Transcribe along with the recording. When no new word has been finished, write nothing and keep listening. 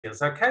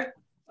Is okay?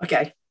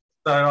 Okay.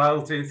 So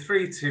I'll do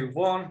 3, 2,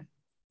 1.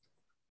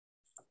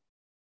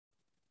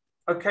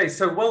 Okay,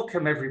 so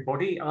welcome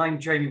everybody. I'm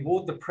Jamie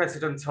Ward, the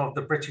president of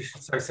the British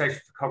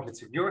Association for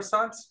Cognitive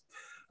Neuroscience.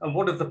 And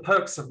one of the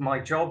perks of my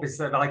job is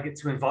that I get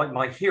to invite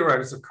my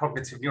heroes of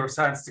cognitive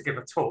neuroscience to give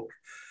a talk.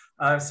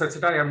 So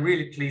today I'm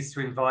really pleased to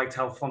invite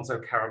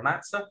Alfonso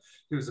Caramazza,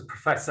 who's a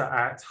professor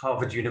at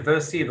Harvard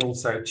University and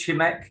also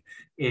CHIMEC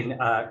in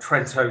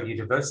Trento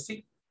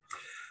University.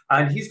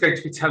 And he's going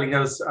to be telling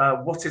us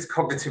what is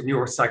cognitive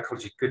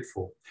neuropsychology good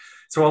for.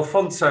 So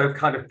Alfonso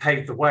kind of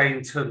paved the way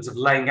in terms of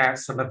laying out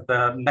some of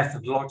the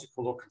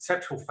methodological or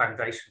conceptual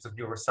foundations of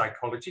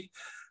neuropsychology,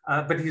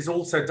 but he's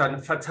also done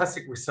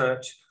fantastic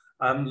research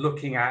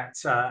looking at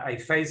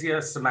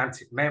aphasia,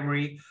 semantic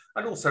memory,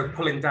 and also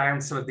pulling down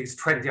some of these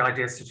trendy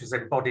ideas such as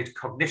embodied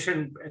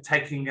cognition,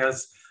 taking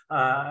us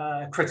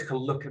a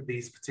critical look at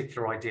these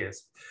particular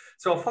ideas.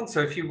 So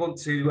Alfonso, if you want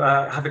to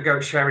have a go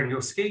at sharing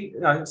your screen,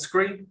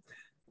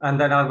 and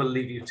then I will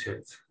leave you to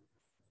it.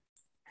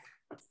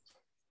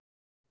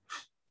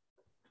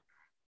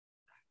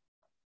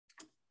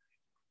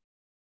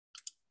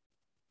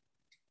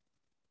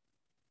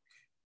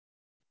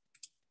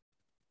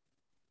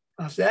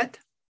 How's that?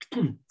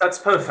 That's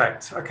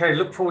perfect. Okay,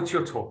 look forward to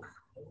your talk.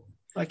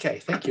 Okay,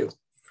 thank you.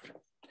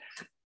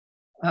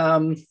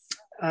 Thank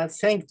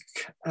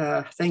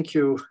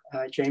you,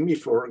 Jamie,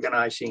 for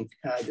organizing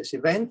this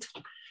event.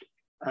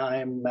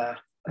 I'm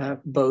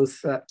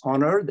both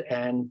honored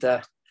and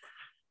a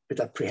bit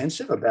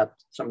apprehensive about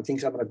some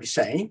things I'm going to be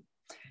saying.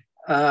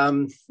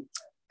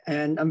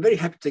 And I'm very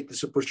happy to take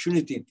this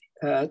opportunity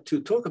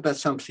to talk about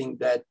something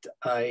that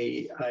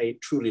I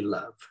truly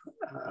love,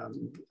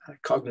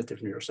 cognitive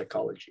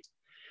neuropsychology.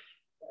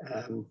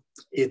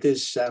 It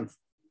is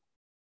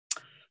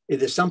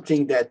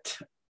something that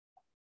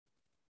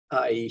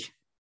I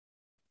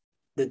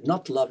did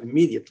not love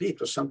immediately. It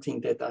was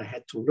something that I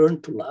had to learn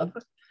to love.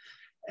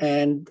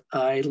 And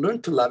I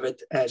learned to love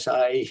it as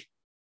I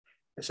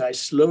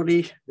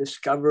slowly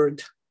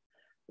discovered,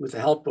 with the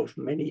help of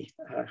many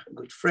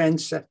good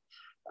friends,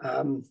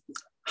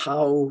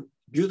 how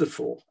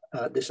beautiful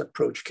this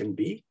approach can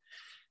be.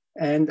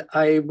 And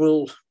I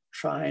will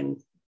try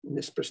and, in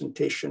this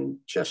presentation,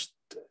 just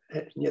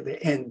near the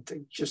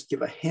end, just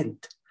give a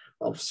hint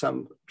of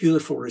some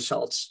beautiful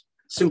results,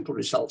 simple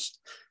results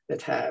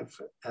that have,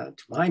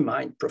 to my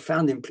mind,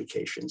 profound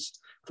implications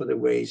for the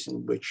ways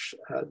in which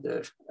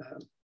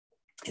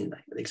in the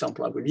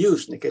example I will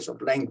use, in the case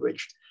of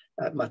language,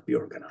 might be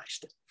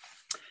organized.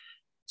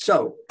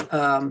 So,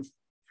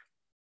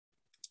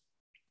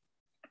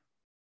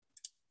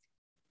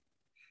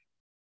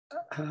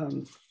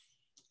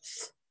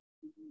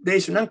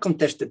 there's an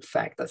uncontested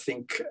fact, I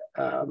think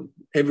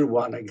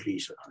everyone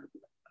agrees on,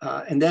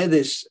 and that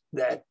is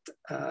that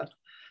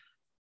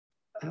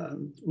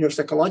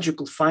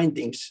neuropsychological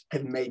findings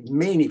have made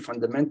many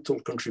fundamental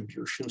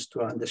contributions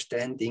to our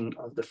understanding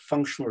of the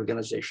functional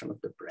organization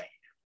of the brain.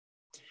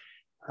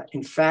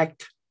 In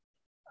fact,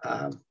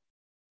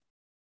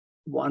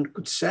 one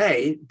could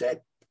say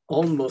that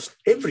almost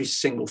every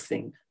single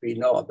thing we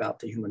know about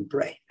the human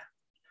brain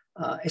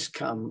has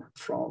come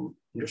from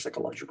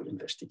neuropsychological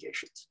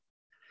investigations.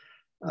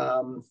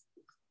 To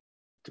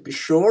be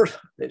sure,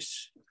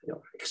 there's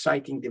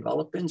exciting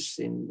developments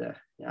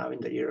now in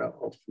the era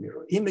of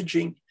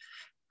neuroimaging,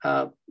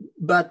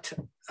 but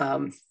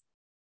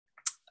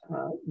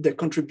the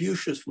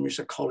contributions from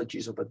neuropsychology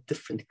is of a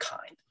different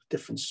kind,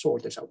 different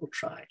sort, as I will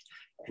try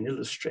and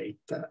illustrate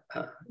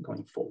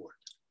going forward.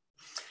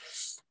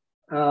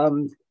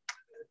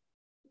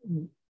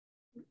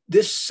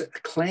 This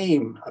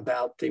claim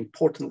about the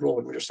important role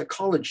of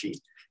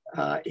neuropsychology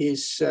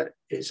is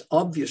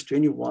obvious to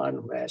anyone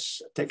who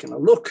has taken a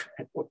look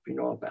at what we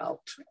know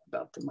about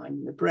the mind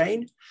and the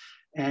brain,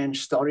 and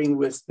starting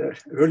with the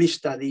early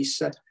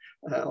studies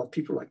of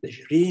people like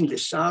Legerine,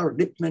 Lissard,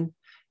 Lippmann,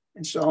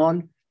 and so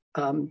on.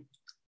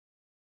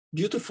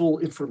 Beautiful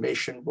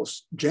information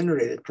was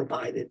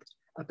provided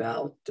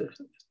about the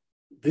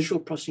visual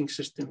processing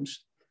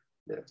systems,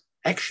 the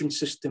action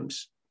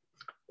systems,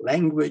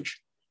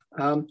 language.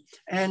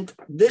 And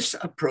this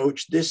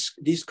approach,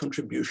 these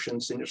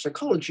contributions in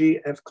neuropsychology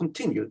have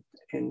continued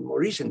in more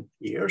recent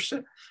years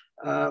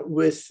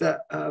with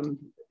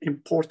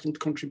important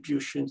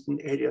contributions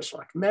in areas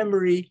like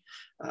memory,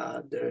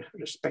 the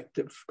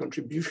respective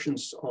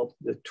contributions of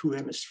the two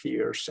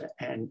hemispheres,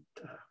 and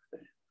the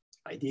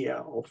idea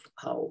of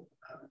how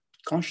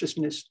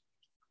consciousness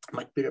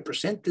might be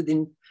represented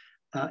in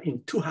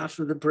two halves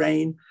of the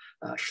brain,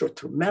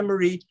 short-term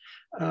memory,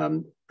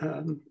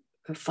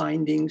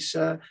 findings,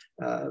 the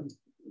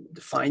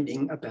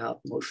finding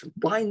about motion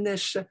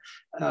blindness,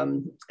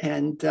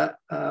 and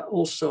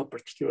also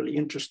particularly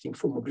interesting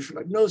form of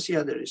visual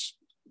agnosia that is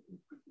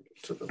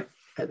sort of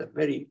had a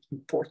very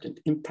important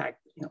impact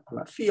on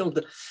our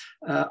field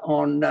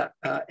on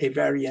a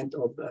variant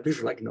of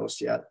visual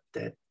agnosia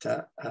that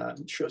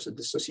shows a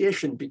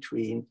dissociation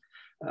between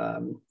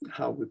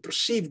how we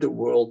perceive the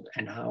world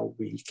and how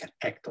we can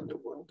act on the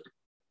world.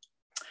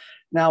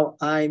 Now,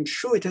 I'm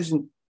sure it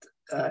hasn't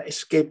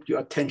escaped your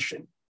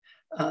attention,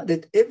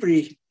 that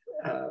every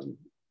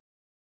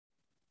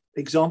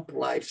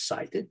example I've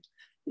cited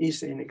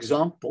is an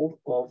example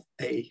of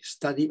a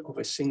study of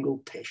a single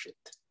patient.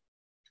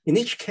 In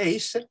each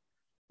case,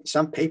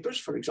 some papers,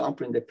 for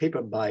example, in the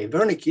paper by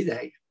Wernicke,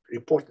 they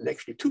reported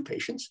actually 2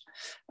 patients,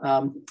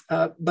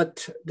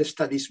 but the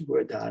studies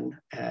were done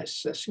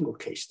as single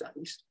case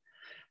studies.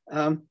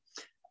 I'm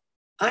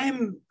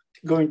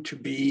going to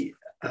be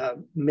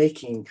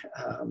making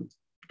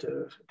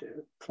the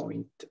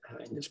point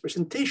in this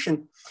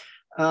presentation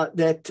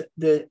that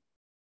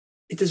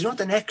it is not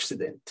an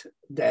accident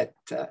that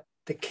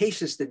the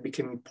cases that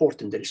became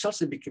important, the results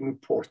that became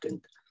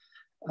important,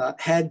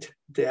 had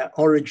their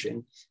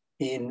origin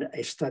in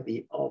a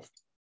study of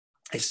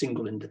a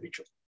single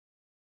individual.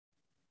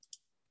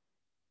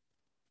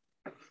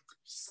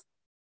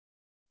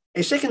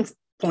 A second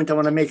point I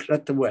want to make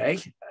right away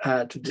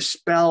to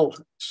dispel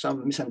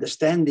some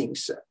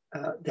misunderstandings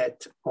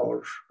that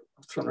are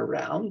thrown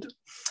around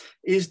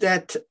is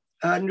that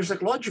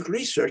neuropsychological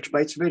research,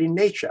 by its very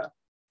nature,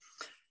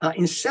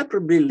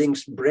 inseparably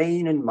links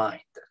brain and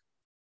mind.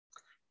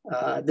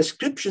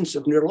 Descriptions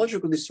of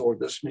neurological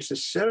disorders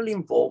necessarily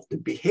involve the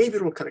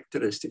behavioral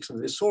characteristics of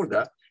the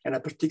disorder and a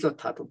particular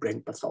type of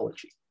brain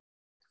pathology.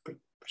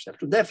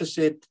 Perceptual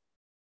deficit,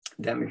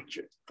 damage,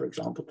 for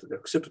example, to the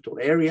occipital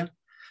area.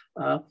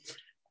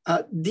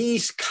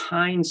 These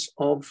kinds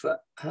of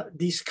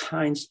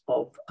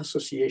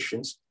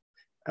associations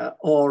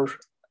are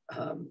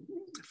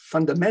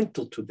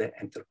fundamental to the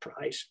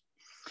enterprise.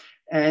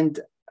 And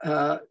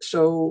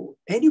so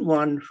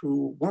anyone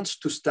who wants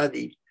to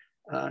study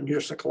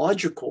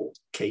neuropsychological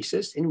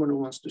cases, anyone who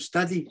wants to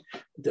study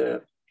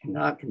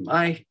in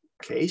my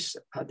case,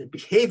 the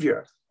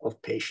behavior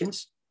of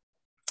patients,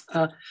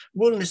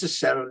 will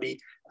necessarily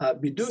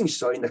be doing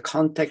so in the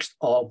context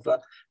of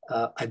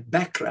a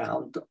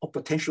background of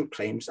potential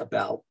claims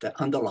about the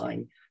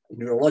underlying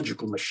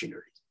neurological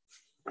machinery.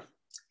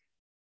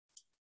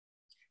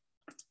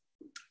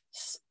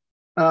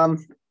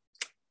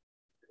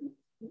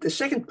 The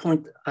second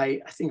point I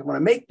think I want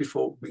to make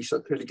before we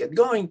really get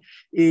going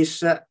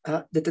is that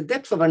the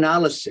depth of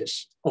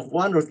analysis of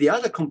one or the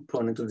other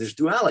component of this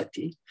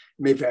duality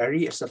may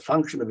vary as a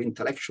function of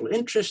intellectual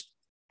interest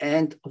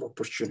and of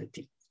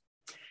opportunity.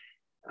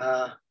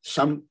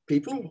 Some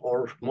people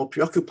are more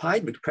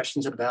preoccupied with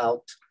questions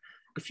about,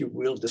 if you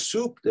will, the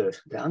soup, the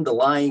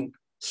underlying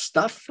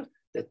stuff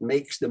that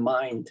makes the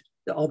mind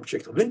the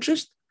object of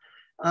interest,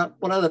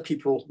 while other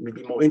people may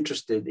be more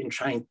interested in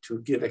trying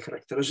to give a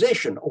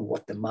characterization of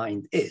what the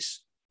mind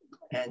is.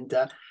 And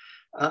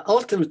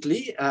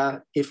ultimately,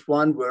 if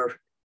one were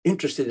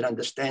interested in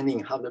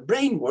understanding how the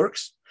brain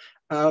works,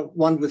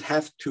 one would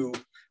have to,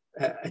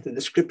 at the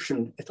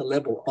description at the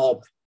level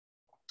of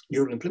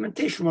neural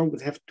implementation, one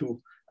would have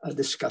to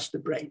discuss the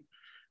brain.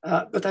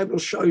 But I will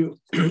show you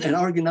and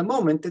argue in a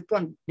moment that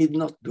one need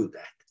not do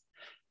that.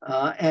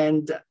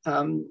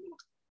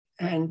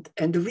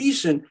 And the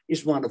reason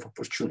is one of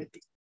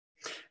opportunity.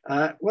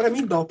 What I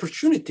mean by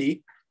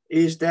opportunity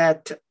is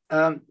that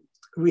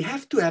we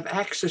have to have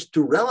access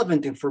to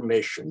relevant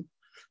information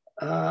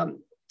and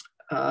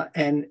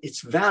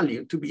its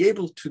value to be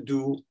able to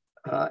do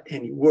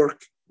any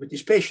work with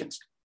these patients.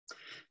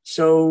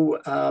 So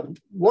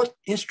what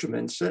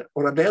instruments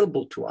are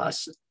available to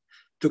us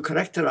to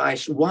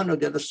characterize one or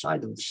the other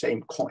side of the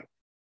same coin?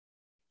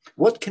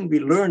 What can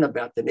we learn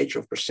about the nature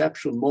of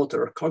perceptual,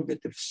 motor, or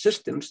cognitive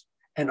systems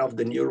and of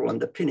the neural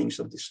underpinnings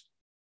of these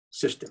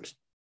systems?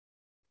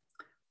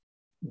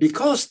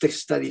 Because the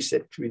studies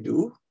that we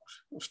do,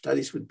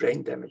 studies with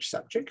brain damaged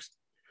subjects,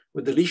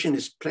 where the lesion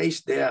is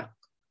placed there,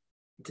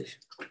 the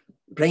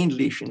brain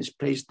lesion is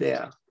placed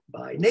there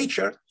by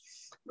nature,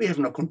 we have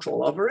no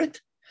control over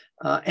it.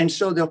 And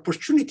so the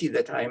opportunity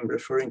that I'm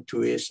referring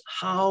to is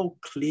how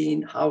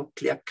clean, how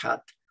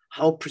clear-cut,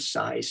 how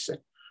precise,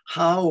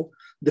 how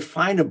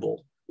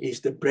definable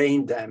is the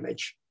brain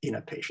damage in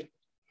a patient.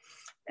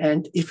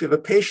 And if you have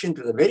a patient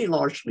with a very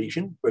large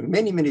lesion where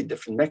many, many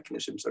different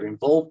mechanisms are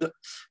involved,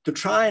 to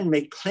try and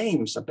make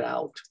claims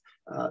about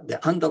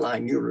the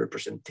underlying neural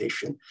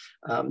representation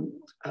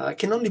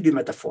can only be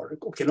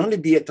metaphorical, can only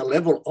be at the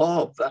level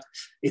of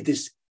it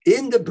is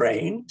in the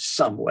brain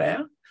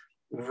somewhere,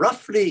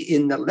 roughly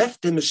in the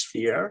left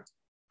hemisphere,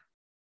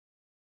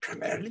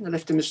 primarily in the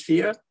left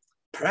hemisphere,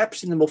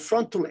 perhaps in the more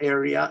frontal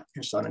area,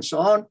 and so on and so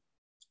on.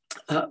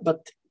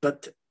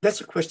 But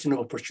that's a question of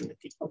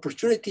opportunity.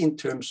 Opportunity in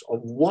terms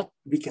of what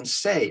we can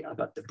say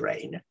about the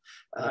brain,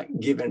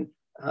 given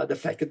the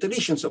fact that the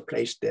lesions are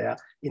placed there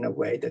in a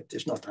way that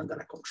is not under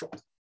our control.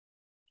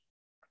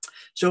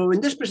 So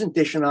in this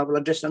presentation, I will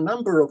address a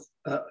number of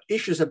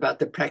issues about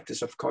the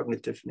practice of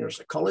cognitive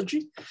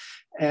neuropsychology.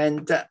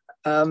 And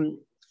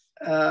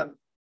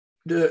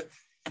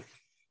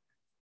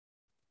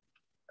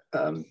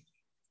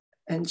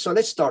so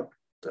let's start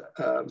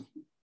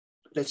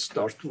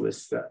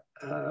with the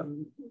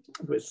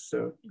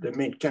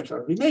main claims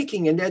I'll be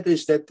making, and that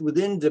is that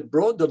within the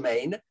broad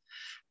domain,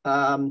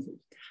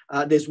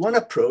 there's one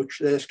approach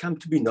that has come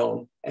to be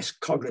known as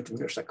cognitive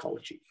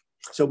neuropsychology.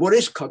 So what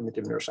is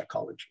cognitive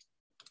neuropsychology?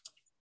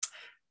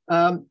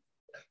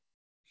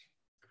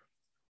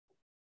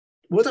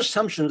 What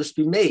assumptions must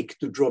we make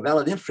to draw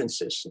valid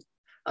inferences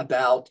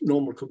about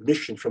normal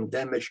cognition from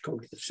damaged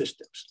cognitive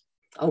systems?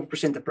 I will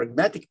present a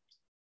pragmatic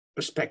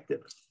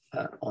perspective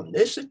on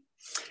this.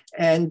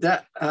 And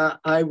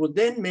I will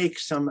then make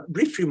some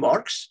brief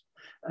remarks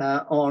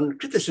on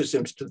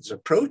criticisms to this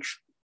approach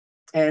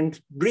and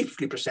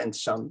briefly present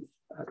some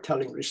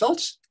telling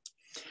results.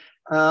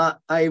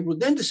 I will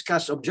then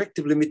discuss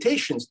objective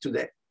limitations to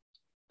the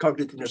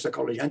cognitive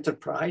neuropsychology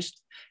enterprise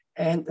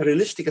and a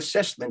realistic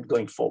assessment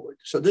going forward.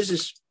 So this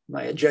is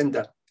my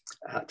agenda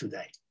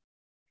today.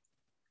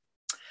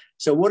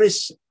 So what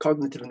is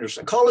cognitive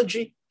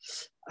neuropsychology?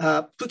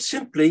 Put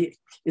simply,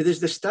 it is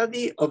the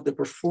study of the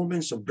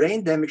performance of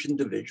brain-damaged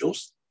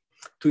individuals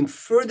to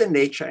infer the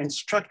nature and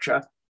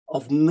structure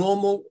of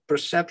normal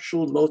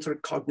perceptual, motor,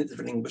 cognitive,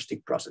 and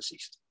linguistic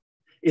processes.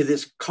 It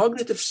is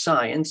cognitive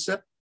science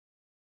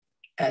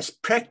as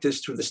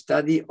practiced through the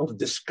study of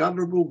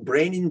discoverable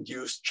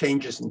brain-induced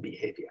changes in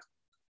behavior.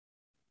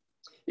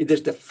 It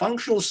is the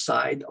functional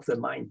side of the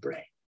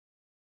mind-brain.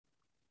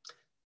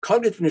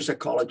 Cognitive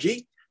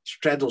neuropsychology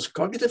straddles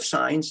cognitive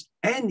science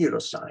and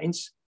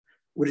neuroscience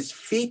with its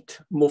feet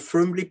more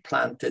firmly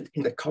planted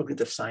in the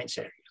cognitive science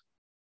area.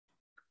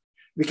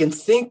 We can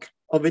think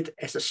of it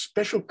as a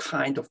special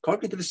kind of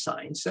cognitive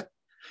science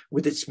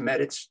with its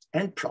merits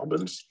and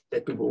problems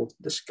that we will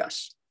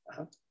discuss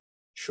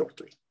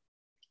shortly.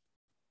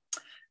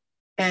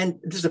 And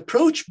this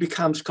approach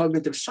becomes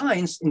cognitive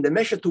science in the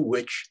measure to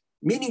which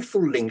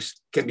meaningful links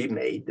can be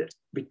made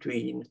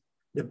between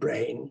the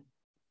brain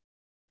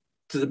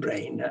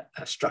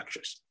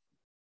structures.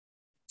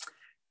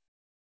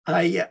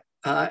 I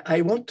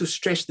want to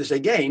stress this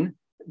again,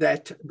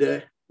 that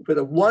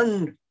whether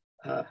one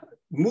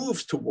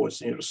moves towards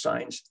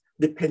neuroscience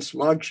depends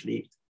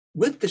largely,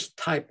 with this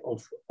type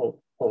of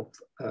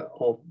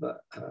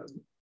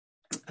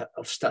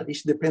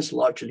studies, depends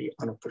largely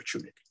on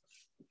opportunity.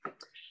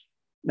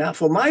 Now,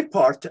 for my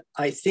part,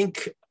 I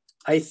think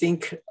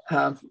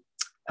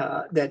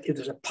that it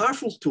is a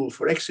powerful tool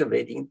for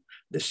excavating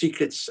the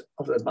secrets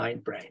of the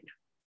mind-brain.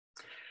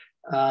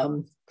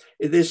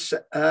 It is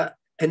an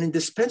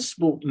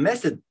indispensable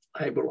method,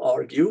 I will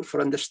argue,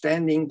 for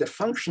understanding the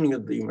functioning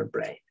of the human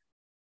brain.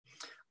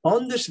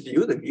 On this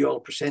view, the view I'll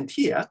present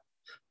here,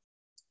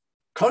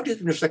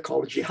 cognitive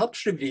neuropsychology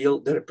helps reveal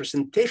the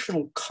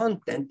representational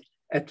content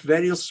at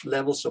various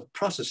levels of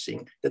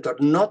processing that are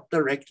not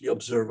directly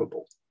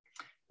observable.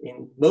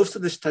 In most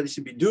of the studies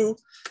we do,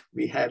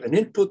 we have an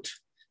input,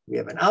 we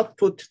have an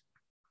output.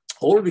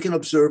 All we can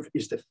observe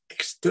is the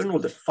external,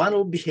 the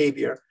final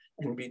behavior,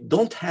 and we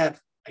don't have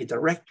a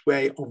direct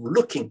way of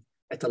looking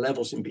at the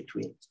levels in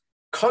between.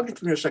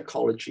 Cognitive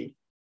neuropsychology,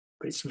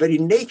 by its very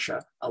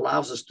nature,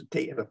 allows us to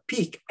take a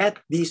peek at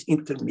these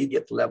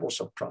intermediate levels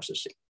of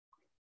processing.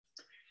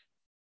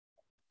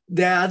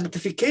 Their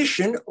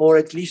identification, or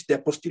at least their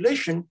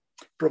postulation,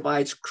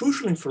 provides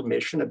crucial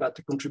information about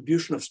the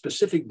contribution of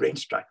specific brain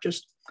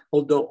structures,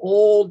 although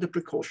all the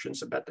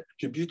precautions about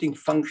attributing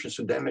functions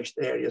to damaged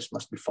areas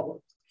must be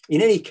followed.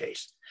 In any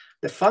case,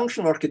 the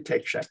functional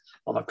architecture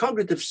of a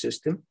cognitive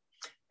system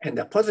and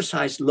the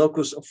hypothesized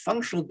locus of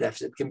functional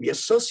deficit can be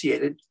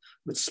associated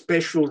with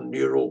special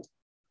neural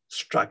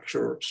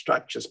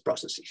structures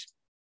processes.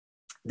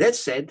 That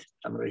said,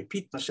 I'm going to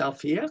repeat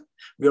myself here,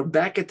 we are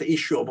back at the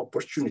issue of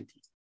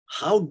opportunity.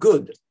 How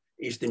good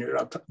is the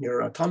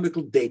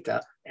neuroanatomical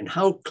data, and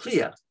how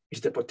clear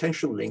is the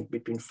potential link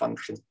between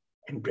function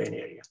and brain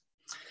area?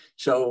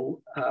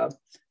 So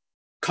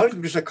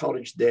cognitive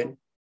psychology then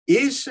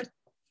is,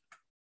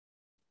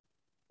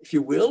 if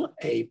you will,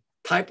 a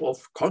type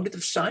of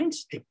cognitive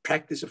science, a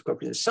practice of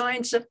cognitive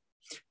science,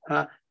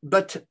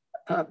 but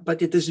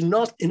it is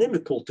not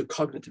inimical to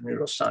cognitive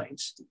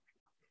neuroscience.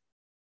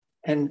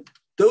 And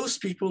those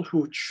people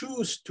who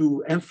choose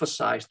to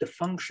emphasize the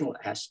functional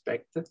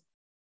aspect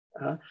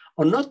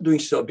are not doing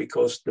so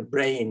because the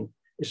brain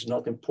is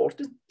not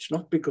important. It's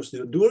not because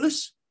they're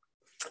dualists,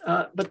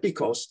 but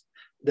because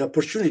the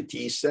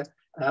opportunities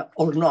are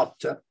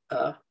not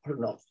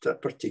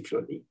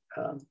particularly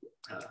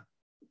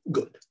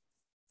good.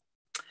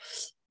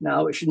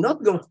 Now, it should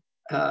not go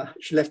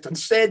left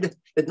unsaid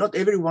that not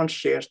everyone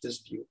shares this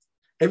view.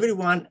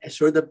 Everyone has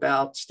heard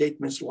about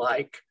statements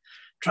like,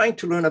 trying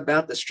to learn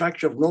about the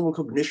structure of normal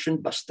cognition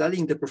by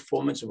studying the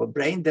performance of a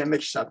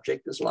brain-damaged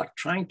subject is like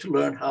trying to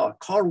learn how a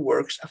car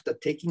works after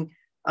taking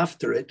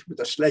after it with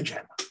a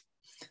sledgehammer.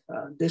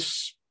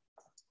 This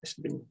has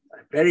been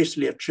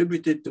variously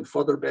attributed to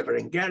Father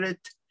Bevan Garrett.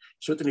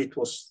 Certainly it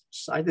was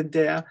cited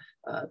there,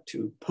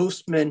 to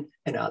Postman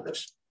and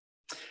others.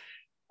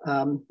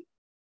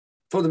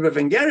 Father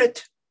Bevan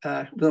Garrett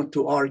went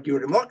to argue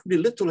remarkably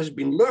little has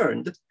been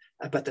learned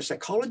about the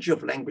psychology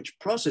of language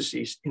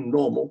processes in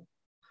normal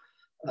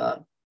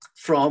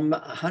from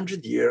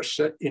 100 years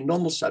in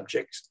normal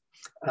subjects,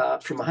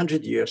 from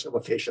 100 years of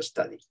aphasia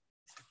study.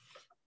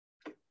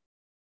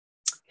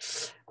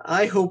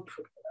 I hope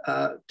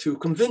to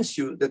convince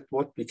you that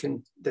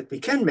we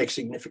can make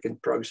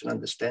significant progress in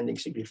understanding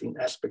significant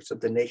aspects of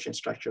the nature and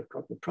structure of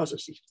cognitive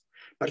processes.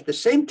 But at the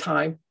same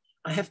time,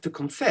 I have to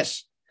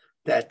confess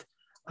that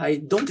I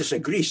don't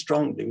disagree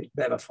strongly with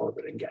Beva,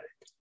 Fodor, and Garrett.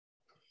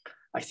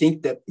 I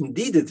think that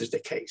indeed it is the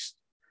case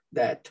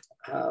that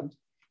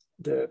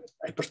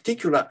a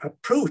particular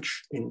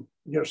approach in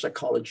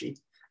neuropsychology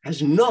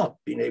has not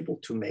been able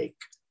to make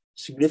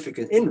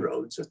significant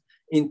inroads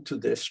into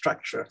the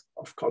structure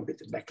of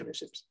cognitive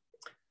mechanisms.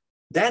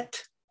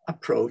 That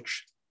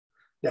approach,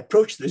 the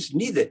approach that is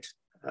needed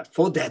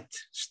for that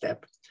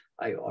step,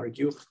 I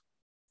argue,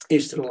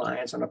 is the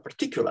reliance on a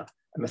particular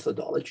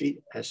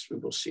methodology, as we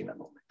will see in a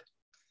moment.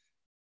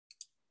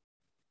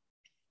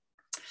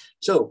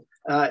 So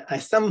a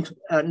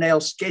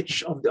thumbnail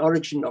sketch of the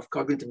origin of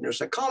cognitive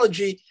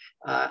neuropsychology.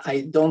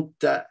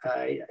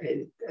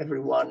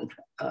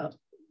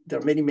 There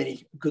are many,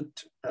 many good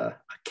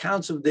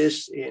accounts of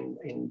this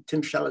in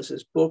Tim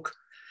Challis's book.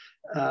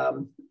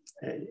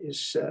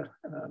 His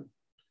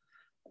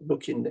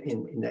book in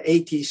the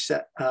 80s.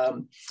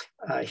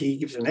 He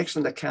gives an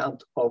excellent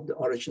account of the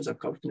origins of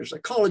cognitive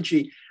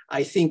neuropsychology.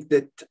 I think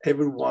that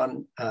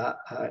everyone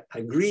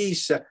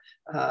agrees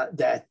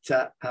that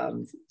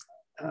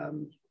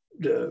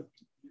the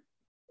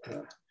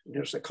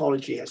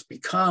neuropsychology has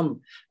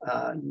become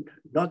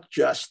not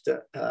just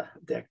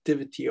the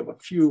activity of a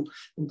few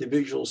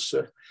individuals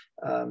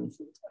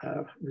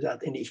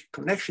without any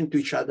connection to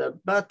each other,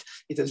 but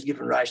it has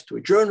given rise to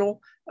a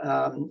journal,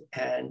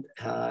 and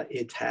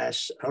it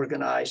has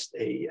organized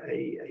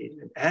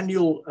an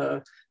annual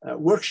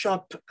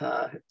workshop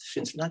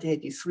since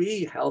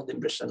 1983, held in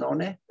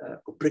Bressanone,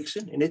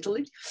 Brixen in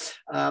Italy.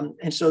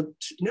 And so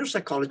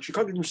neuropsychology,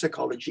 cognitive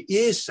psychology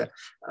is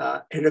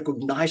a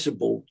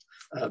recognizable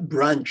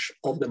branch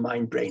of the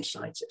mind-brain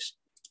sciences.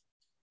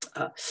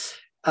 The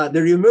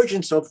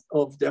reemergence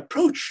of the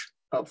approach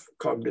of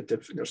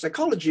cognitive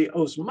neuropsychology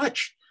owes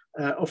much,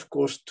 of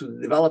course, to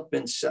the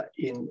developments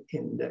in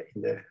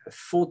the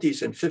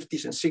 40s and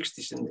 50s and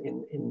 60s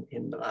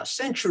in the last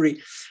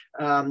century,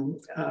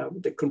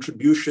 the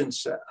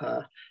contributions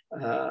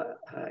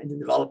in the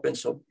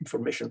developments of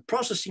information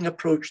processing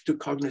approach to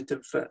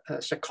cognitive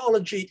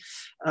psychology,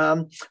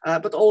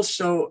 but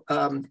also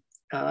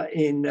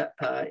in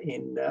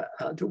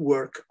the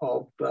work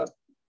of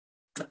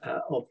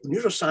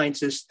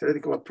neurosciences,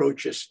 theoretical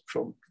approaches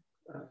from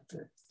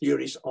the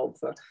theories of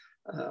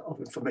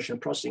information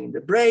processing in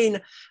the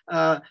brain,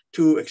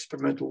 to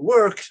experimental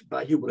work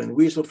by Hubel and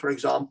Wiesel, for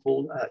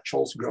example,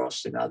 Charles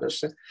Gross and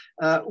others,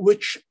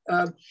 which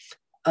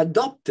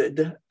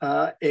adopted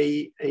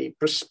a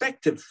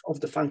perspective of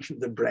the function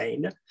of the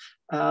brain,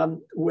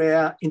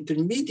 where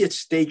intermediate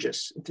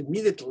stages,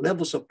 intermediate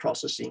levels of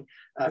processing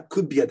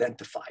could be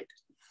identified.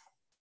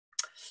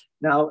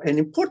 Now, an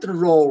important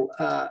role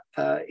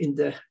in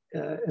the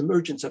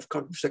emergence of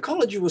cognitive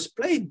psychology was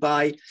played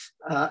by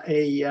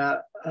a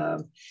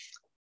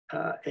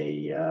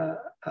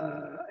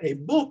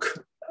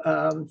book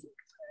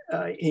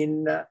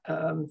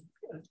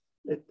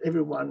that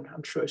everyone,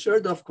 I'm sure, has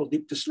heard of, called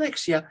Deep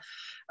Dyslexia,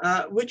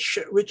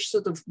 which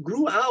sort of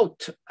grew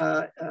out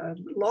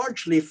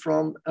largely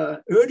from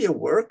earlier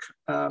work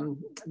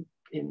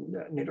in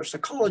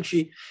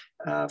neuropsychology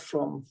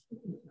from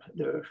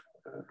the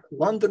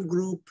London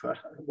group,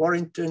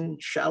 Warrington,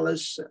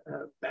 Challis,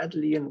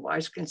 Baddeley, and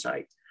Weiskens.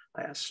 I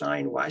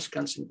assigned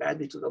Weiskens and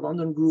Baddeley to the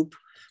London group,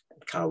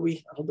 and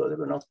Cowie, although they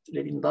were not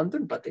living in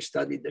London, but they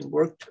studied and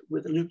worked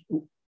with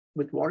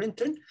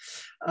Warrington.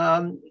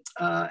 And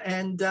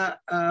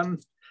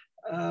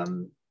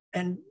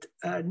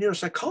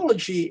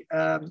neuropsychology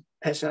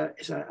as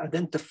an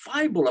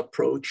identifiable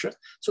approach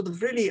sort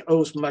of really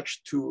owes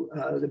much to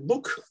the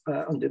book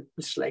on the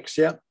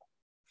dyslexia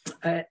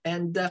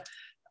and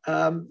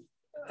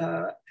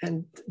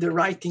the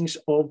writings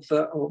of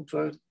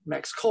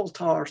Max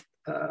Coltart,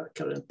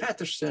 Kellen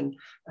Patterson,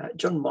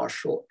 John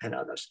Marshall, and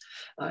others.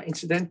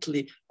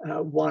 Incidentally,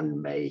 one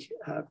may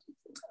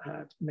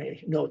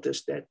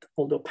notice that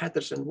although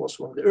Patterson was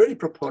one of the early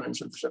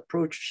proponents of this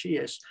approach, she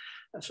has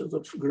sort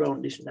of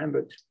grown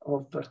enamored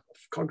of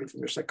cognitive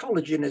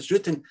neuropsychology and has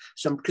written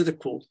some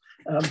critical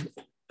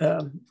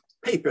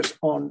papers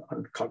on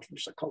cognitive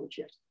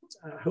psychology.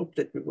 I hope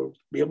that we will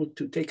be able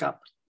to take up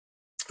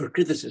her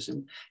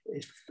criticism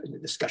in the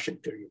discussion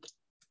period.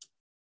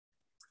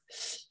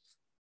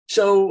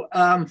 So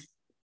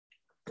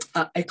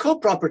a core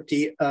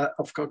property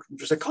of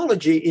cognitive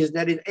psychology is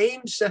that it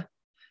aims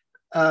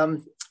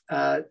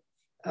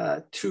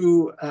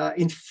to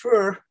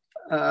infer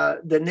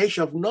the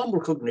nature of normal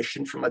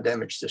cognition from a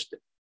damaged system.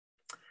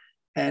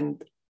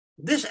 And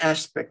this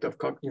aspect of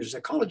cognitive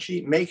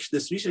psychology makes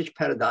this research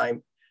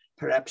paradigm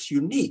perhaps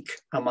unique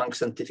among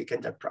scientific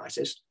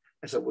enterprises,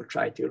 as I will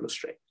try to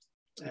illustrate.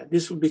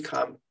 This will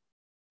become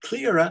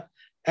clearer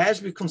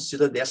as we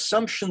consider the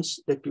assumptions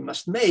that we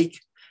must make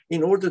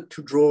in order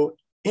to draw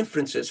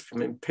inferences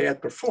from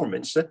impaired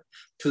performance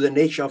to the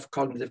nature of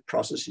cognitive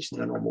processes in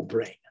the normal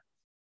brain.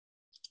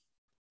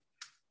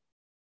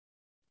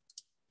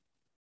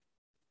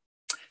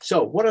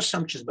 So what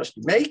assumptions must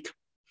we make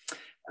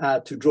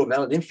to draw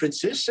valid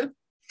inferences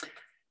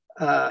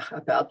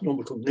about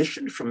normal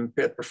cognition from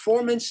impaired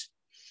performance?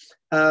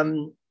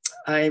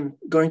 I'm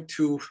going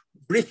to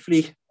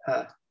briefly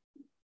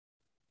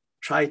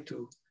try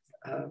to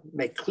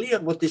make clear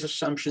what these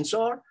assumptions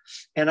are.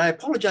 And I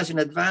apologize in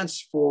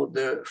advance for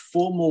the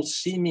formal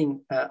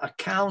seeming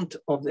account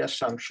of the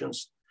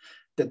assumptions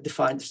that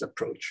define this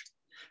approach.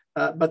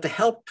 But to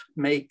help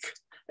make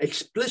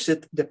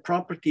explicit the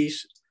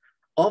properties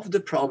of the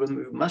problem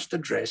we must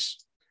address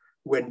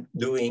when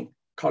doing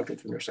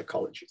cognitive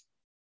neuropsychology.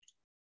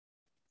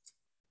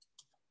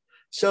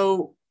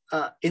 So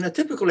in a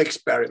typical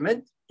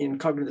experiment in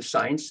cognitive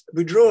science,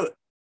 we draw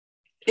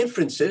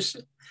inferences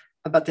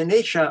about the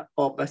nature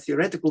of a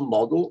theoretical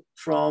model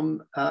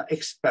from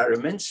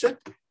experiments. We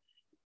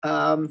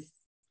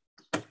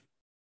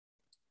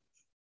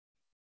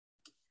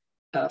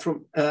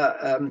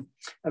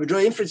draw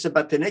inference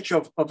about the nature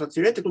of a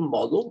theoretical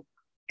model,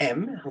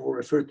 M, I will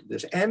refer to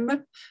this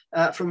M,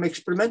 from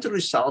experimental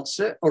results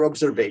or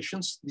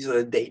observations. These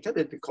are the data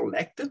that we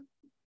collect.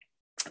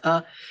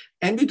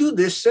 And we do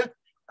this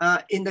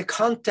in the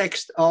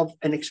context of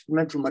an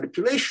experimental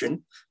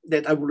manipulation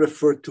that I will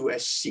refer to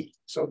as C.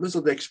 So those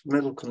are the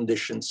experimental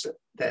conditions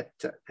that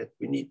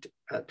we need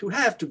to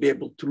have to be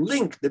able to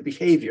link the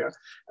behavior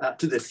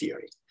to the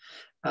theory.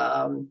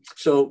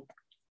 So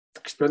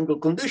experimental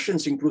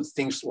conditions include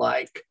things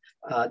like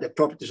the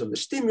properties of the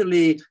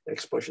stimuli, the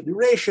exposure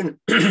duration,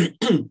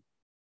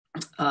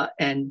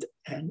 and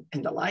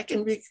the like.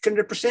 And we can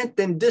represent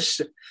then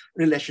this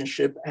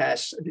relationship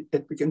as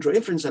that we can draw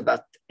inference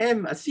about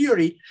M, a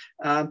theory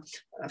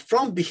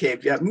from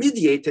behavior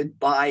mediated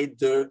by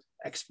the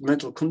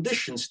experimental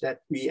conditions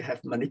that we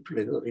have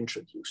manipulated or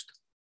introduced.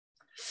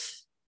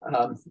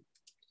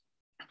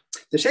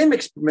 The same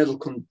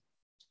experiment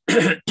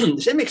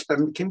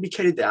can be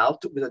carried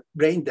out with a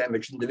brain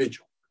damaged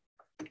individual.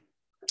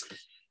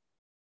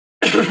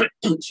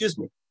 Excuse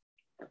me.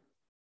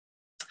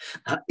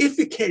 If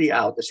we carry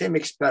out the same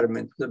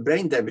experiment with a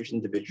brain damaged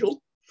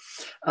individual,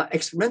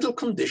 experimental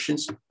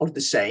conditions are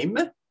the same,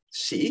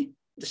 C,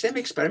 the same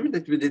experiment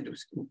that we did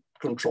with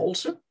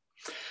controls.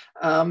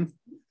 But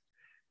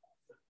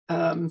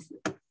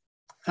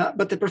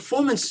the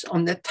performance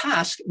on that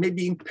task may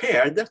be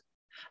impaired,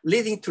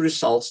 leading to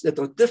results that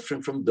are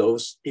different from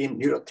those in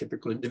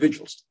neurotypical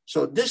individuals.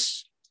 So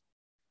this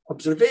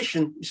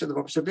observation, set of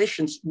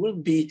observations will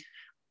be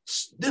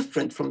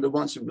different from the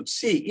ones we would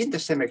see in the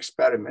same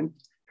experiment,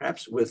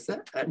 perhaps with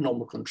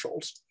normal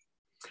controls.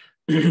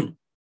 And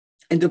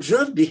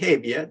observed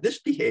behavior, this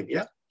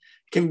behavior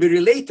can be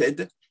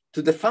related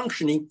to the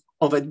functioning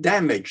of a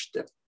damaged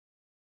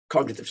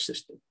cognitive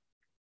system,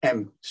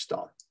 M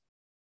star.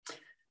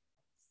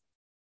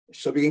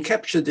 So we can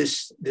capture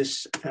this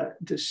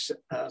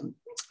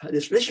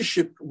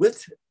relationship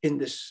in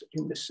this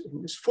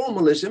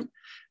formalism.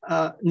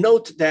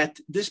 Note that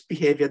this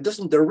behavior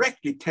doesn't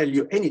directly tell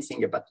you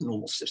anything about the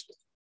normal system.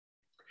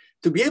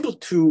 To be able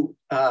to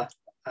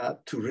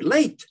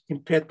relate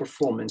impaired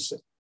performance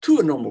to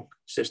a normal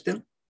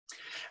system,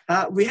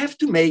 we have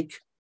to make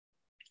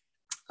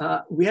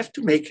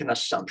an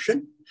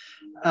assumption,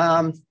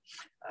 and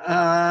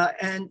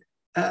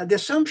the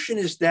assumption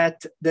is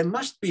that there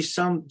must be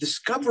some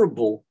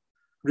discoverable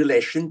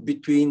relation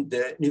between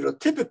the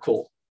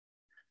neurotypical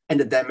and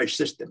the damaged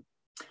system.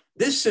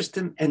 This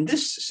system and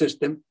this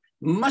system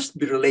must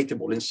be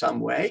relatable in some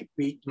way.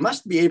 We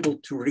must be able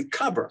to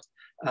recover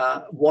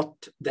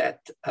what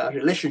that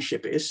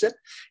relationship is.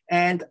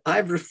 And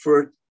I've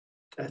referred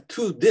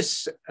to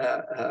this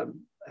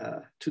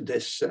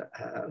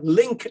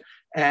link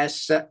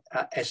as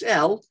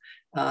L,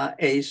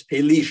 as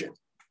a lesion.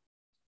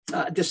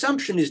 The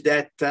assumption is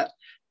that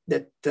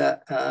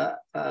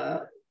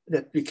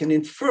we can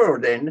infer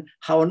then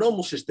how a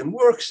normal system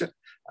works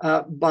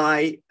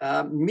by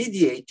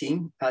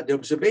mediating the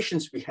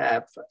observations we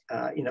have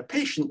in a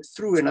patient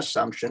through an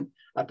assumption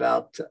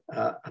about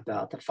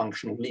a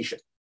functional lesion.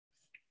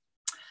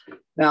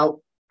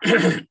 Now,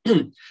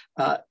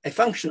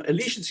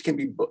 lesions can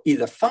be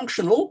either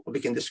functional, or we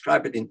can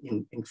describe it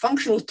in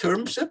functional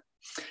terms,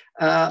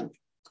 or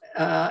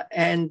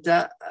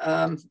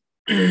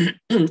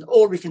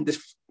we can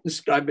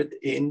describe it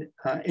in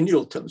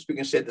neural terms. We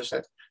can say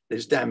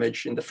there's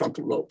damage in the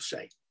frontal lobe,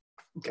 say.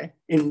 Okay.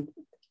 In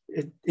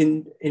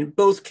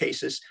both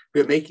cases,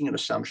 we are making an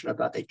assumption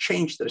about a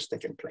change that has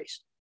taken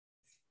place.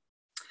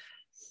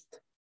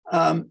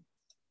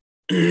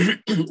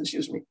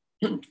 Excuse me.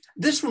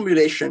 This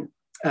formulation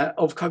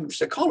of cognitive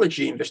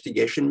psychology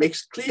investigation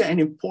makes clear an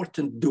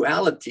important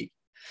duality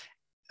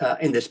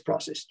in this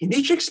process. In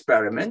each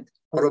experiment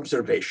or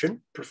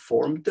observation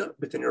performed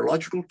with a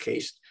neurological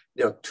case,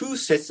 there are two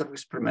sets of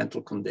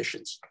experimental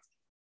conditions.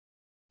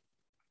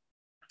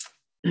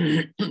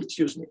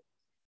 Excuse me.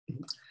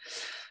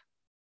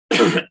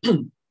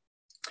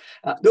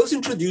 Those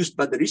introduced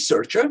by the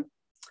researcher,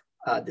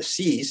 the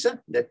C's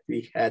that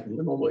we had in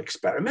the normal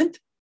experiment,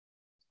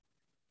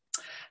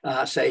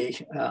 say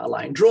a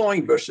line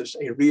drawing versus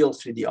a real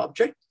 3D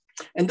object,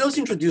 and those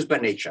introduced by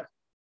nature,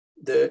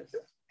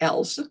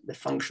 else, the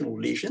functional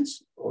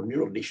lesions or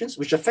neural lesions,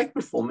 which affect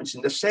performance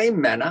in the same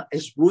manner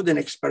as would an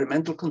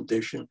experimental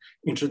condition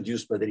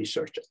introduced by the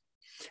researcher.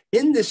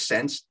 In this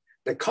sense,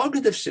 the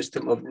cognitive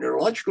system of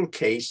neurological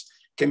case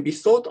can be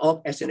thought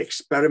of as an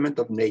experiment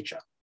of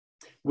nature,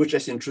 which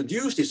has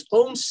introduced its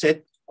own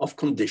set of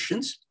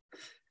conditions,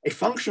 a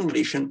functional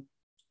lesion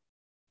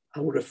I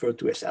will refer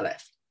to as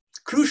LF.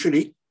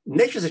 Crucially,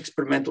 nature's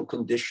experimental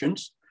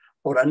conditions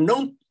are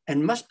unknown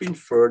and must be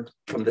inferred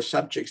from the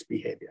subject's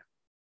behavior.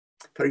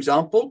 For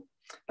example,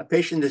 a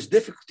patient has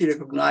difficulty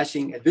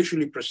recognizing a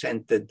visually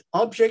presented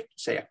object,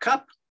 say a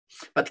cup,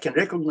 but can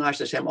recognize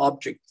the same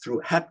object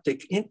through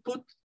haptic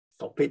input,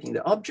 palpating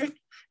the object,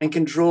 and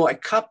can draw a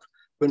cup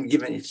when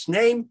given its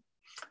name.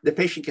 The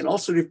patient can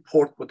also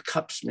report what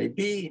cups may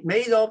be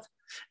made of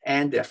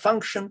and their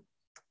function.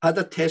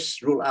 Other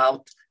tests rule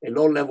out a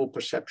low-level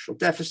perceptual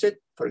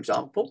deficit, for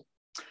example.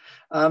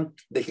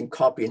 They can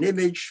copy an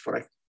image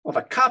of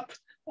a cup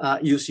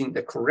using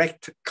the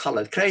correct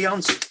colored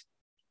crayons.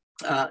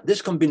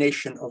 This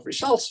combination of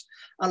results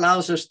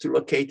allows us to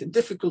locate the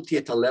difficulty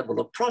at a level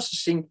of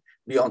processing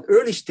beyond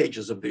early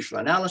stages of visual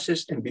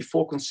analysis and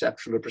before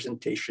conceptual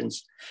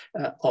representations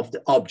of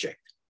the object.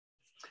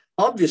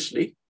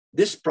 Obviously,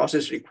 this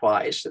process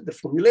requires the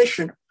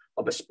formulation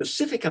of a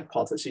specific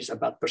hypothesis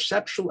about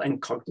perceptual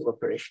and cognitive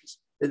operations.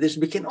 That is,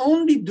 we can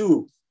only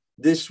do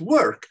this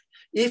work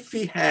if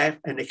we have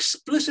an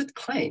explicit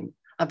claim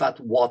about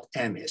what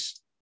M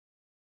is.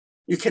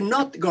 You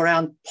cannot go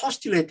around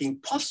postulating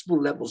possible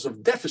levels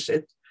of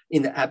deficit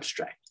in the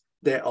abstract.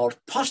 They are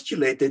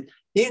postulated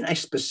in a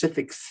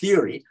specific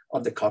theory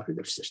of the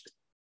cognitive system.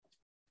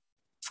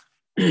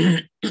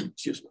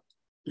 Excuse me.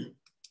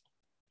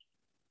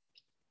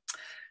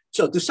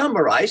 So to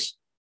summarize,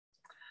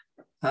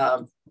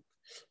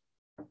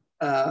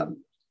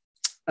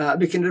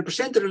 we can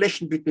represent the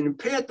relation between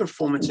impaired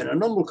performance and a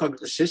normal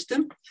cognitive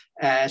system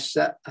as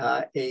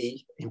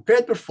a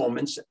impaired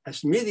performance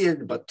as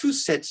mediated by two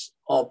sets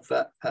of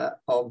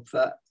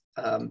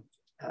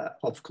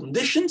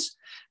conditions,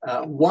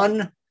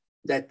 one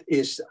that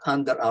is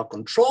under our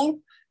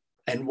control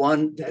and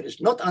one that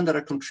is not under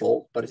our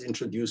control, but is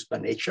introduced by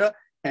nature.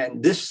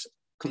 And this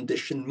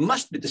condition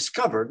must be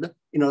discovered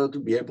in order to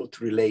be able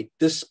to relate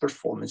this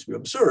performance we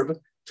observe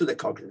to the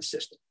cognitive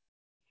system.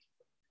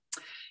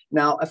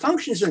 Now, a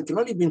functionism can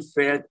only be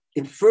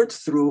inferred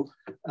through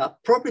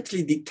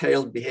appropriately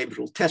detailed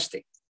behavioral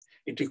testing.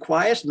 It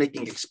requires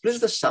making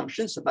explicit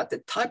assumptions about the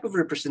type of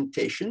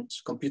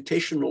representations,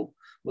 computational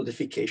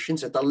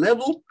modifications at a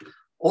level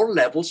or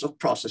levels of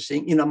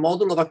processing in a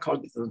model of a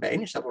cognitive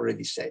domain, as I've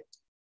already said.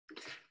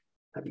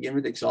 I begin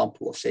with the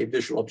example of, say,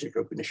 visual object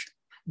recognition.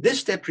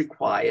 This step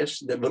requires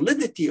the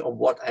validity of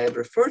what I have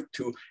referred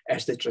to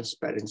as the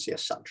transparency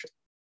assumption.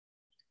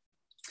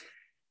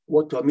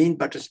 What do I mean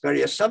by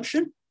transparency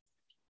assumption?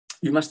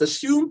 You must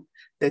assume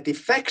that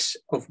effects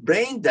of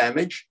brain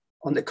damage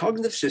on the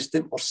cognitive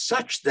system are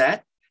such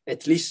that,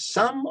 at least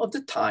some of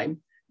the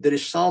time, they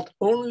result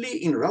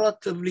only in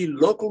relatively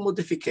local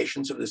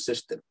modifications of the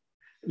system,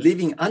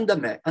 leaving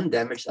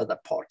undamaged other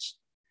parts.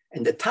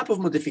 And the type of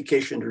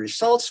modification that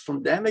results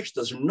from damage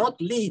does not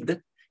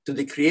lead to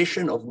the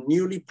creation of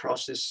new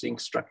processing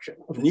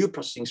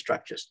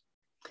structures.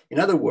 In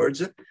other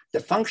words, the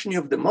functioning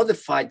of the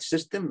modified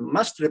system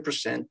must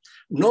represent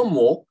no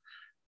more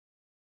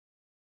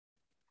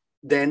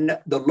than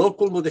the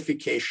local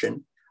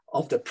modification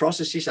of the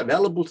processes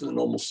available to the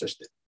normal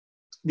system.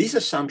 These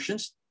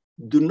assumptions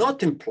do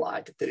not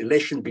imply that the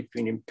relation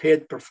between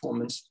impaired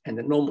performance and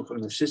the normal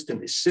cognitive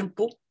system is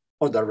simple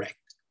or direct,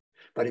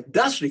 but it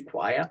does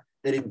require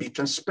that it be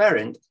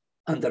transparent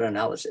under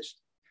analysis,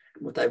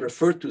 what I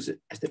refer to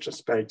as the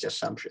transparency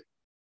assumption.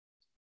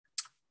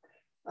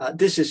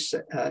 This is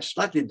a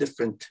slightly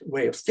different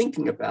way of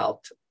thinking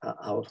about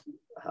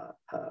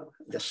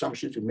the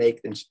assumptions we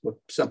make than what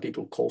some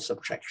people call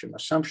subtraction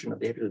assumption. I'll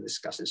be able to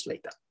discuss this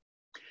later.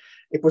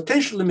 A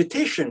potential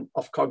limitation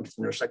of cognitive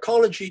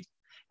neuropsychology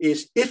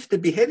is if the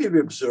behavior we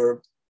observe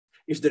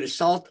is the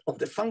result of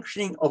the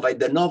functioning of a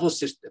de novo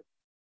system.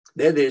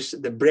 That is,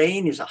 the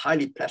brain is a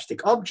highly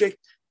plastic object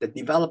that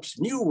develops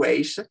new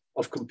ways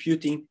of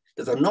computing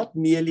that are not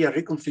merely a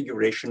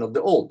reconfiguration of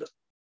the old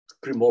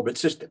premorbid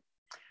system.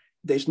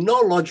 There's no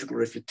logical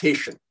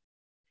refutation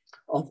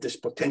of this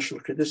potential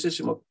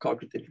criticism of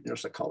cognitive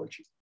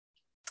neuropsychology.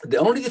 The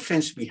only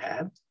defense we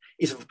have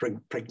is of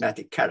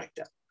pragmatic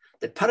character.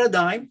 The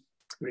paradigm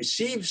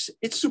receives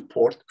its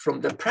support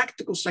from the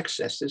practical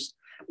successes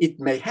it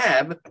may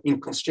have in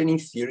constraining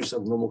theories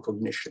of normal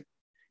cognition.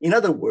 In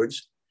other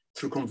words,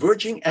 through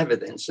converging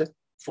evidence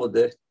for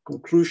the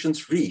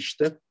conclusions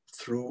reached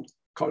through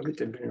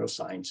cognitive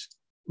neuroscience,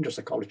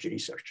 neuropsychology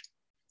research.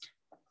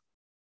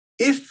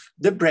 If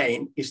the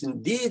brain is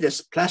indeed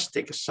as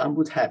plastic as some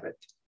would have it,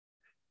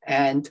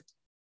 and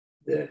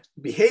the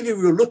behavior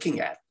we're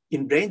looking at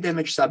in brain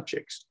damaged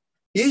subjects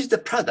is the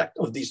product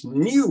of these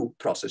new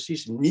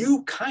processes,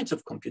 new kinds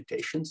of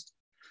computations,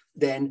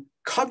 then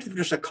cognitive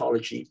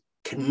neuropsychology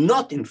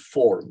cannot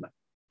inform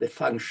the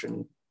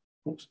function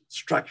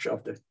structure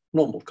of the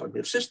normal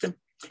cognitive system.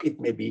 It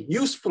may be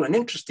useful and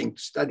interesting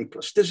to study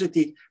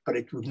plasticity, but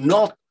it would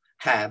not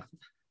have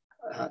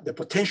the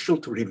potential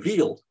to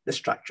reveal the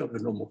structure of the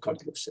normal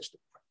cognitive system.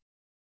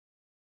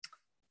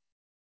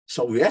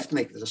 So we have to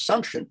make this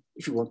assumption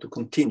if you want to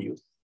continue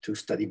to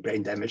study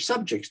brain damaged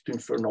subjects to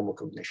infer normal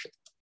cognition.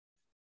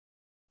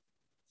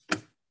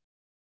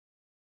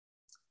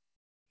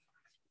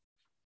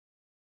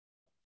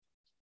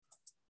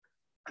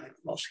 I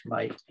lost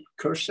my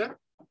cursor.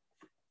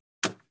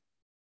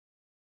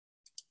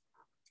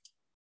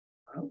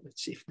 Well,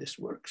 let's see if this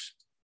works.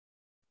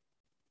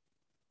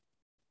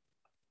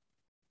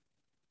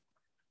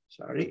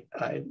 Sorry,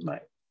 oh,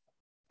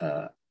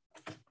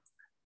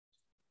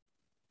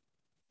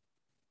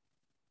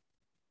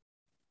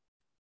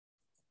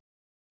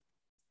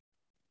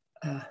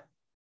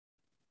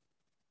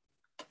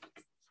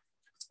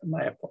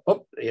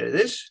 here it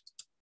is.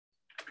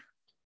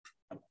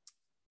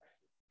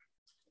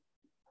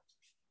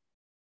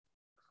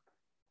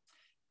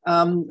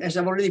 As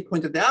I've already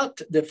pointed out,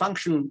 the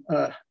function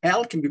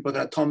L can be both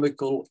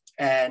anatomical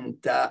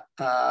and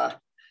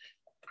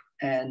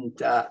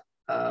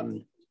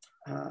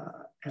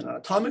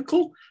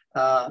anatomical.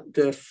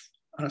 The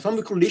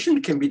anatomical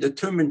lesion can be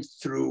determined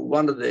through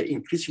one of the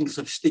increasingly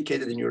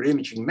sophisticated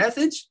neuroimaging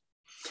methods,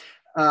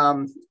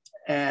 and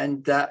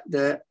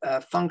the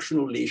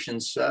functional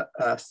lesions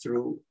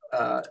through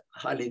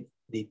highly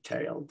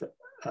detailed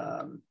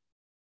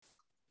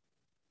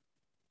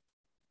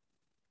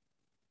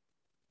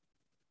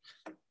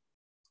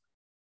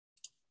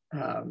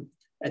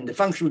and the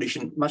functional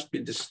lesion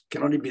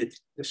can only be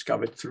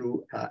discovered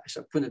through, as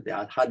I pointed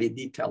out, highly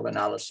detailed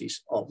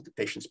analysis of the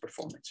patient's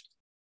performance.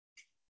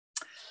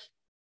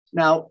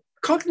 Now,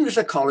 cognitive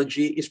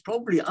psychology is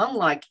probably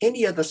unlike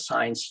any other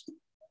science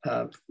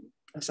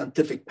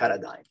scientific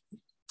paradigm.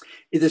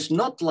 It is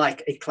not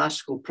like a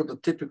classical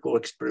prototypical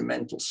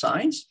experimental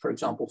science, for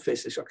example,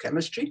 physics or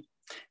chemistry,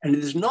 and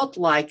it is not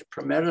like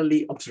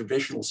primarily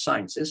observational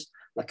sciences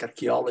like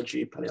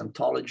archaeology,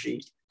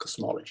 paleontology,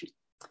 cosmology.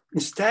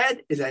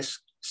 Instead, it has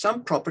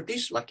some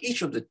properties, like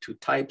each of the two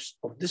types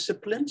of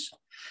disciplines.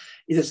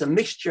 It has a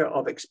mixture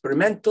of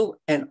experimental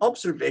and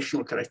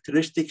observational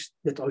characteristics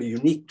that are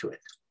unique to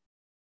it.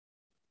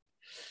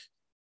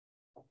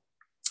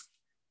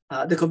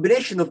 The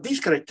combination of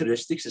these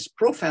characteristics has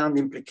profound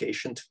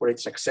implications for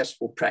its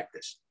successful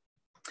practice.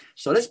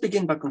 So let's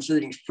begin by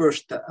considering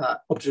first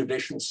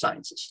observational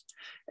sciences.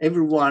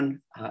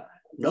 Everyone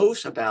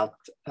knows about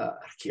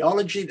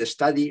archaeology, the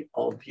study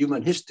of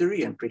human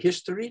history and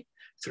prehistory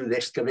through the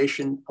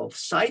excavation of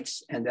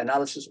sites and the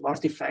analysis of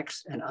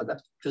artifacts and other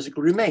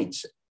physical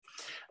remains.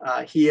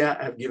 Here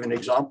I've given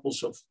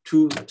examples of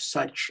two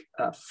such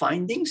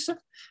findings.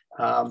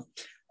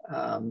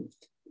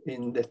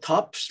 In the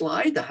top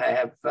slide, I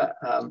have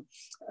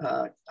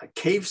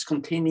caves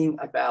containing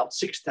about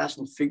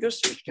 6,000 figures,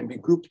 which can be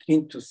grouped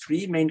into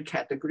three main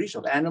categories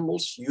of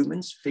animals,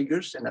 humans,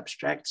 figures, and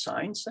abstract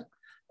signs.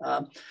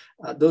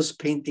 Those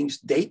paintings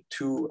date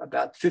to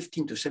about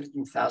 15 to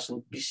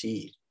 17,000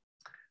 BCE.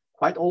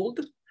 Quite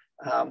old.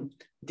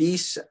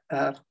 These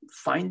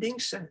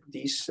findings,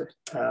 these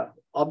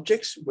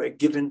objects were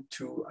given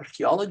to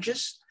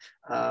archaeologists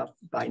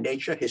by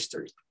nature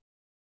history.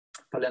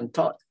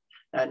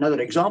 Another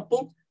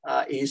example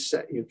is,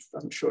 you've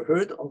I'm sure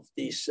heard of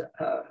these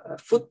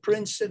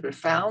footprints that were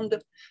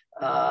found,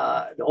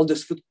 the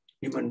oldest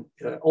human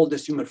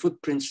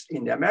footprints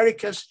in the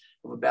Americas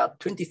of about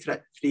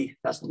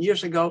 23,000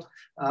 years ago,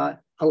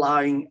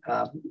 allowing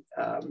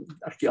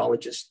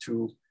archaeologists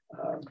to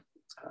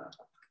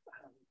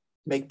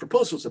make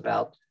proposals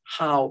about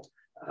how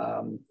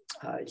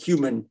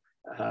human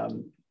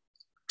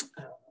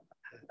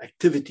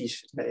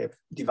activities may have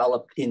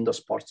developed in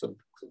those parts of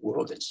the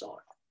world and so on.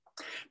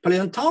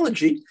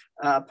 Paleontology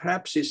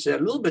perhaps is a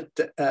little bit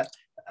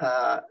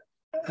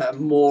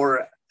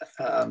more,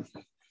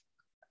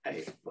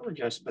 I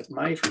apologize, but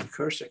my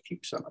cursor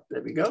keeps on up.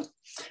 There we go.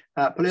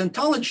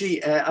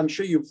 Paleontology, I'm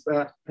sure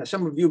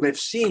some of you may have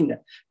seen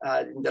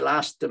in the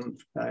last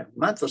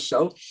month or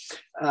so,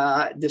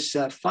 this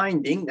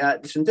finding,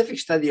 the scientific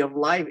study of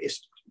life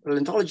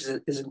paleontology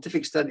is a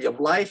scientific study of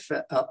life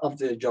of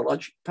the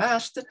geologic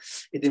past.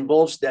 It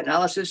involves the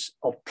analysis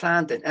of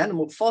plant and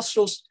animal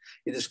fossils.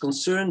 It is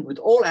concerned with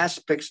all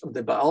aspects of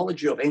the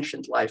biology of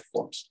ancient life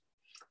forms,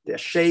 their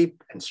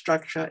shape and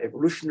structure,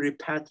 evolutionary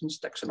patterns,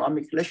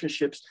 taxonomic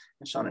relationships,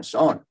 and so on and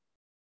so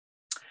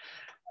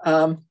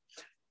on.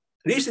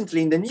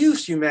 Recently in the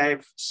news, you may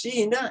have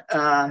seen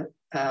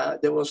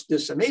there was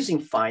this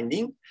amazing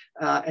finding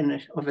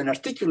of an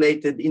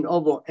articulated in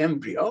ovo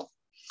embryo,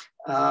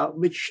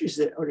 which is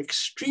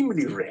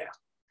extremely rare.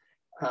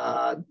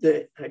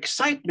 The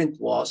excitement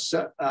was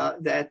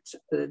that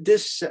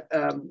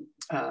the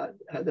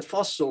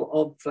fossil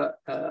of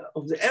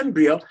the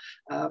embryo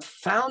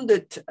found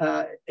it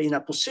in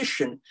a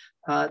position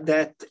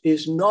that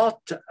is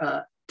not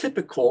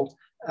typical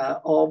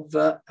of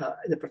the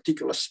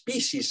particular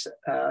species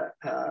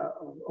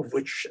of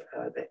which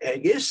the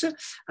egg is,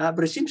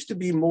 but it seems to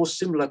be more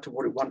similar to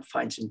what one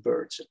finds in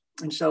birds.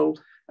 And so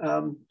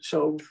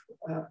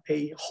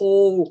a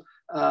whole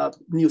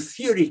new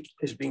theory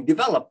is being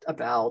developed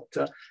about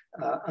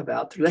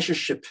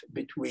relationship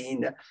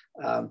between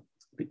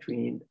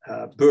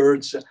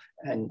birds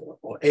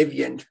or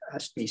avian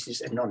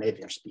species and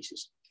non-avian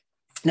species.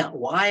 Now,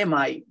 why am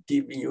I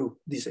giving you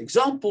these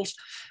examples?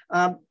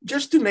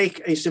 Just to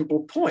make a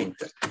simple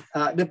point.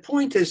 The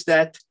point is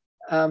that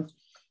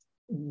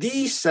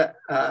these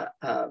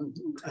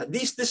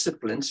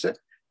disciplines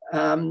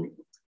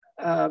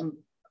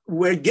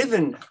were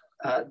given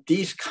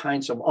these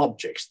kinds of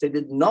objects. They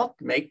did not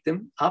make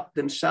them up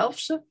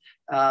themselves.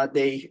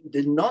 They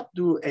did not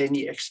do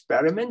any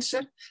experiments.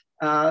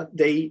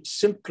 They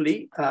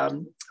simply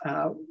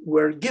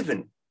were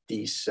given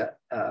these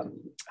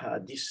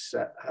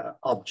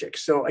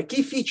objects. So a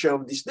key feature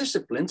of these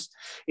disciplines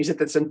is that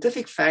the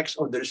scientific facts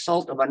are the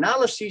result of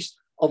analysis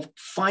of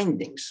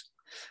findings.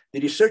 The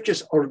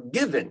researchers are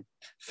given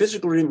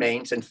physical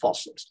remains and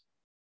fossils.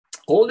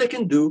 All they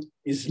can do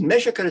is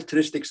measure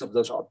characteristics of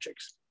those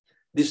objects.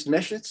 These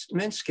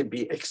measurements can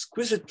be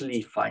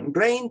exquisitely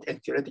fine-grained and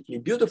theoretically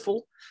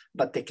beautiful,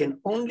 but they can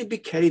only be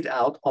carried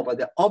out over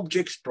the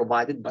objects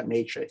provided by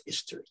nature and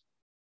history.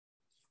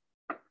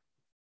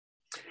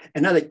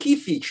 Another key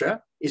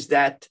feature is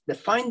that the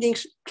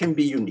findings can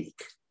be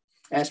unique,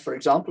 as for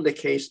example, the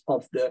case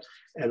of the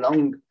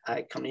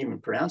I can't even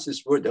pronounce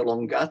this word,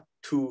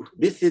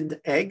 elongatulithid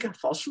egg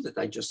fossil that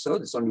I just saw.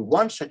 There's only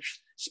one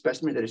such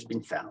specimen that has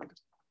been found.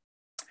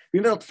 We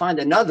may not find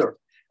another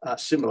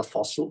similar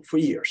fossil for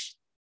years.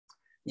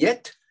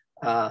 Yet,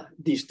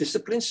 these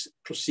disciplines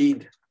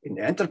proceed in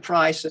the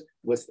enterprise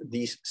with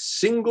these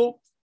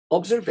single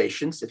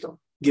observations that are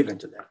given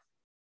to them.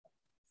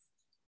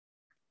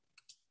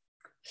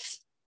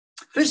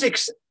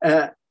 Physics,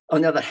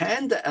 on the other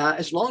hand,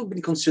 has long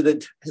been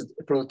considered as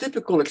a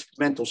prototypical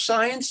experimental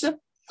science.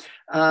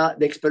 The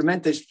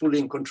experimenter is fully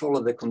in control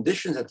of the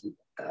conditions that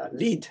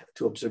lead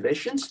to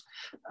observations.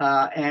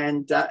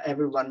 And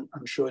everyone,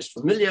 I'm sure, is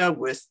familiar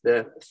with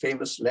the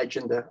famous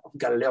legend of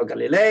Galileo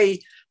Galilei,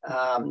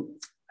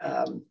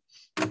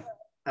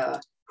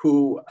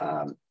 who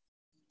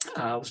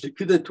was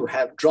reputed to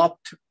have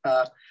dropped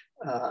a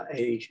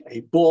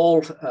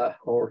ball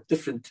or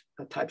different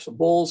types of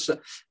balls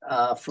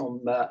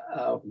from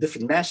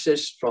different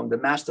masses from the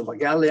mast of a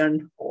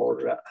galleon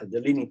or the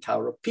Leaning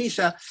Tower of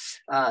Pisa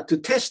to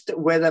test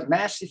whether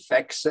mass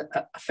affects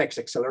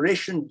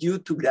acceleration due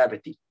to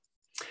gravity.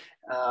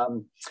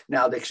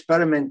 Now, the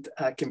experiment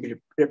can be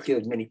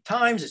replicated many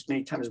times, as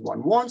many times as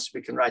one wants.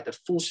 We can write a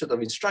full set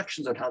of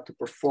instructions on how to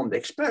perform the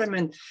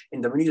experiment in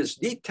the minutest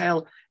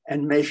detail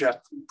and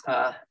measure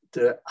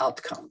the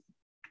outcome.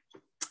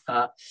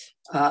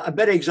 A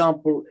better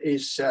example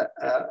is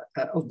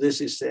of this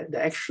is the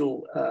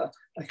actual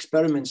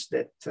experiments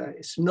that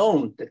is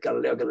known that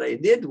Galileo Galilei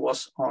did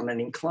was on an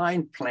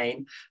inclined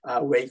plane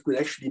where you could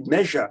actually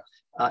measure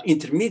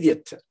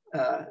intermediate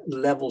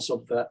levels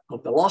of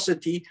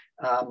velocity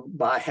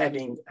by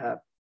having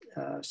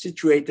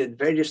situated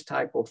various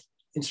type of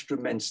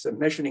instruments,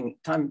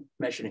 time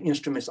measuring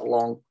instruments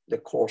along the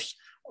course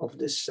of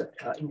this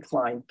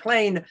inclined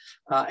plane,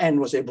 and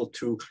was able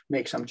to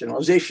make some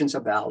generalizations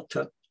about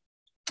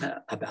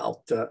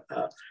the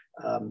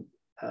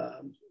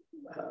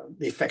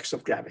effects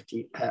of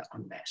gravity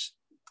on mass.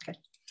 Okay.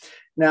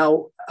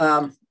 Now,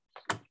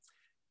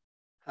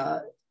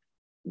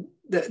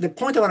 the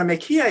point I want to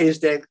make here is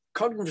that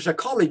cognitive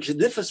psychology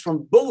differs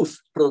from both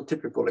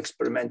prototypical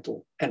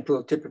experimental and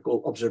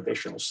prototypical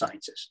observational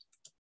sciences.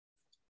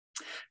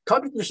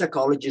 Cognitive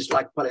psychology is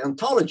like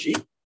paleontology.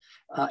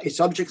 Its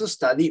objects of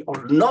study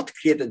are not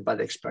created by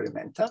the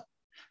experimenter.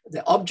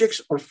 The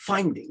objects are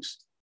findings.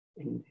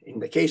 In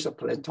the case of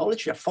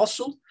paleontology, a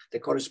fossil, the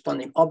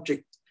corresponding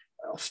object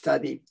of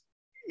study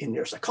in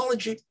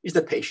neuropsychology is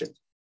the patient.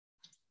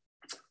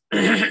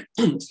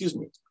 Excuse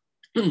me.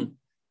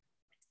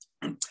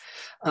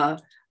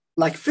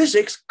 Like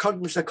physics,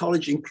 cognitive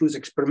psychology includes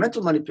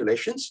experimental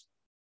manipulations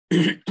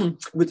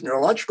with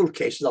neurological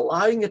cases,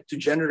 allowing it to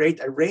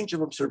generate a range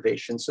of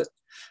observations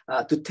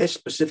to test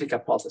specific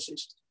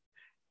hypotheses,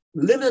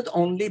 limited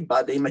only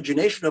by the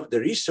imagination of the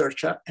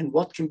researcher and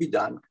what can be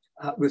done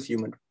with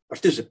human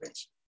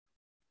participants.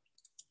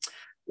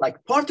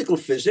 Like particle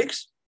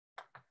physics,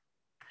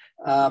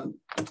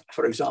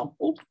 for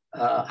example,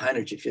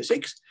 high-energy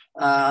physics,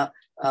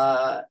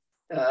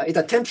 it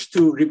attempts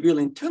to reveal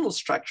internal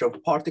structure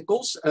of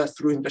particles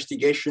through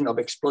investigation of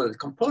exploded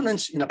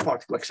components in a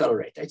particle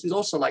accelerator. It is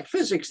also like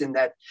physics in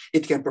that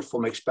it can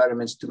perform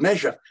experiments to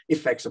measure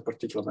effects of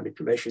particular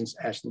manipulations,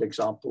 as in the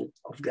example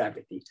of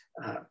gravity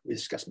we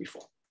discussed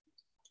before.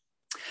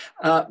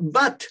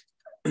 But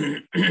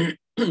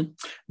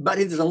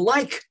it is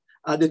unlike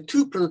the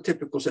two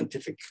prototypical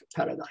scientific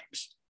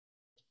paradigms.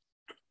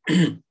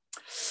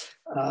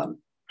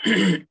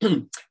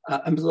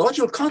 A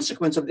methodological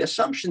consequence of the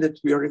assumption that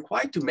we are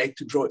required to make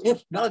to draw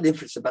valid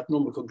inference about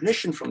normal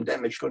cognition from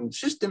damaged cognitive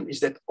system is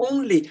that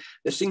only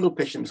the single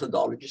patient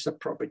methodology is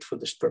appropriate for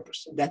this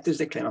purpose. That is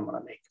the claim I'm going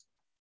to make.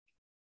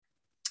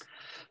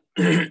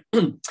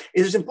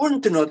 It is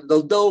important to note that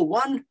although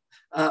one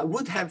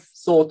would have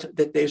thought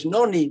that there's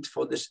no need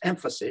for this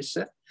emphasis,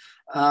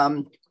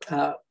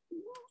 that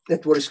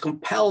what is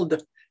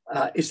compelled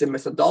is the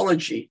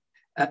methodology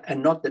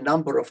and not the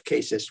number of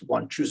cases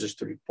one chooses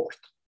to report.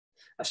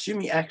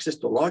 Assuming access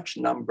to a large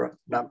number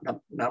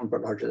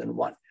larger than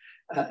one.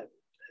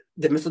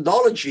 The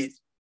methodology,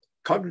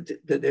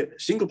 the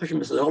single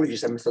patient methodology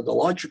is a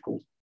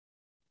methodological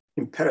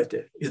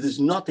imperative. It is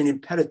not an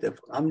imperative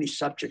how many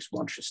subjects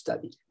one should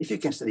study. If you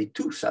can study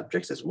 2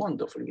 subjects, that's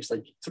wonderful. If you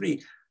study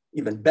 3,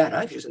 even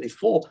better. If you study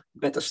 4,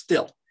 better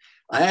still.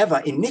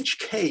 However, in each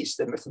case,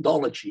 the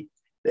methodology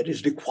that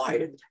is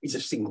required is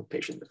a single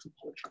patient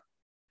methodology.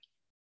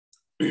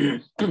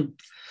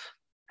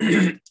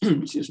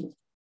 Excuse me.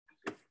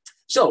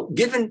 So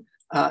given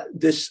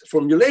this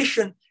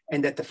formulation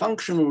and that the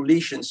functional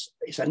lesions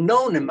is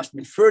unknown and must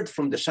be inferred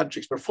from the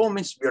subject's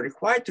performance, we are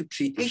required to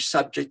treat each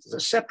subject as a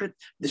separate,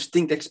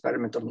 distinct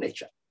experiment of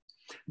nature.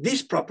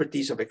 These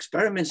properties of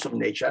experiments of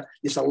nature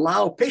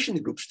disallow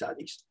patient group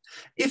studies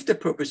if the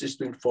purpose is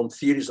to inform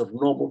theories of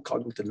normal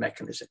cognitive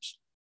mechanisms.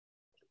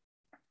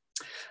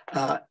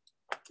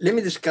 Let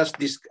me discuss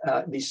these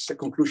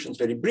conclusions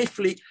very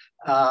briefly.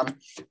 Here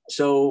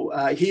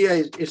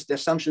is the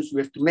assumptions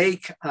we have to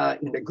make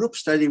in the group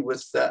study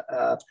with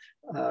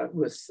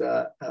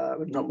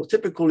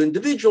normotypical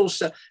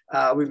individuals.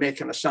 We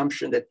make an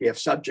assumption that we have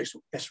subjects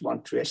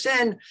S1 to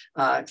Sn.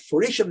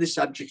 For each of these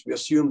subjects, we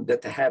assume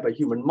that they have a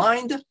human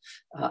mind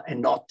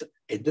and not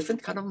a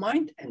different kind of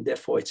mind, and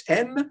therefore it's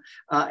M.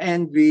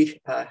 And we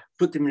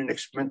put them in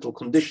experimental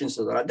conditions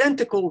that are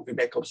identical. We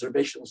make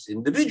observations of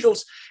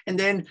individuals, and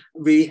then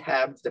we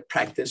have the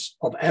practice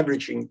of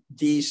averaging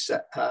these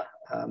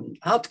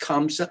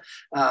outcomes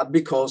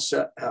because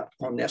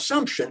on the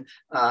assumption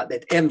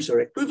that M's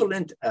are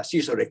equivalent,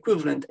 C's are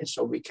equivalent, and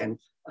so we can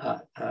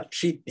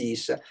treat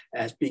these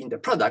as being the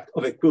product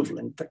of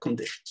equivalent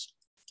conditions.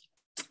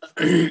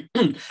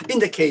 In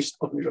the case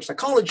of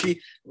neuropsychology,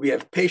 we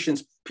have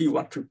patients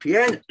P1 through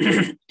Pn.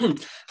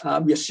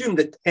 We assume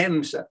that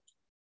M's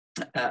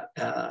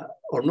are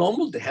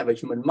normal, they have a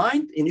human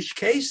mind in each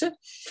case.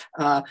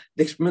 The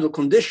experimental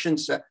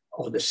conditions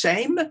are the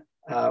same.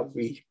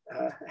 We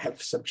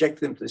have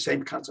subjected them to the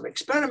same kinds of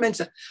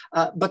experiments,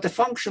 but the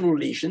functional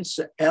lesions,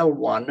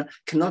 L1,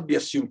 cannot be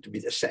assumed to be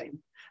the same.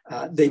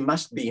 They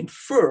must be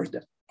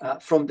inferred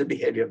from the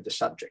behavior of the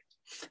subject.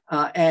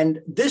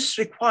 And this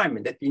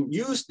requirement that we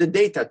use the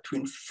data to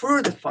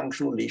infer the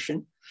functional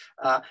lesion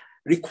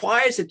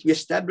requires that we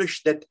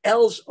establish that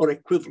L's are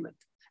equivalent.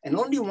 And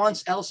only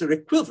once L's are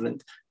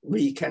equivalent,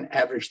 we can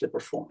average the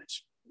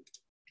performance.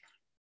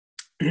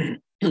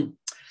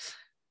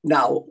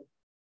 Now,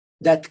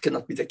 that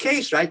cannot be the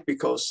case, right?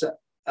 Because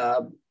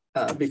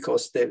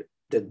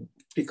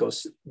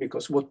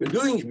what we're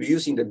doing is we're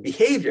using the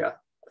behavior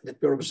that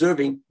we're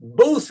observing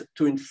both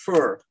to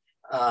infer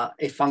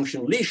a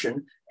functional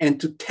lesion and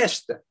to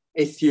test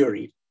a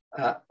theory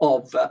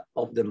of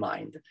the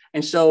mind.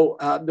 And so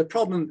the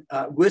problem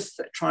with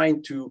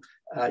trying to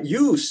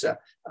use a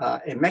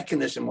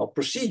mechanism or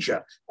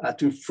procedure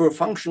to infer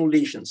functional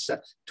lesions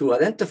to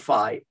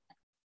identify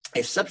a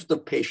subset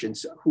of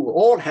patients who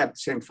all have the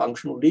same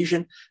functional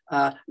lesion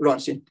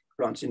runs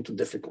into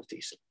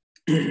difficulties.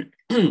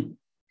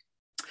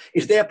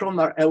 Is there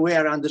a way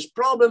around this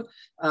problem?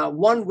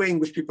 One way in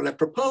which people have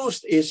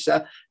proposed is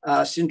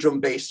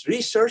syndrome-based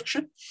research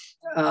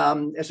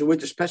as a way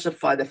to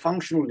specify the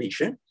functional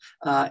lesion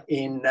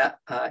in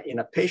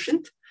a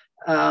patient.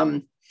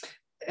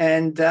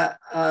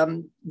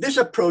 This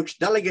approach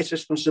delegates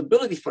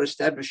responsibility for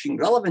establishing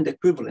relevant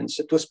equivalence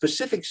to a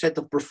specific set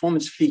of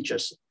performance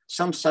features,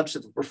 some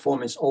subset of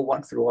performance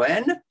O1 through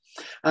ON,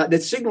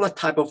 that signal a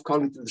type of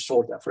cognitive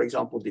disorder, for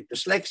example, deep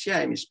dyslexia,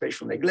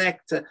 hemispatial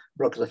neglect,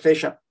 broken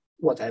aphasia,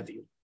 what have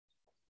you.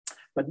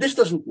 But this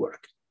doesn't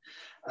work.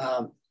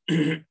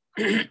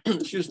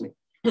 Excuse me.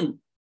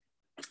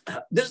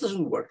 This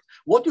doesn't work.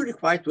 What we're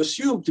required to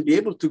assume to be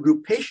able to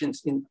group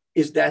patients in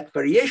is that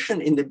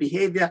variation in the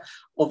behavior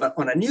of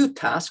on a new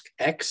task,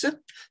 X,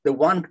 the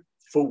one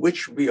for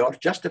which we are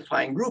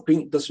justifying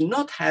grouping, does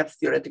not have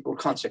theoretical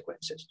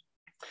consequences.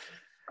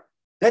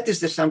 That is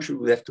the assumption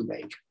we have to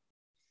make.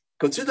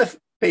 Consider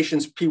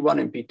patients P1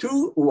 and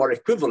P2 who are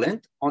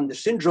equivalent on the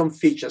syndrome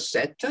feature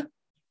set,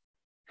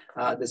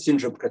 the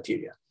syndrome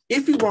criteria.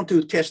 If we want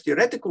to test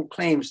theoretical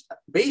claims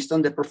based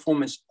on the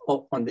performance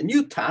on the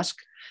new task,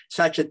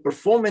 such that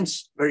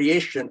performance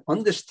variation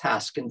on this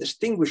task can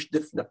distinguish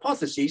different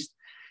hypotheses,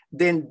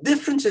 then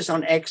differences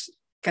on X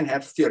can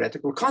have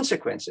theoretical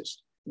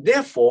consequences.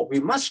 Therefore, we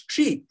must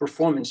treat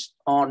performance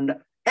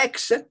on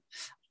X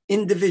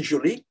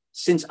individually,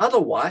 since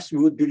otherwise we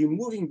would be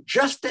removing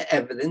just the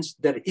evidence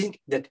that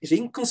is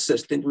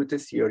inconsistent with the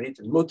theory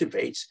that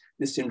motivates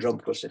the syndrome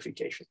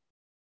classification.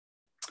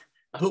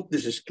 I hope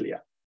this is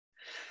clear.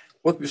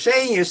 What we're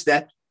saying is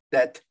that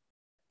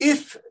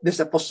if there's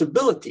a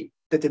possibility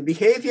that the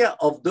behavior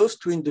of those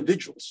two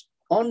individuals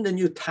on the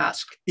new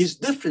task is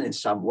different in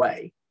some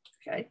way,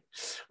 okay,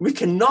 we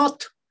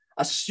cannot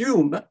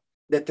assume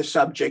that the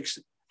subjects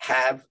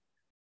have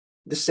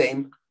the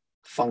same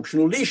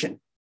functional lesion.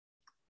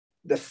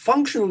 the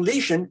functional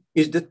lesion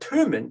is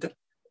determined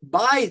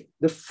by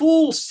the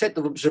full set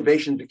of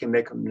observations we can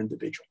make on an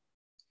individual.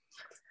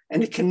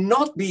 And it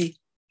cannot be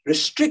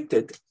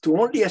restricted to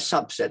only a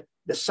subset,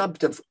 the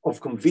subset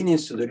of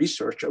convenience to the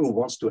researcher who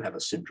wants to have a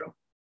syndrome.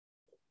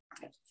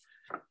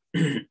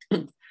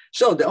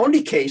 So the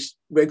only case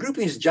where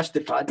grouping is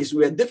justified is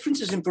where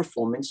differences in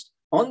performance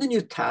on the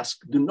new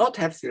task do not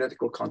have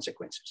theoretical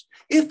consequences.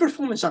 If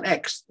performance on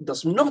X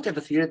does not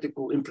have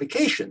theoretical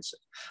implications,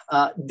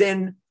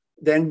 then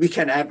we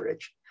can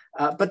average.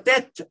 But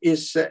that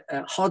is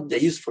hardly a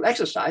useful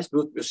exercise.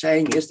 What we're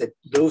saying is that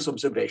those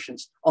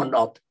observations are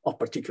not of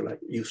particular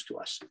use to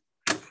us.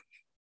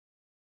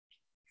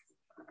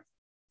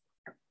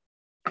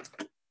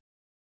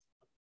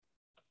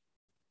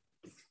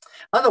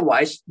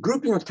 Otherwise,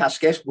 grouping of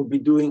task X would be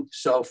doing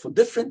so for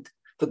different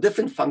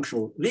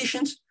functional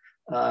lesions.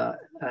 I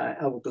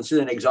will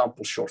consider an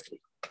example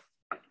shortly.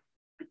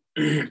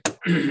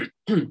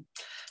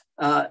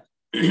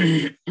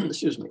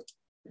 Excuse me.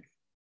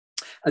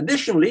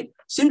 Additionally,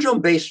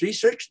 syndrome-based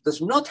research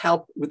does not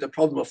help with the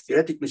problem of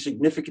theoretically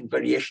significant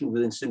variation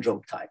within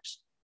syndrome types.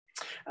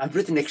 I've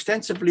written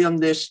extensively on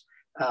this.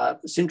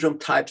 Syndrome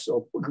types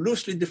are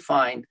loosely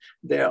defined.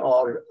 They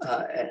are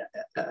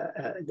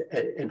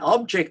an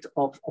object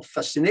of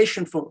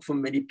fascination for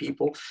many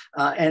people.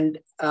 I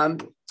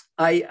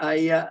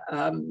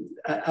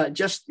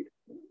just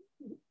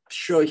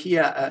show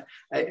here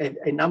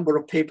a number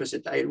of papers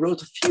that I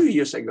wrote a few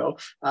years ago,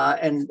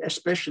 and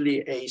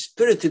especially a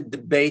spirited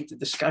debate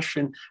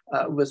discussion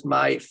with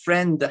my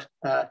friend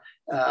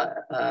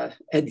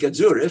Edgar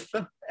Zurif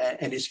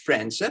and his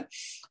friends.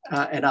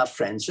 And our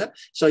friends.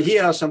 So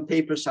here are some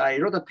papers. I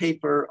wrote a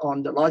paper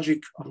on the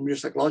logic of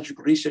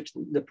neuropsychological research,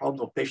 the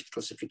problem of patient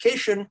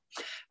classification,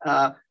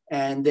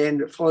 and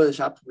then follows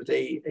up with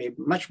a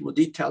much more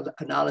detailed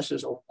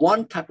analysis of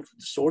one type of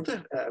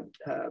disorder,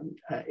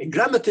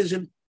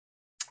 agrammatism,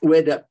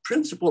 where the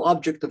principal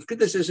object of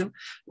criticism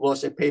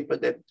was a paper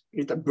that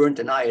Rita Berndt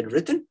and I had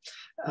written.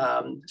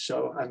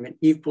 So I'm an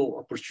equal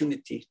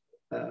opportunity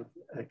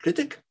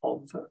critic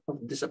of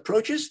these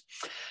approaches.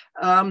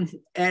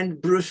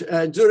 And Bruce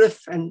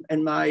Zurif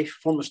and my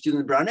former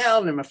student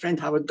Brownell and my friend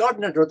Howard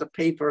Gardner wrote a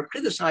paper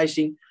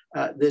criticizing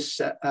this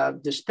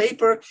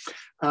paper.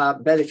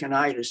 Bellick and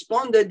I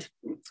responded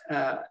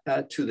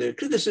to the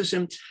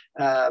criticism.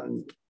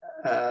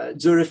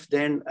 Zurif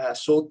then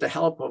sought the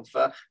help of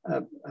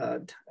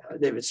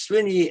David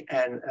Swinney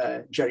and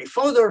Jerry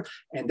Fodor,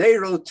 and they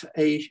wrote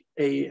a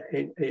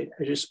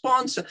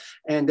response.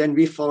 And then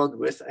we followed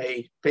with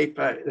a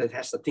paper that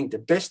has, I think, the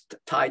best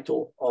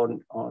title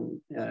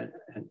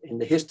in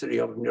the history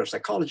of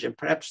neuropsychology, and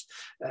perhaps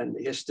in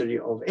the history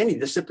of any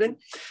discipline.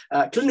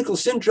 Clinical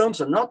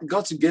syndromes are not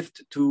God's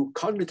gift to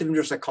cognitive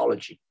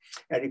neuropsychology.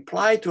 A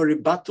reply to a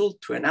rebuttal,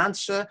 to an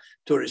answer,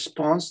 to a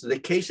response to the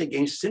case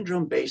against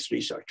syndrome-based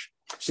research.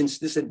 Since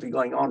this had been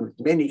going on with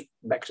many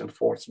backs and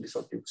forths, we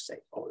thought we would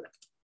say all that.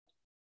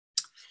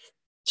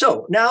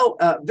 So now,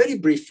 very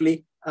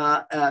briefly,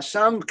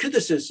 some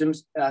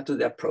criticisms to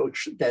the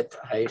approach that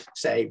I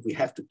say we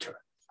have to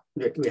turn,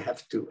 that we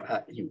have to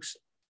use.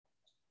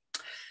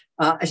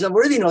 As I've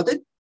already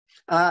noted,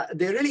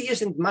 there really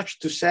isn't much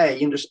to say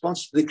in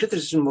response to the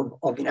criticism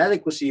of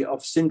inadequacy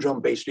of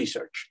syndrome-based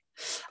research.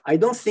 I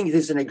don't think it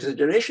is an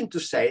exaggeration to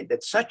say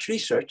that such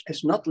research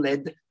has not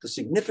led to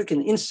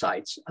significant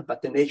insights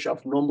about the nature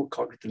of normal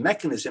cognitive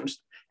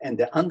mechanisms and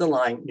their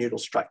underlying neural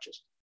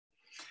structures.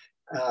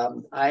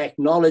 I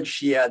acknowledge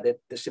here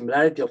that the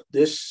similarity of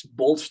this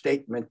bold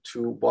statement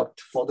to what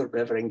Father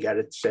Reverend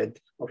Garrett said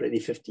already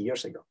 50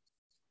 years ago.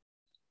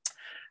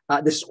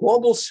 The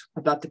squabbles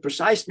about the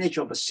precise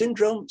nature of a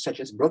syndrome,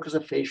 such as Broca's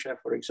aphasia,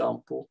 for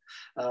example,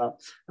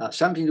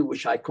 something to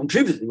which I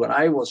contributed when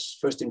I was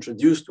first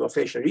introduced to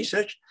aphasia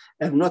research,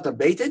 have not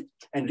abated,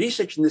 and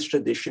research in this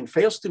tradition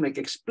fails to make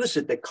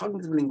explicit the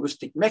cognitive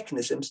linguistic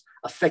mechanisms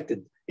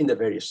affected in the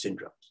various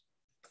syndromes.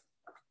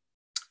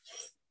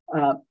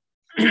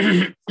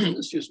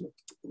 Excuse me.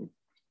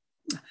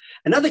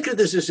 Another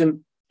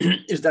criticism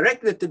is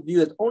directed at the view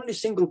that only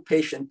single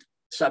patient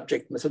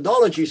subject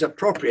methodology is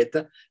appropriate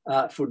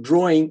for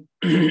drawing,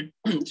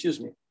 excuse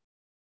me,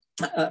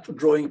 for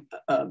drawing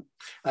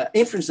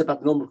inference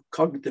about normal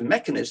cognitive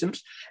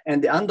mechanisms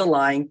and the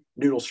underlying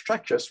neural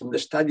structures from the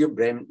study of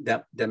brain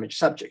damaged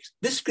subjects.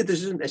 This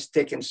criticism has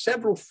taken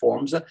several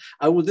forms.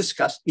 I will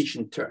discuss each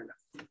in turn.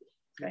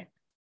 Okay.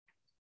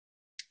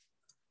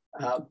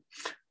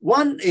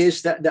 One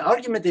is that the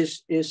argument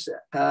is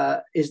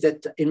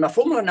that in my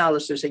formal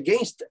analysis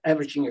against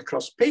averaging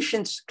across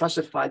patients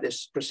classified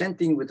as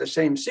presenting with the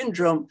same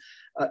syndrome,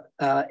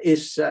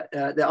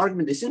 the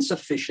argument is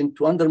insufficient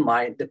to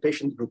undermine the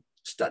patient group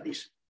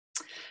studies.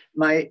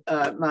 My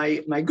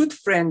good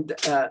friend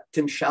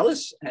Tim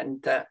Shallis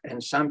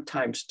and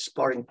sometimes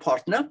sparring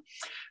partner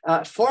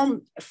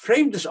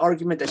framed this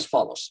argument as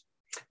follows.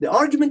 The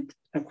argument,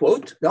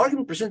 quote, the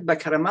argument presented by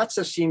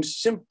Caramazza seems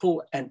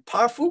simple and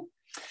powerful,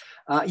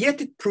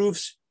 yet it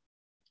proves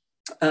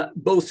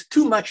both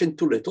too much and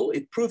too little.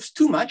 It proves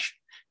too much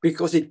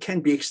because it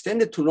can be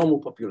extended to normal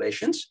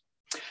populations,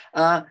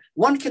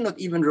 One cannot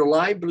even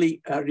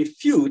reliably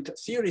refute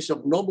theories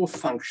of normal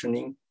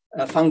function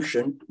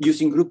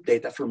using group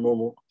data from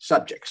normal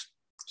subjects.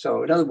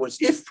 So in other words,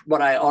 if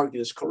what I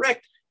argue is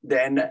correct,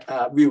 then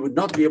we would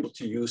not be able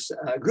to use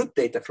group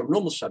data from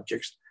normal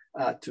subjects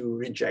to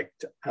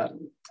reject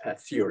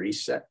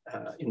theories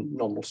in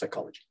normal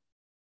psychology.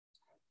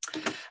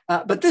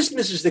 But this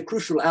misses the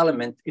crucial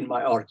element in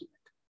my argument,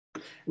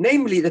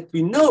 namely that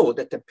we know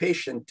that the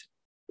patient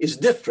is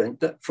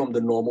different from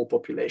the normal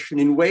population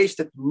in ways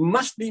that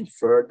must be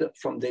inferred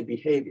from their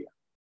behavior.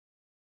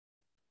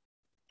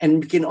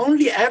 And we can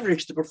only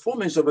average the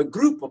performance of a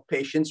group of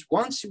patients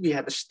once we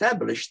have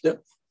established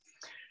that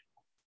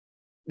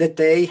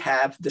they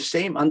have the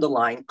same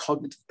underlying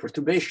cognitive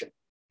perturbation.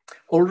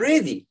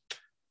 Already,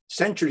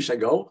 centuries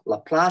ago,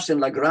 Laplace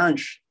and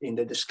Lagrange, in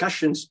the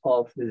discussions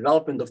of the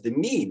development of the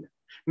mean,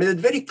 made it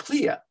very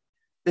clear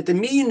that the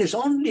mean is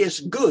only as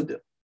good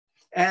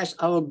as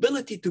our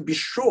ability to be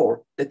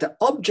sure that the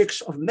objects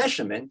of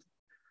measurement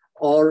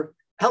are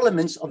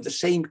elements of the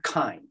same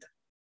kind.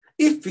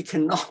 If we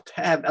cannot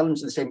have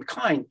elements of the same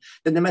kind,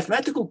 then the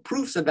mathematical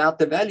proofs about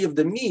the value of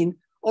the mean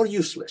are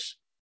useless.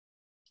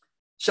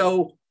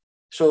 So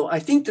I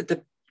think that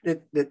the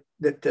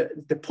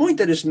point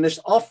that is missed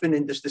often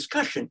in this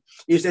discussion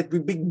is that we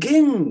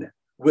begin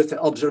with the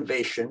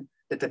observation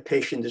that the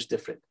patient is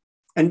different.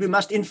 And we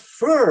must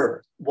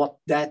infer what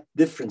that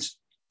difference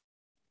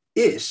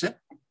is.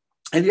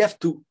 And we have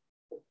to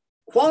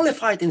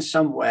qualify it in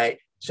some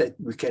way so that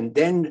we can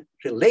then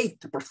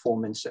relate the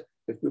performance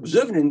that we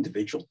observe in an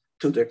individual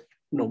to the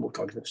normal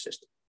cognitive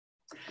system.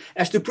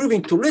 As to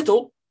proving too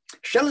little,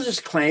 Schellis's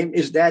claim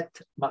is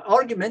that my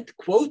argument,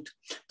 quote,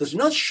 does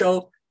not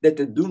show that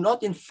they do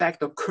not in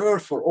fact occur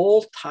for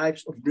all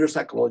types of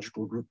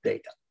neuropsychological group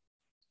data.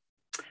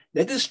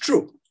 That is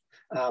true.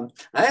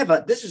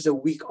 However, this is a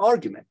weak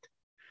argument.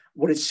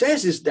 What it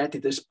says is that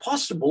it is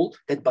possible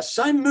that by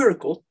some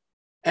miracle,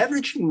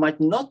 averaging might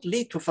not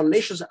lead to a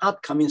fallacious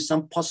outcome in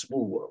some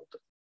possible world.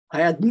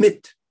 I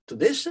admit to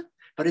this,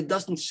 but it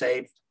doesn't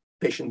save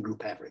patient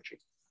group averaging.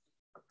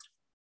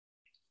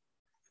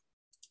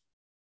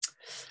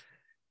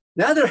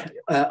 The other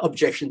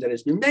objection that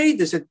has been made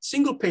is that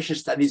single patient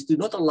studies do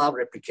not allow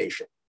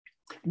replication.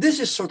 This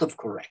is sort of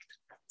correct.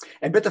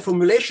 A better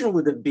formulation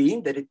would have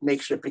been that it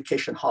makes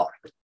replication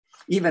hard,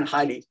 even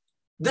highly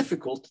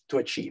difficult to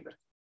achieve.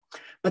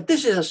 But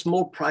this is a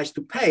small price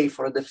to pay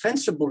for a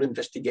defensible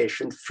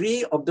investigation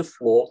free of the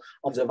flaw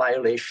of the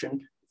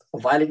violating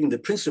the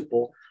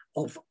principle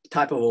of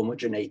type of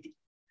homogeneity.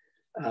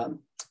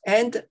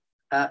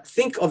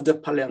 Think of the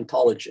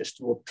paleontologist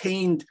who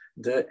obtained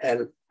the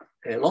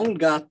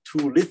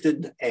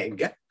elongatulithid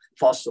egg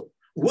fossil.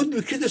 Would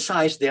we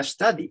criticize their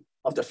study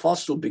of the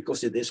fossil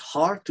because it is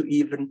hard to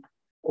even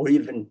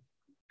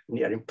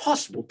near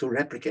impossible to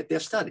replicate their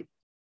study?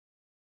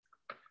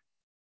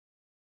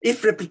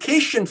 If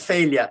replication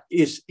failure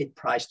is a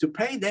price to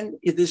pay, then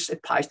it is a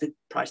price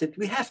that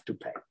we have to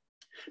pay.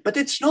 But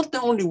it's not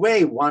the only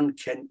way one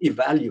can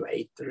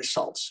evaluate the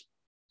results.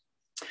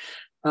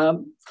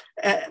 There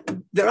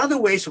are other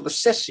ways of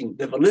assessing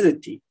the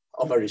validity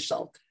of a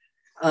result.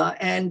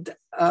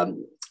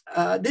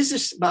 This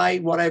is by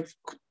what I've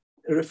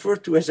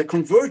referred to as a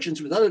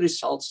convergence with other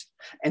results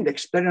and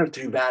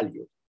explanatory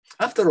value.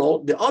 After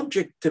all, the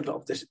objective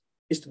of this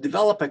is to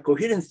develop a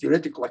coherent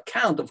theoretical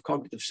account of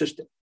cognitive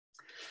system.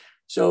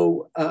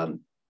 So, our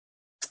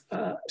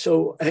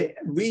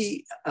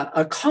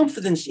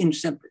confidence in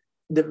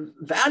the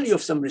value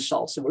of some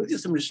results, the validity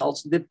of some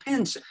results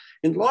depends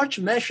in large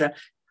measure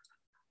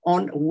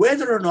on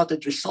whether or not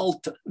that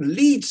result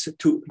leads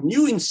to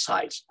new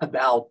insights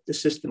about the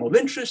system of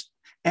interest,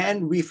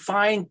 and we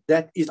find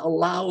that it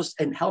allows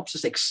and helps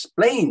us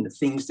explain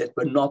things that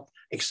were not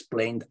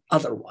explained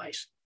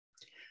otherwise.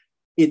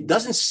 It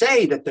doesn't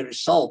say that the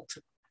result,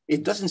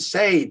 it doesn't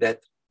say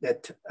that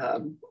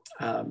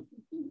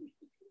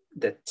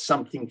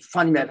something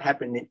funny might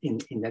happen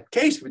in that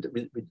case.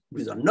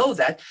 We don't know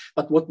that,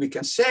 but what we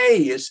can say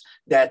is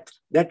that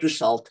that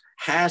result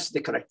has the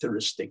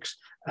characteristics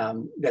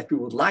that we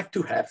would like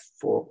to have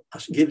for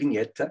us giving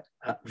it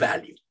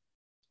value.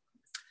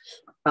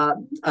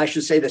 I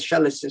should say that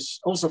Schellis has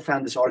also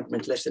found this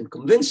argument less than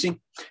convincing,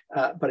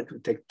 but it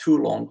would take too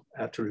long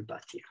to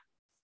rebut here.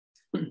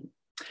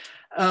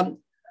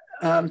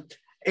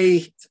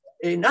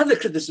 Another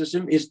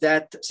criticism is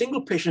that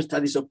single patient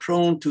studies are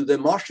prone to the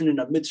Martian in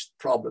the midst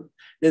problem.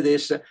 That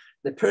is,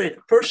 the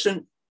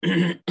person,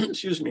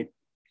 excuse me,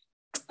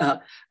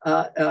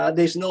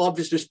 there's no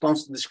obvious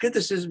response to this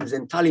criticism. It's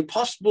entirely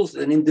possible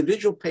that an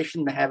individual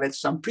patient may have had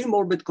some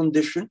premorbid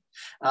condition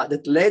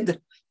that led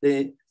to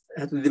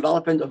the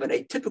development of an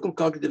atypical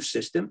cognitive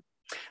system.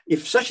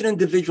 If such an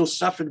individual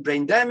suffered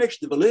brain damage,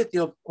 the validity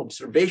of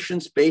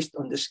observations based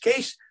on this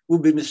case will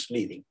be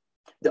misleading.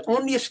 The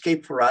only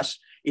escape for us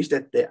is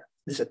that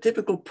this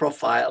atypical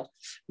profile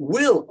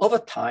will, over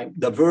time,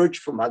 diverge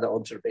from other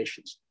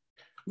observations.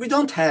 We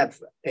don't have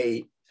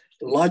a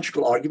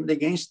logical argument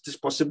against this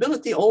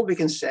possibility. All we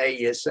can say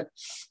is it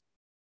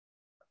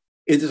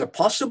is a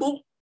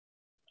possible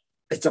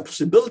it's a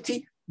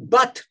possibility,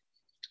 but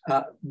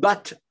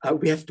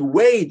we have to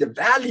weigh the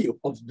value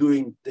of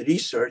doing the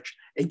research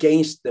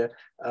against the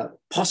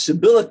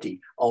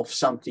possibility of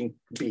something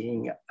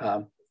being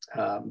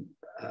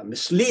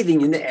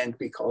misleading in the end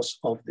because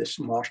of this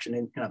Martian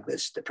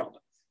inability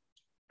problem.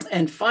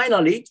 And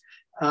finally,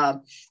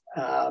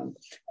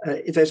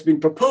 it has been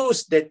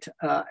proposed that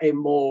a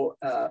more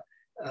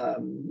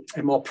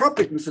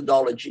appropriate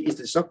methodology is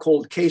the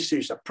so-called case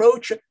series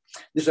approach.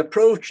 This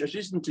approach has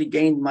recently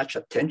gained much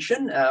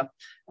attention.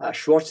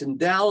 Schwartz and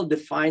Dell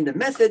defined the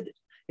method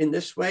in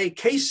this way.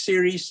 Case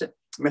series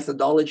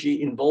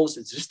methodology involves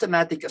a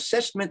systematic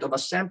assessment of a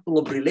sample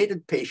of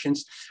related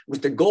patients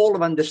with the goal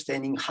of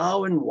understanding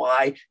how and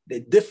why they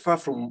differ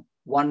from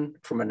one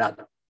from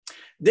another.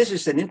 This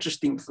is an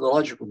interesting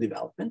methodological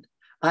development.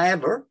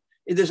 However,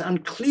 it is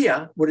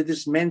unclear what it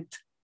is meant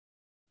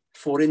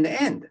for in the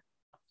end.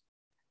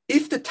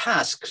 If the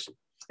tasks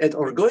that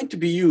are going to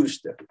be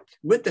used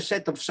with the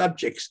set of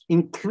subjects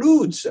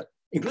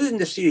including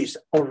the series,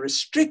 are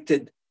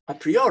restricted a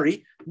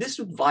priori, this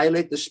would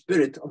violate the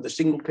spirit of the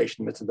single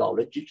patient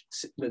methodology,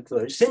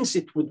 since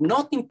it would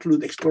not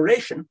include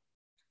exploration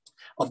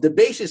of the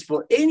basis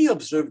for any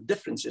observed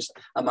differences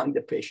among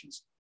the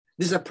patients.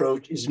 This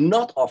approach is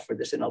not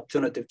offered as an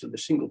alternative to the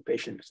single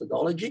patient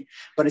methodology,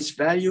 but its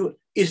value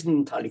isn't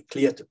entirely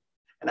clear to me.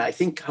 And I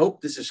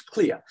hope this is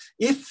clear.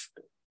 If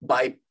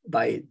by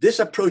this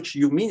approach,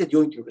 you mean that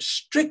you're going to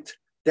restrict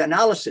the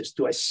analysis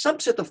to a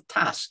subset of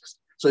tasks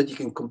so that you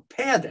can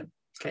compare them,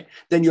 okay,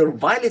 then you're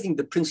violating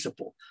the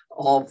principle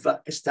of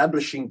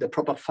establishing the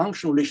proper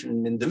functional relation in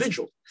an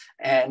individual.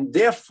 And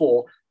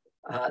therefore,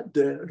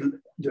 the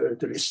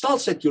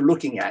results that you're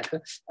looking at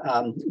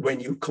when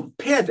you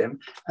compare them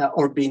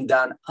are being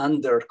done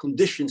under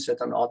conditions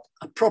that are not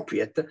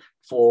appropriate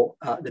for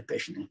the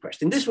patient in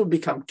question. This will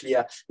become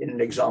clear in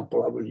an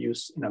example I will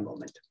use in a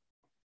moment.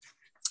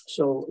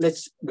 So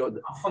let's go.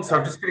 Alfonso,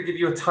 I'm just going to give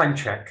you a time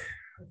check.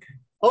 Okay.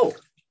 Oh.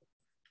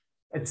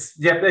 It's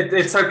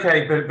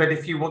okay, but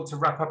if you want to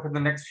wrap up in the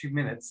next few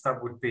minutes,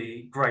 that would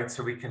be great,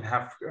 so we can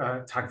have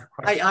time for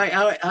questions.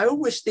 I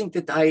always think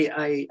that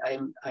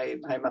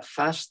I'm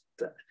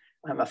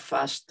a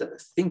fast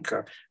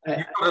thinker.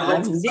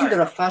 I'm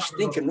neither a fast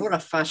thinker nor a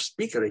fast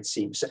speaker, it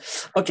seems.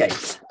 Okay,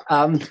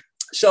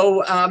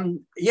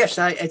 yes,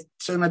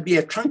 it's going to be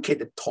a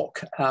truncated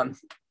talk.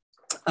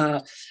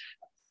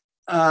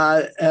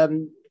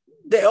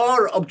 There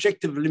are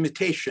objective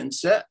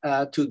limitations to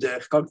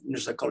the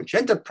neuropsychology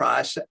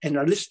enterprise, and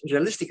a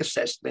realistic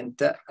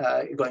assessment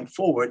going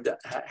forward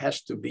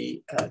has to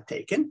be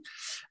taken.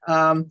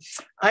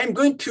 I'm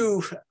going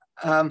to,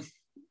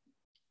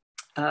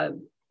 I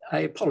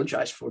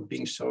apologize for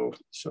being so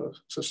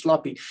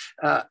sloppy.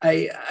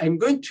 I'm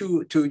going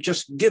to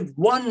just give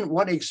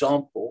one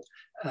example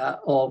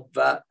of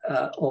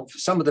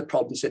some of the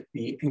problems that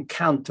we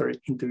encounter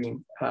in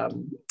doing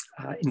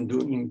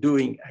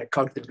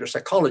cognitive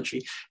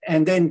neuropsychology,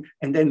 and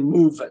then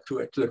move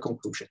to the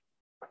conclusion.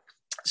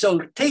 So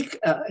take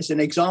as an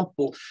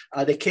example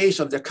the case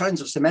of the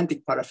occurrence of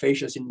semantic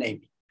paraphasias in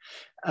naming.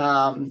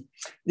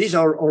 These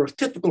are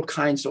typical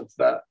kinds of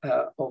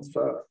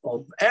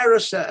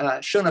errors.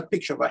 Shown a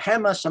picture of a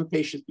hammer. Some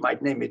patients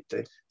might name it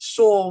a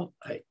saw,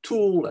 a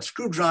tool, a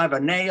screwdriver,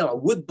 a nail, a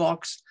wood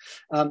box.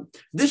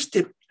 This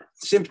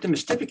symptom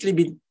is typically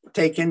be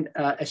taken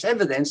as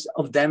evidence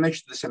of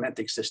damage to the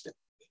semantic system.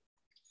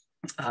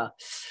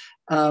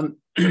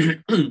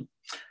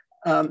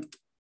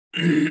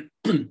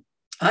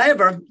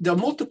 However, there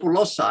are multiple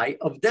loci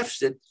of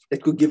deficit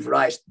that could give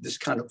rise to this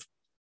kind of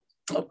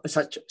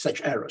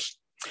such errors.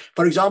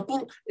 For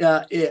example,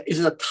 is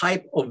it a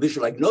type of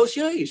visual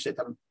agnosia? Is it,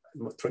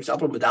 for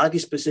example,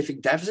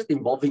 modality-specific deficit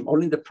involving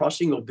only the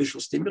processing of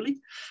visual stimuli?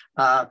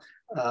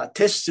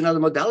 Tests in other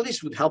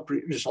modalities would help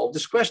resolve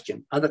this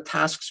question. Other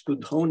tasks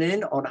could hone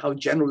in on how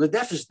general the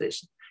deficit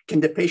is.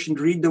 Can the patient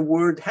read the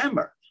word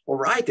hammer or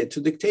write it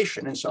to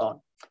dictation, and so on?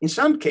 In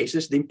some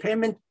cases, the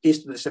impairment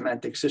is to the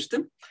semantic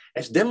system,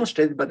 as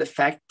demonstrated by the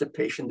fact the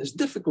patient has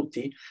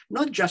difficulty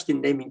not just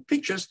in naming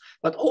pictures,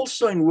 but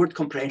also in word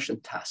comprehension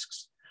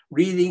tasks,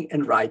 reading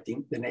and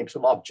writing the names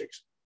of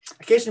objects.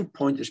 A case in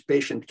point is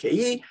patient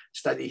KE,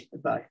 studied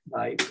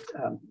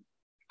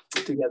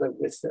together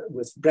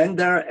with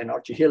Brenda and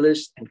Archie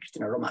Hillis and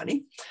Christina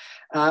Romani,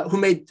 who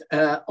made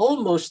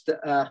almost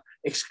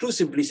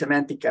exclusively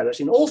semantic errors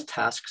in all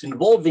tasks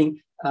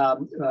involving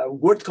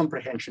word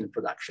comprehension and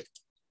production.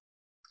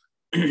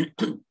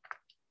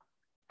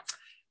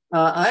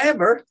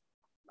 However,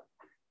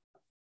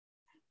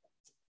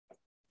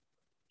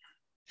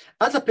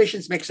 other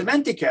patients make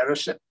semantic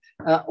errors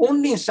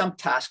only in some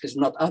tasks,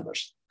 not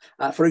others.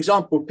 For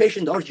example,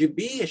 patient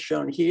RGB, as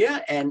shown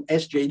here, and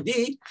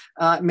SJD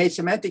made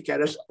semantic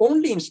errors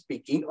only in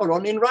speaking or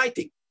only in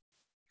writing.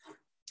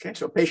 Okay,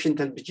 so patient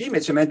LBG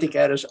made semantic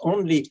errors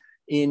only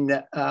in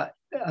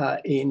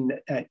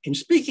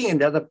speaking,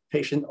 and the other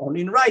patient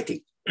only in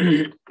writing.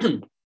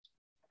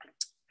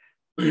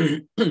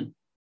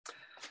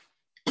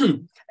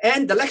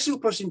 And the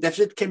lexical processing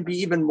deficit can be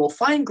even more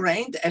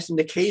fine-grained, as in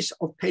the case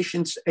of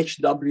patients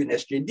HW and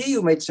SJD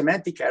who made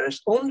semantic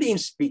errors only in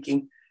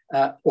speaking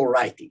or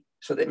writing.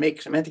 So they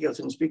make semantic errors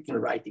in speaking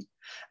and writing,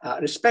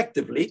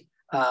 respectively,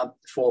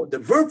 for the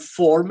verb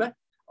form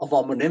of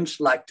homonyms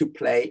like to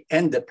play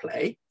and the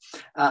play.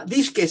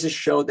 These cases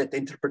show that the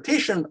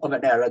interpretation of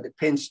an error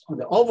depends on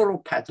the overall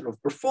pattern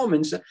of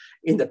performance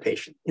in the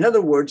patient. In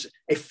other words,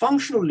 a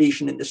functional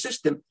lesion in the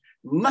system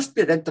must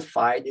be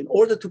identified in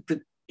order to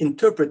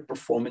interpret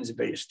performance in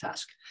various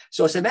tasks.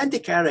 So a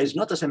semantic error is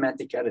not a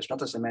semantic error, it's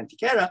not a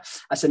semantic error.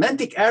 A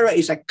semantic error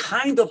is a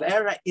kind of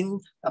error in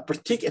a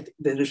particular,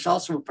 the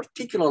results of a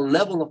particular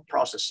level of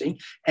processing,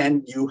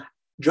 and your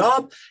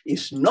job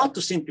is not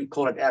to simply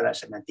call an error a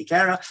semantic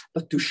error,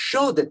 but to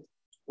show that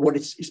what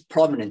its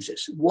provenance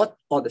is. What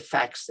are the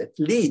facts that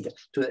lead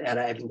to the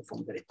error having the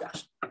form that it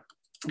does?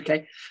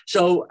 Okay,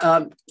 so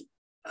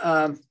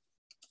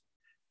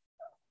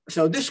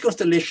so this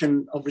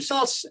constellation of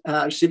results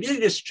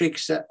severely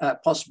restricts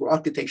possible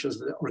architectures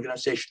of the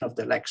organization of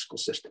the lexical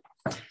system.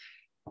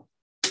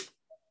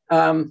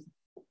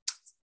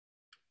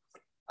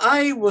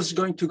 I was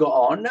going to go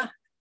on,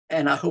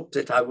 and I hope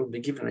that I will be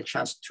given a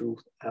chance to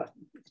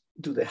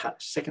do the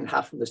second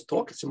half of this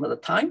talk at some other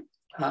time.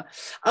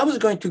 I was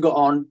going to go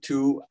on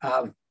to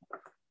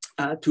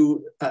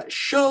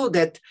show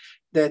that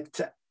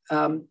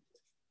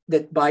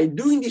by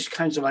doing these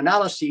kinds of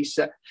analyses,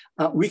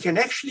 we can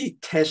actually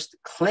test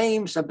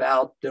claims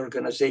about the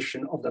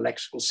organization of the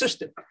lexical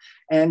system.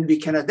 And we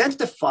can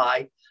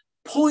identify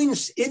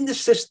points in the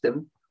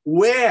system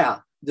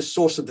where the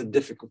source of the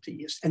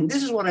difficulty is. And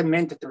this is what I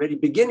meant at the very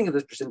beginning of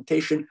this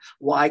presentation,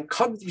 why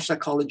cognitive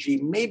psychology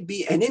may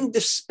be an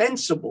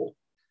indispensable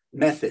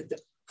method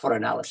for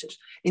analysis.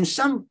 In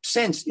some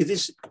sense, it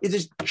is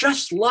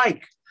just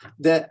like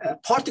the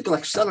particle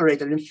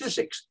accelerator in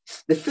physics.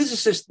 The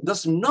physicist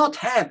does not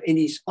have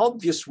any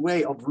obvious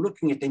way of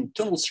looking at the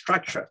internal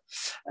structure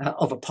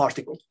of a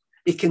particle.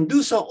 It can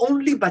do so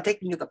only by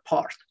taking it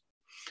apart.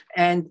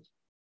 And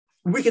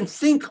we can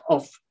think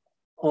of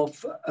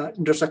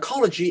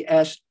neuropsychology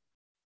as,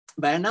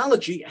 by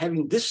analogy,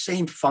 having this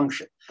same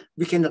function.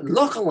 We can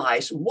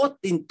localize what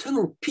the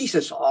internal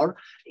pieces are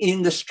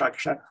in the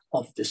structure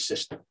of this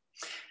system.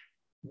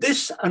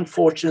 This,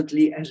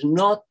 unfortunately, has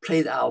not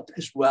played out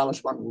as well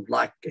as one would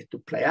like it to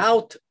play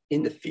out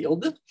in the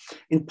field,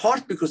 in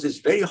part because it's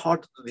very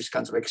hard to do these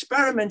kinds of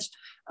experiments,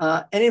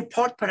 and in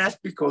part perhaps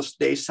because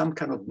there is some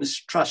kind of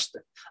mistrust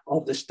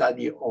of the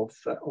study of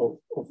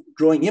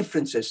drawing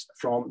inferences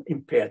from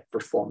impaired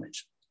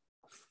performance.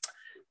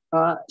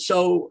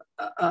 So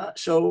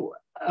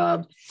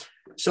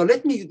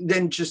let me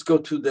then just go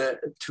to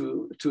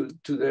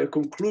the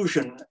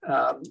conclusion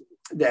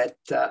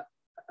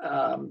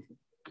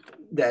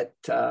let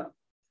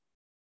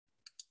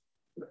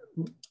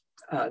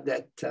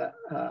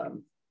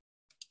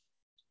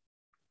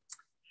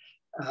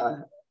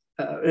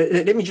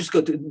me just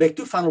go to make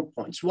two final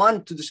points.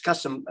 One, to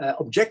discuss some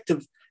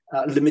objective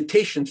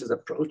limitations of the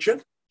approach.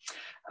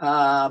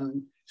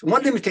 So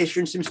one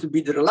limitation seems to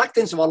be the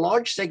reluctance of a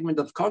large segment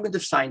of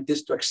cognitive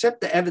scientists to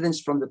accept the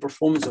evidence from the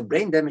performance of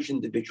brain damaged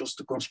individuals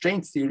to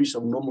constrain theories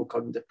of normal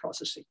cognitive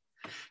processing.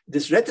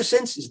 This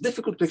reticence is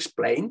difficult to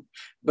explain,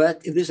 but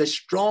it is a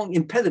strong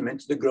impediment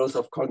to the growth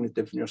of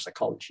cognitive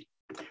neuropsychology.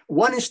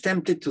 One is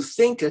tempted to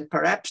think that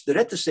perhaps the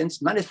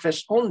reticence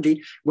manifests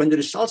only when the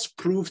results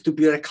prove to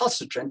be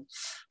recalcitrant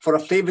for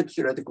a favored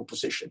theoretical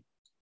position.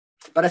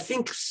 But I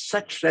think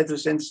such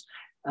reticence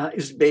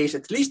is based,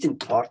 at least in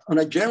part, on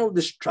a general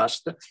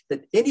distrust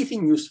that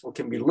anything useful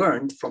can be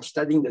learned from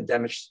studying a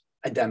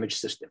damaged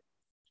system.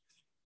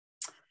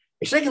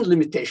 A second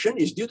limitation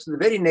is due to the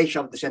very nature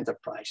of this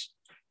enterprise.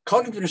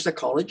 Cognitive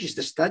neuropsychology is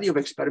the study of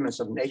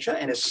experiments of nature,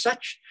 and as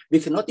such, we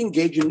cannot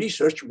engage in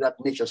research without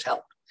nature's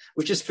help,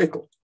 which is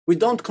fickle. We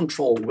don't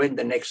control when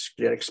the next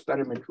clear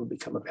experiment will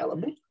become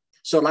available.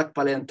 So like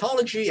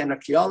paleontology and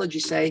archaeology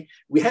say,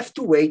 we have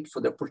to wait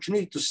for the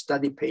opportunity to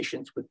study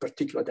patients with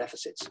particular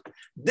deficits.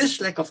 This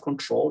lack of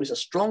control is a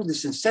strong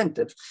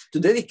disincentive to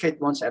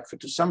dedicate one's effort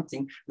to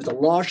something with a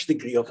large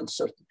degree of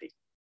uncertainty.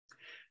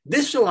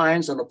 This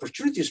reliance on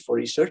opportunities for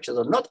research that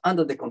are not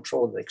under the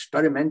control of the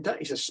experimenter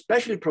is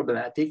especially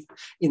problematic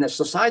in a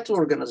societal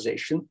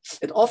organization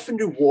that often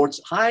rewards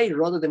high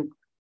rather than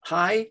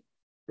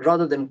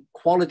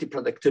quality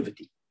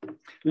productivity,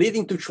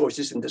 leading to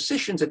choices and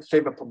decisions that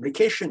favor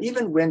publication,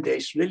 even when there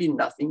is really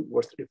nothing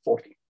worth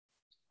reporting.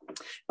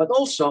 But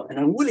also an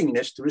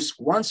unwillingness to risk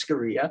one's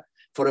career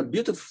for a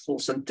beautiful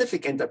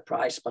scientific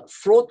enterprise, but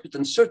fraught with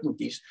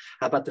uncertainties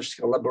about its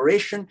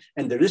collaboration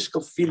and the risk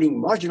of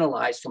feeling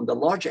marginalized from the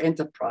larger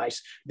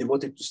enterprise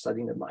devoted to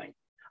studying the mind.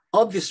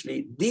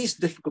 Obviously, these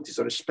difficulties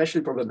are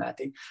especially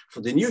problematic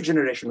for the new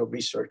generation of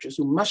researchers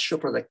who must show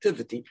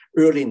productivity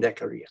early in their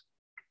career.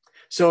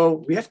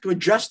 So we have to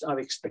adjust our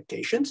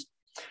expectations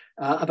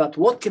about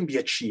what can be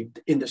achieved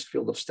in this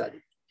field of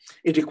study.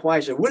 It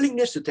requires a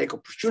willingness to take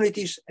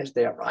opportunities as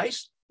they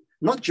arise,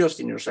 not just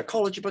in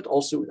neuropsychology, but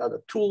also with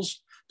other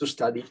tools to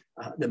study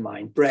the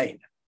mind-brain.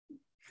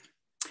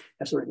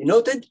 As already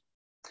noted,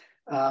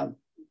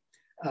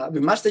 we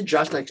must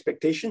adjust our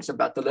expectations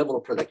about the level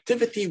of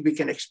productivity we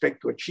can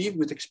expect to achieve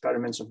with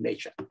experiments of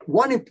nature.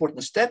 One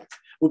important step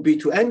would be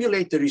to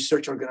emulate the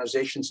research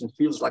organizations in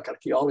fields like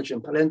archaeology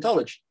and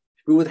paleontology.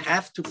 We would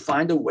have to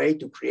find a way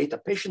to create a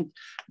patient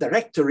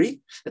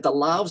directory that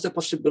allows the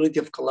possibility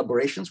of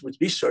collaborations with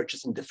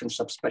researchers in different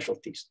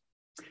subspecialties.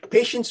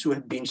 Patients who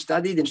have been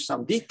studied in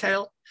some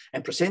detail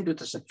and present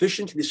with a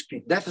sufficiently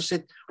discrete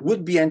deficit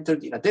would be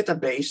entered in a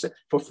database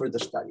for further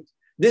study.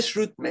 This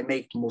route may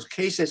make most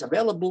cases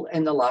available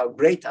and allow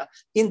greater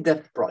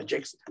in-depth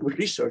projects with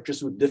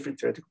researchers with different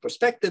theoretical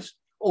perspectives,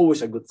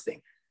 always a good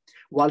thing.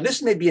 While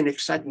this may be an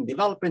exciting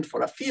development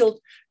for a field,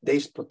 there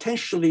are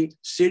potentially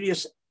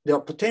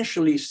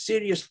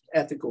serious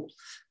ethical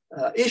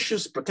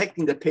issues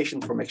protecting the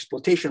patient from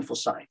exploitation for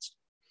science.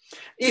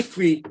 If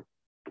we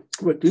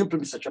were to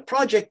implement such a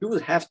project, we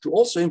would have to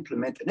also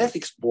implement an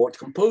ethics board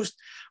composed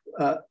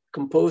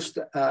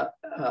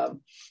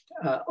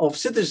of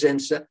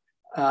citizens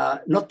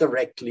not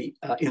directly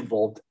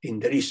involved in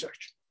the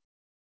research.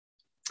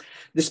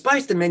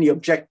 Despite the many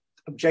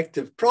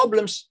objective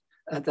problems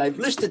that I've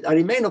listed, I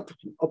remain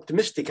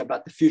optimistic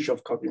about the future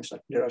of cognitive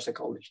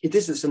neuropsychology. It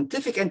is the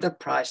scientific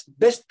enterprise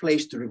best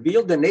placed to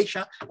reveal the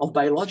nature of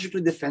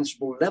biologically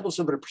defensible levels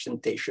of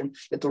representation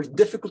that are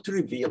difficult to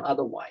reveal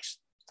otherwise.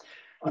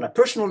 On a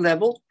personal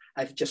level,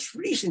 I've just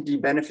recently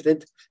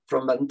benefited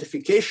from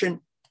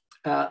identification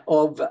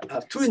of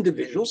two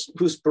individuals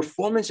whose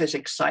performance has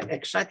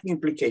exciting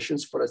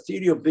implications for a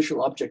theory of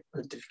visual object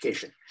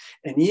identification.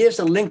 And here's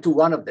a link to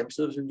one of them.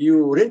 So those of you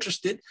who are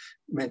interested,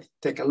 may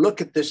take a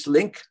look at this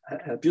link,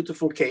 a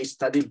beautiful case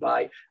study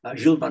by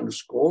Gilles van der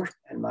Score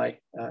and my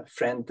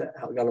friend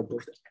Helga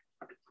Labourde.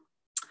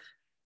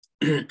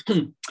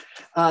 There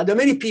are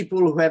many people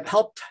who have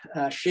helped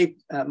shape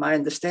my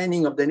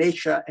understanding of the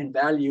nature and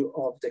value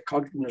of the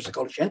cognitive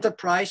neuropsychology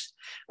enterprise.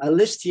 I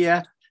list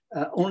here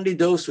only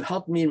those who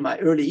helped me in my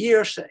early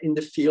years in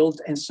the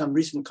field and some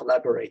recent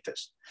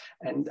collaborators.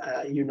 And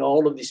you know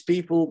all of these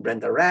people: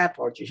 Brenda Rapp,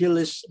 Archie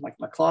Hillis, Mike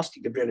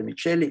McCloskey, Gabriele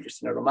Micheli,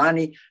 Christina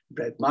Romani,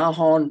 Brad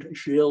Mahon,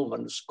 Gilles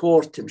van der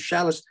Score, Tim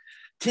Schalles,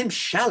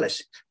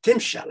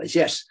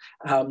 yes.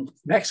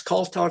 Max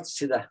Coulthard,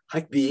 Sida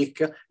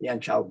Hakbeek, Jan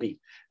Chaubi.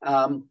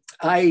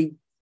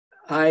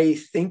 I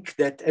think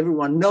that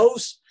everyone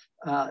knows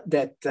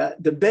that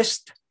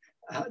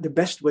the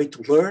best way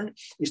to learn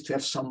is to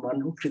have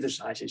someone who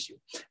criticizes you.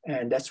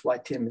 And that's why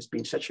Tim has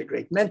been such a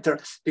great mentor,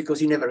 because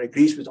he never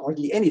agrees with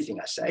hardly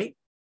anything I say.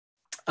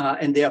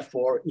 And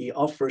therefore, he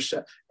offers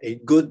a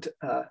good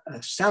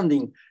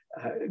sounding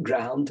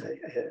ground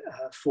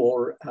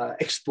for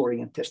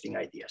exploring and testing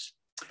ideas.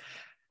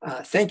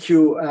 Thank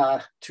you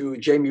to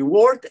Jamie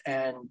Ward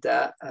and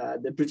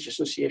the British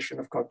Association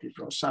of Cognitive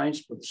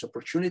Neuroscience for this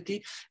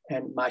opportunity,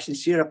 and my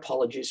sincere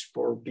apologies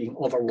for being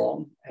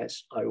overlong,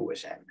 as I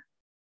always am.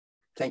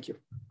 Thank you.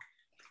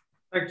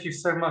 Thank you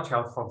so much,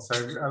 Alfonso.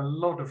 A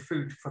lot of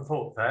food for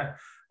thought there.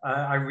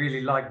 I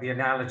really like the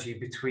analogy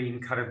between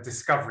kind of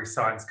discovery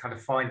science, kind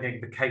of finding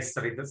the case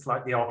study that's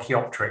like the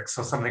Archaeopteryx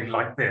or something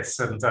like this,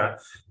 and the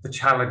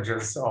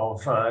challenges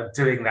of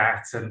doing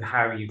that and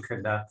how you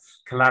can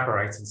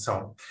collaborate and so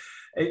on.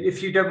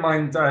 If you don't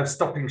mind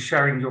stopping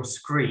sharing your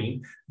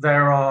screen,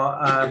 there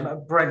are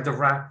Brenda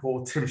Rapp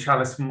or Tim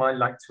Schalles who might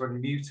like to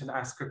unmute and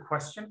ask a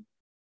question.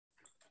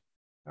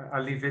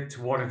 I'll leave it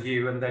to one of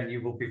you, and then you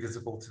will be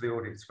visible to the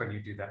audience when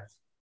you do that.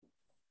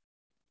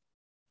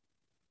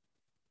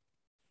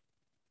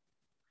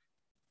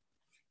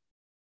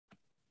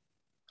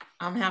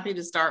 I'm happy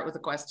to start with a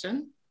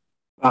question.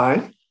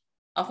 Hi.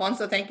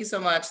 Alfonso, thank you so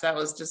much. That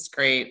was just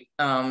great.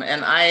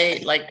 And I,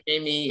 like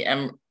Jamie,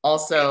 am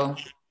also,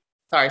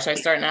 sorry, should I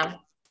start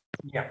now?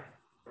 Yeah.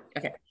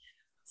 Okay.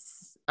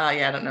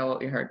 Yeah, I don't know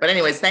what we heard. But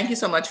anyways, thank you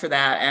so much for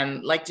that.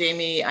 And like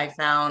Jamie, I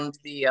found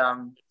the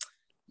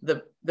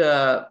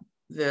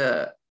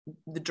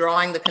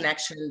drawing the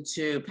connection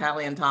to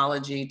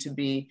paleontology to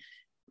be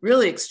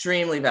really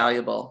extremely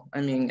valuable.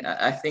 I mean,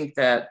 I think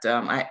that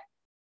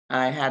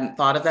I hadn't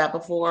thought of that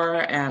before,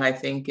 and I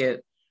think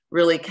it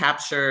really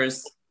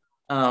captures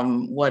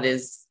what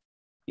is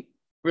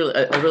really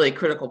a really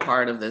critical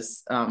part of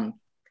this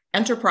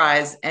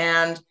enterprise.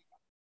 And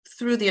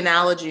through the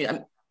analogy,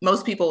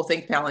 most people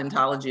think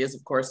paleontology is,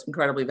 of course,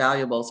 incredibly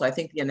valuable. So I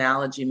think the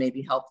analogy may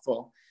be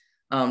helpful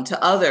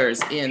to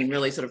others in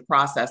really sort of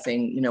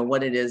processing, you know,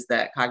 what it is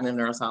that cognitive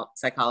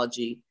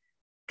neuropsychology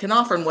can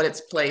offer and what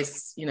its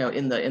place, you know,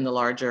 in the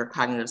larger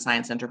cognitive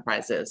science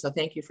enterprise is. So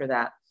thank you for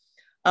that.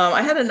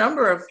 I had a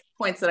number of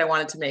points that I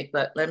wanted to make,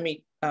 but let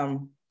me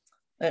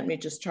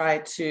just try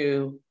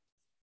to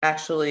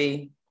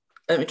actually,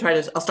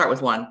 I'll start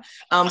with one.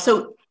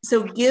 So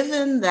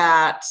given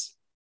that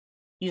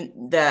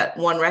that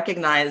one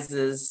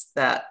recognizes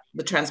that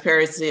the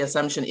transparency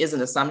assumption is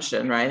an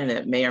assumption, right? And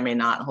it may or may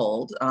not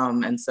hold.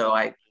 And so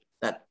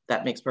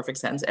that makes perfect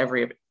sense.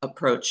 Every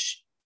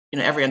approach, you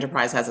know, every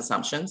enterprise has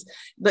assumptions,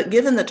 but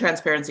given the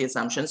transparency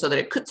assumption, so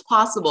that it's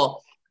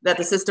possible that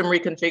the system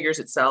reconfigures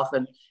itself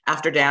and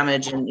after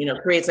damage and,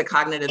 creates a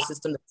cognitive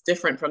system that's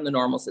different from the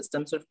normal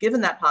system. So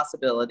given that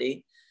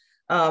possibility,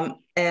 and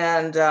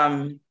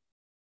given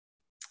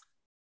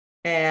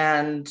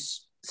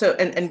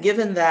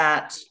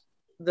that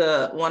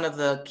one of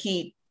the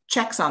key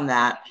checks on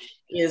that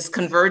is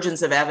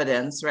convergence of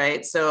evidence,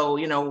 right? So,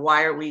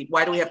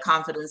 why do we have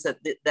confidence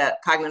that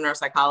cognitive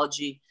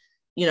neuropsychology,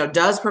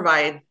 does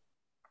provide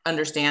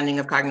understanding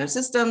of cognitive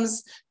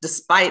systems,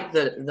 despite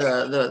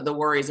the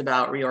worries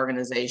about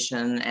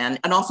reorganization and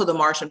also the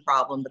Martian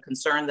problem, the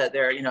concern that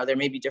there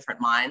may be different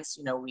minds.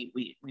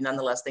 We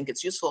nonetheless think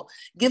it's useful.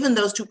 Given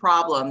those two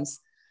problems,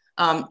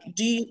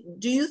 do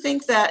you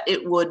think that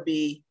it would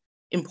be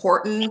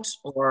important,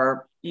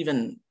 or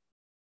even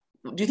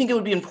do you think it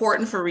would be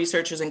important for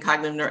researchers in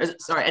cognitive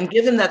and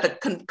given that the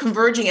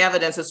converging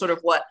evidence is sort of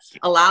what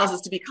allows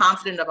us to be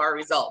confident of our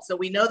results. So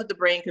we know that the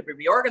brain could be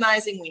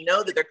reorganizing, we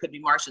know that there could be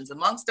Martians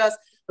amongst us,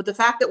 but the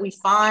fact that we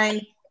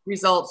find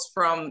results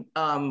from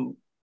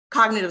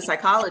cognitive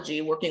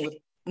psychology working with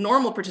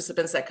normal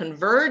participants that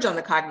converge on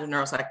the cognitive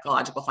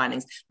neuropsychological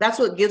findings, that's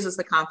what gives us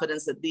the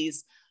confidence that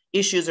these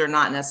issues are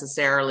not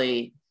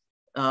necessarily,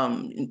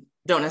 don't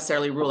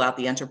necessarily rule out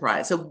the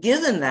enterprise. So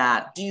given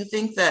that, do you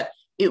think that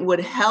it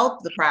would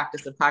help the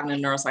practice of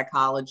cognitive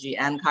neuropsychology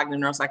and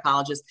cognitive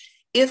neuropsychologists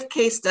if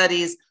case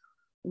studies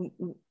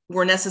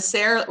were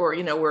necessary, or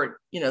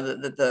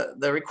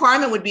the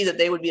requirement would be that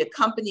they would be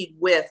accompanied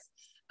with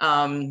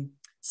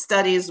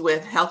studies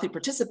with healthy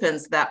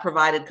participants that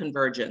provided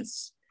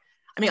convergence?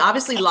 I mean,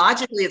 obviously,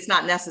 logically, it's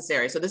not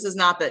necessary. So this is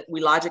not that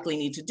we logically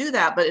need to do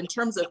that, but in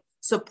terms of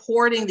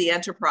supporting the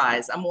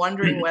enterprise, I'm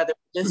wondering whether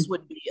this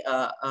would be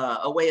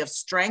a way of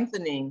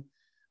strengthening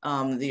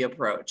the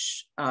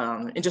approach,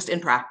 and just in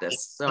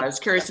practice. So I was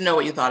curious to know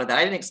what you thought of that.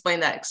 I didn't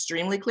explain that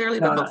extremely clearly,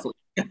 but hopefully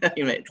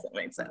you made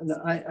sense. No,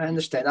 I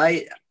understand.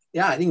 I think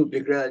it would be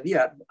a great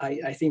idea.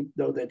 I think,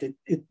 though, that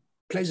it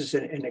places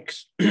an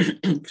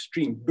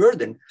extreme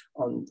burden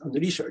on the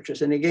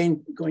researchers. And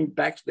again, going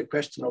back to the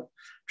question of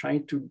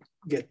trying to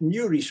get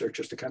new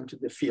researchers to come to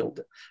the field,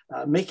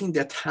 making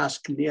that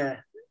task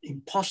near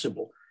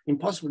impossible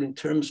in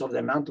terms of the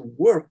amount of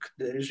work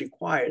that is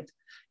required.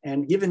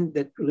 And given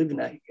that we live in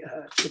a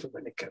sort of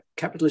a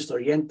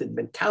capitalist-oriented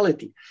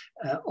mentality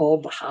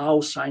of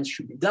how science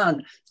should be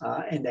done,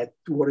 and that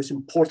what is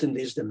important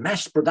is the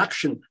mass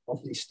production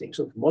of these things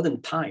of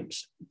modern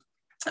times,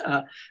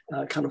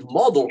 kind of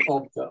model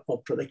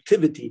of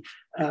productivity,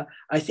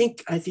 I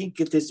think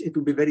it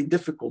will be very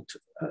difficult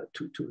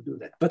to do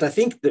that. But I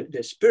think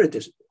the spirit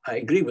is, I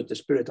agree with the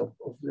spirit of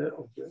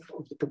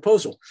the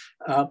proposal.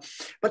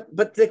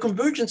 But the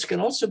convergence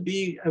can also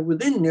be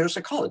within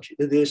neuropsychology.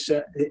 There's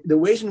the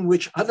ways in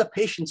which other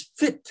patients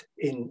fit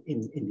in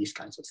these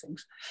kinds of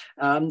things.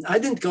 I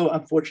didn't go,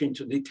 unfortunately,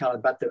 into detail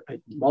about the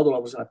model I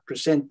was going to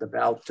present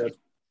about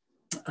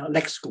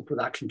lexical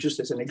production, just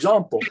as an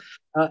example.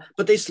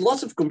 But there's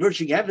lots of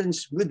converging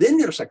evidence within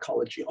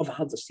neuropsychology of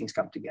how those things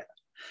come together.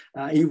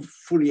 You're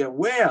fully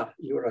aware,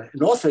 you're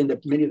an author in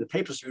many of the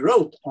papers you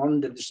wrote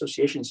on the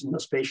dissociations in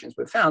those patients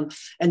were found.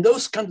 And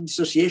those kind of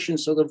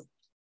dissociations sort of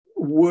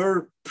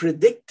were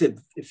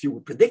predictable, if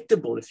you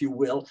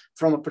will,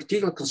 from a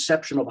particular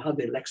conception of how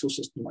the lexical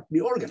system might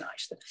be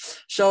organized.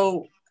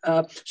 So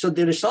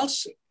the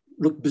results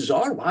look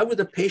bizarre. Why would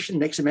a patient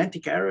make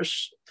semantic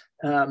errors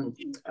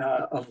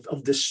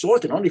of this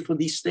sort, and only for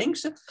these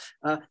things?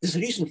 There's a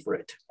reason for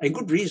it, a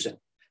good reason.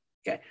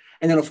 Okay,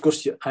 and then of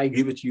course I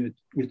agree with you.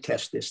 You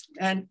test this,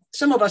 and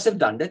some of us have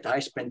done that. I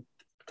spent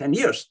 10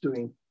 years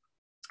doing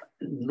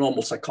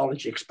normal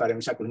psychology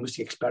experiments, psycholinguistic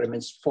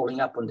experiments, following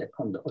up on that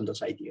on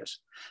those ideas.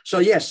 So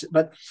yes,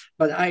 but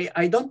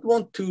I don't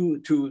want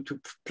to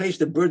place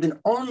the burden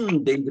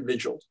on the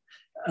individual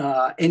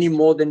any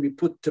more than we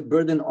put the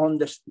burden on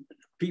the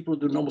people who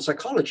do normal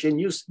psychology and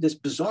use this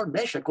bizarre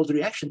measure called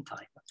reaction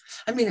time.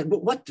 I mean,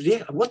 what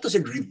does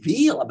it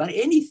reveal about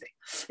anything?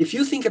 If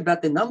you think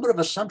about the number of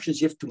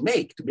assumptions you have to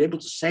make to be able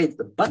to say that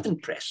the button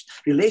press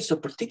relates to a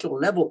particular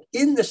level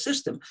in the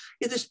system,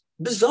 it is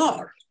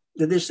bizarre.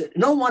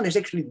 No one has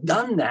actually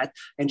done that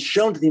and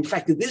shown that, in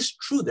fact, it is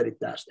true that it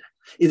does that.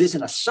 It is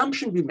an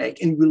assumption we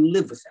make, and we'll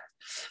live with that.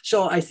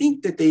 So I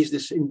think that there's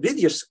this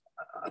invidious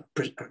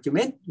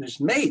argument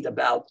that's made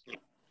about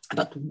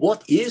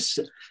what is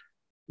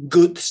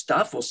good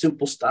stuff or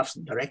simple stuff,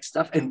 direct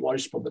stuff, and what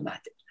is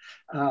problematic.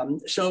 We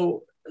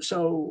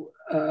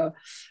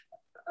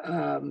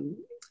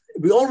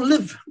all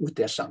live with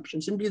the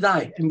assumptions, and we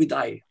die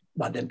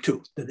by them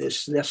too.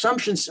 The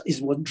assumptions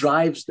is what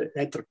drives the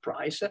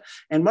enterprise,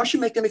 and once you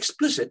make them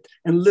explicit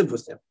and live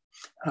with them,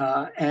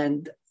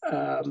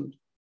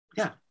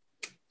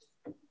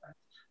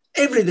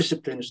 every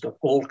discipline has got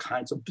all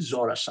kinds of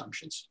bizarre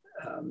assumptions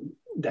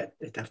that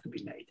have to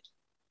be made.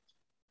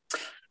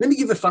 Let me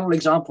give a final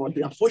example.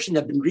 Unfortunately,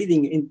 I've been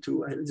reading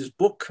into this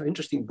book,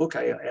 interesting book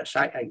I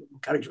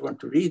encourage everyone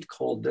to read,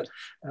 called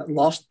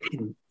Lost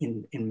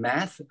in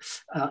Math,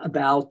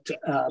 about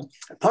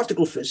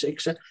particle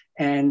physics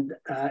and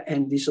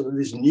these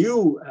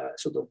new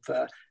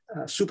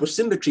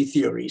supersymmetry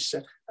theories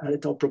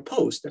that are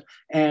proposed,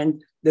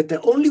 and that the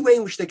only way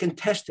in which they can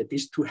test it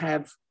is to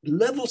have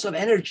levels of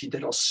energy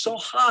that are so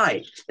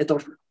high that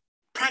are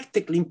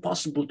practically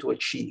impossible to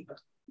achieve.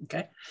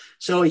 Okay,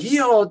 so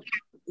here are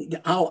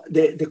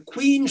the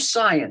queen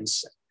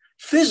science,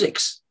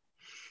 physics,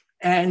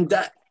 and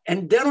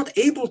they're not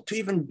able to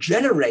even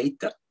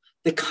generate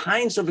the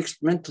kinds of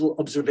experimental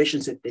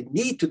observations that they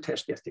need to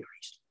test their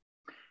theories.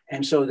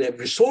 And so they've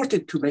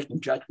resorted to making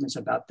judgments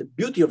about the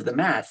beauty of the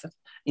math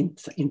in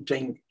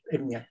trying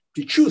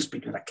to choose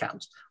between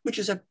accounts, which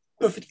is a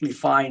perfectly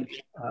fine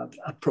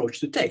approach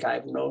to take. I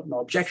have no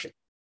objection.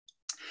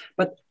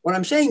 But what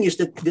I'm saying is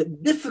that the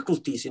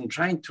difficulties in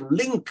trying to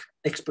link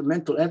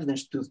experimental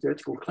evidence to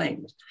theoretical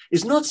claims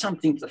is not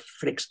something that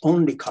afflicts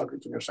only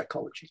cognitive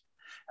neuropsychology.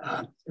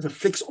 It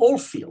afflicts all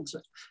fields.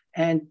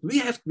 And we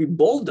have to be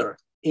bolder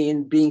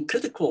in being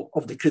critical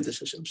of the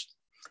criticisms,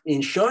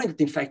 in showing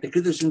that, in fact, the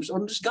criticisms are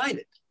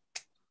misguided.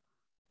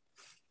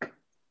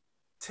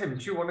 Tim,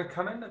 do you want to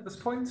come in at this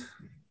point?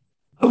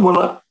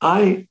 Well,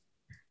 I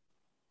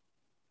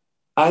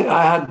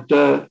had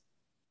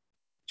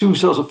two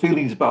sorts of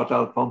feelings about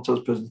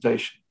Alfonso's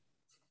presentation.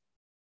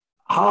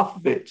 Half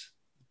of it,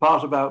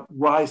 part about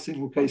why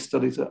single case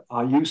studies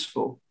are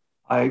useful,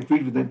 I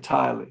agreed with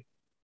entirely.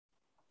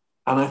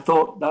 And I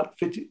thought that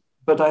fitted,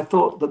 but I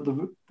thought that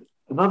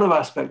another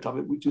aspect of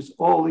it, which is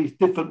all these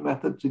different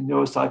methods in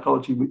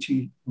neuropsychology, which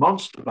he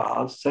monster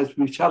bars, says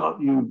we shall not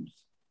use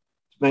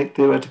to make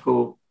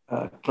theoretical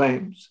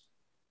claims,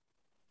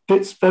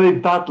 fits very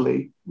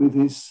badly with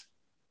his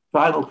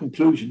final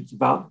conclusions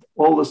about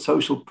all the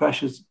social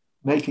pressures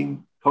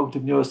making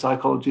cognitive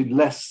neuropsychology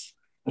less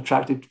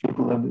attractive to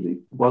people than it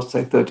was,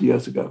 say, 30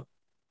 years ago.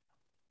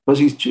 Because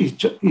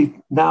he's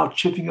now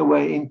chipping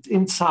away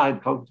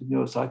inside cognitive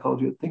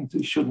neuropsychology at things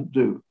he shouldn't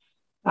do.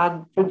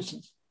 And for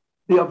instance,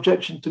 the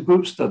objection to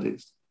group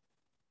studies.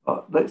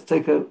 Let's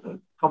take a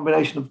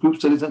combination of group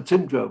studies and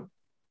syndrome.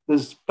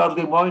 There's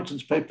Bradley and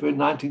Warrington's paper in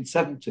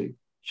 1970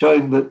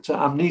 showing that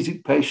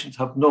amnesic patients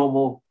have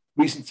normal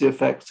recency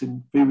effects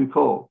in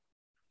pre-recall.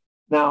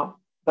 Now,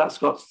 that's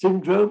got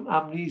syndrome,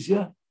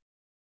 amnesia.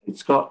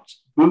 It's got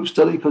group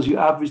study because you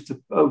average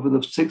over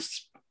the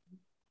 6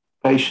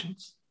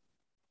 patients.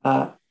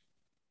 I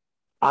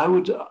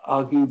would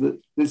argue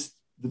that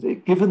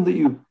given that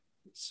you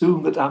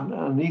assume that an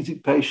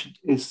amnesic patient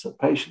is a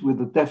patient with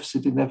a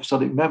deficit in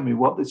episodic memory,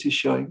 what this is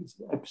showing is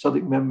that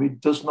episodic memory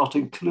does not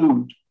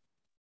include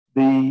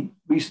the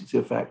recency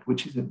effect,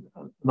 which is in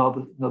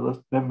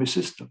another memory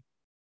system.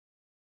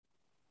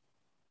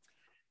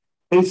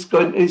 Is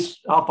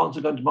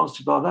Alfonso going to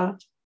monster about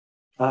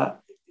that?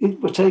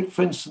 It would take,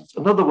 for instance,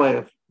 another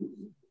way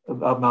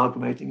of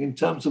amalgamating in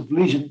terms of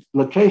lesion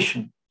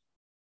location.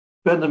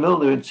 Brenda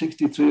Milner in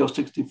 63 or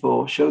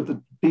 64 showed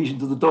that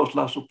lesions of the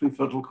dorsolateral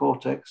prefrontal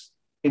cortex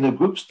in a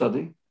group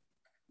study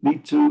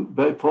lead to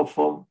very poor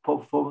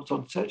performance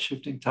on set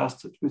shifting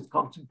tasks with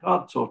constant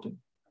card sorting.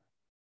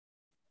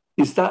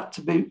 Is that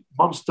to be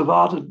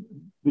monstervad and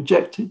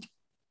rejected?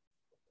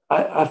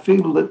 I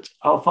feel that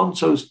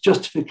Alfonso's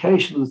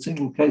justification of the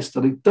single case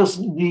study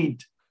doesn't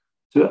need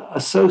to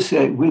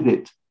associate with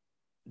it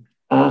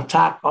an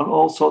attack on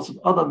all sorts of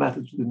other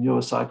methods within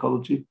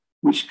neuropsychology,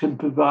 which can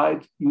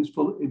provide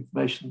useful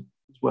information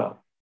as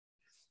well.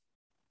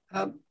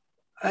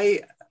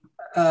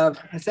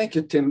 Thank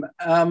you, Tim.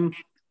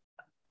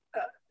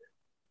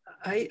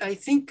 I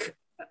think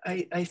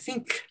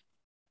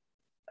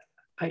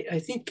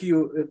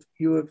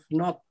you have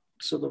not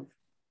sort of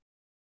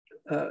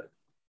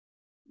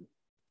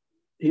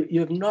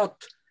you have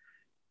not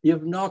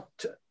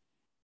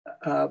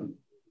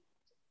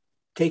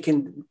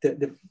taken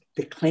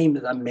the claim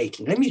that I'm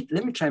making. Let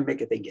me try and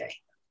make it again.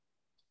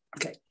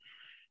 Okay.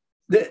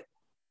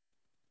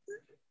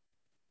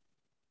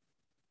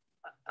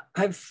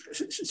 I've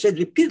said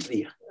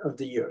repeatedly over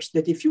the years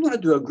that if you want to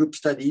do a group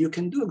study, you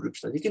can do a group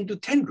study. You can do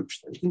 10 group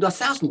studies. You can do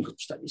 1,000 group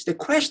studies. The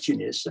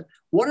question is,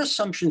 what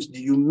assumptions do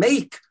you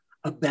make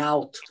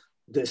about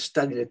the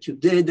study that you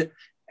did,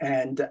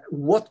 and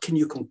what can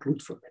you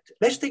conclude from it?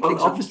 Let's take the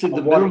obviously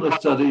the Milner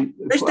study.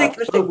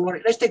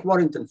 Let's take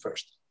Warrington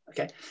first.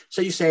 Okay,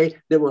 so you say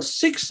there were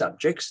 6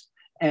 subjects,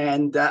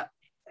 and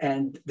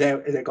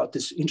they got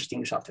this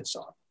interesting result and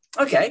so on.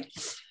 Okay,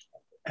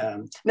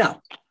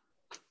 now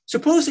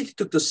suppose that you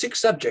took the 6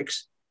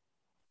 subjects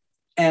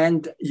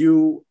and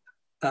you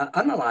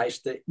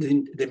analyzed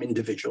them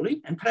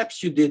individually, and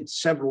perhaps you did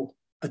several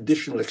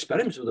additional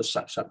experiments with the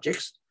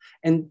subjects,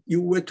 and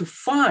you were to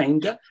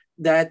find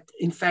that,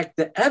 in fact,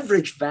 the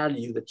average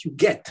value that you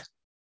get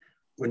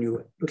when you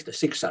look at the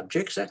 6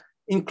 subjects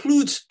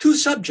includes 2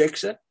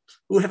 subjects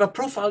who have a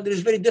profile that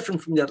is very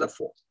different from the other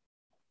 4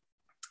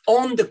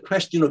 on the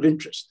question of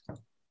interest.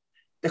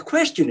 The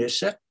question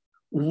is,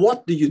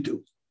 what do you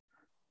do?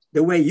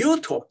 the way you're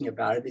talking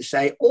about it is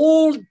say,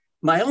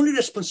 my only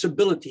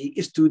responsibility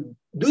is to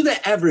do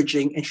the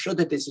averaging and show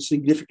that there's a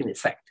significant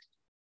effect.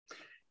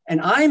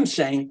 And I'm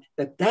saying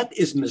that that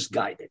is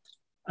misguided.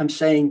 I'm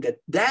saying that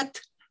that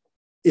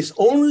is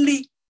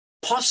only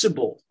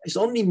possible, is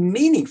only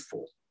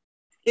meaningful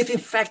if in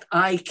fact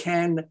I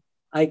can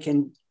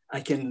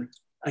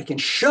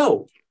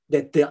show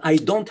that I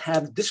don't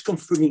have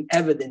disconfirming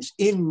evidence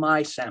in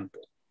my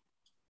sample.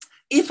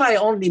 If I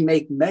only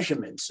make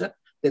measurements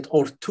that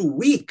are too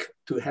weak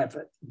to have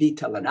a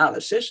detailed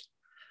analysis,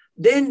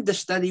 then the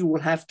study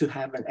will have to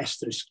have an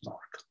asterisk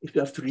mark. It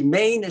will have to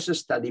remain as a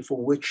study for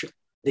which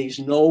there is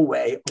no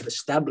way of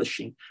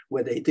establishing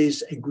whether it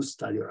is a good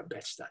study or a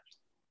bad study.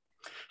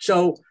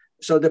 So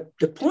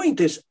the point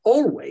is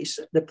always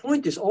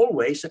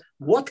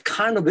what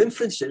kind of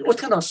inferences, what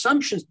kind of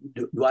assumptions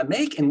do I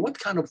make, and what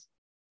kind of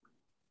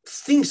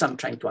things I'm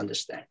trying to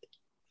understand.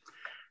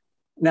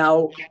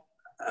 Now,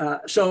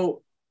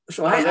 so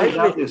I laid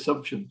out the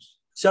assumptions.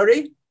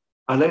 Sorry?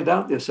 I laid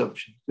out the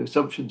assumptions. The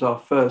assumptions are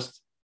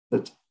first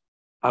that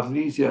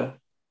amnesia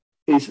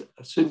is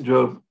a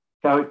syndrome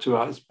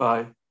characterized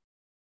by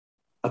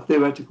a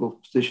theoretical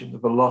position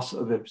of a loss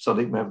of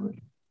episodic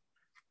memory.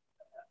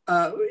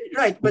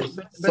 Right, but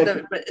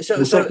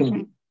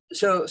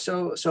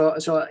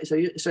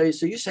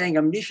you're saying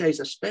amnesia is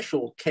a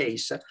special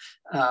case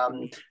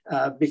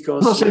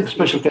because... I'm not saying a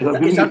special case.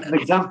 I'm giving an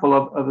example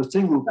of a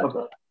single...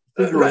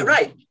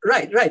 Right.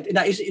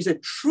 Now, is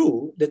it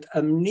true that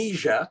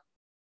amnesia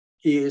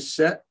is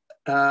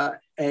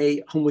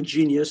a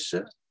homogeneous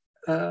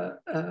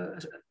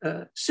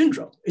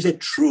syndrome? Is it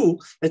true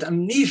that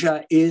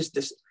amnesia is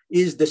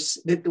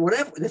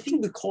whatever the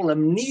thing we call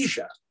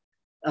amnesia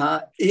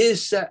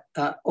is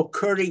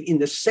occurring in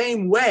the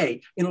same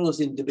way in all those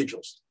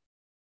individuals?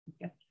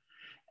 Okay.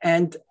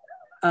 And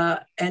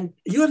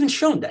you haven't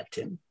shown that,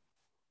 Tim.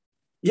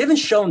 You haven't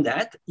shown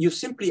that. You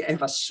simply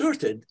have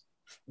asserted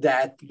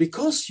that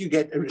because you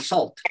get a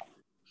result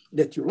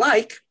that you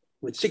like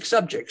with 6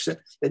 subjects,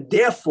 that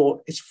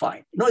therefore it's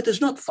fine. No, it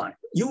is not fine.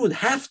 You would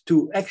have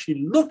to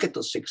actually look at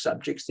those 6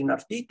 subjects in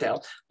enough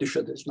detail to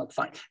show that it's not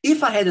fine.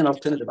 If I had an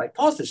alternative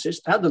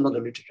hypothesis, I don't know the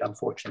literature,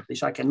 unfortunately,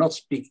 so I cannot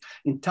speak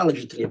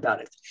intelligently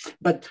about it.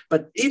 But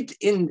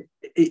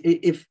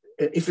if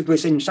it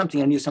was in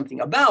something I knew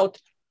something about,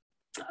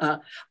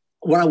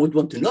 what I would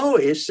want to know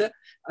is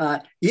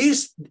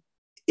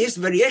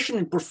variation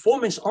in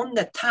performance on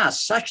the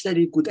task such that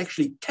it could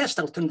actually test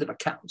alternative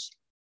accounts?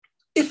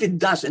 If it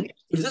doesn't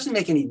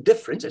make any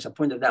difference, as I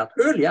pointed out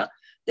earlier,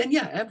 then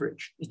yeah,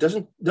 average. It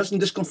doesn't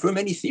disconfirm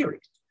any theory.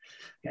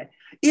 Okay.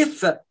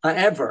 If,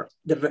 however,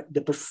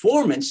 the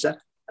performance,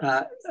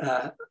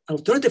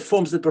 alternative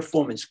forms of the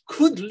performance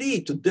could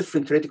lead to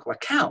different theoretical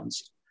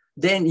accounts,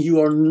 then you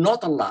are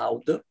not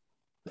allowed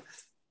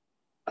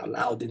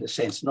in the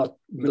sense, not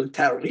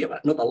militarily,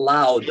 but not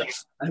allowed,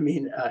 I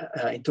mean,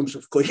 in terms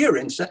of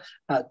coherence,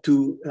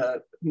 to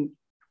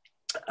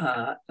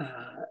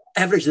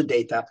average the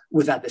data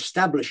without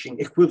establishing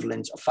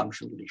equivalence of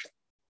functional lesion.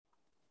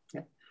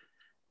 Okay.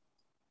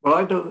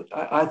 Well,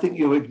 I think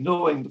you're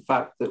ignoring the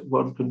fact that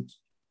one can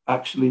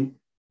actually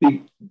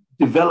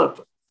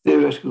develop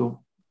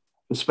theoretical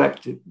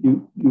perspective.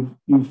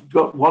 You've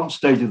got one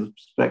stage of the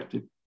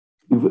perspective.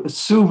 You're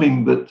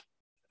assuming that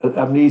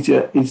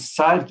amnesia is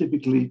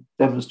scientifically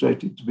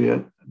demonstrated to be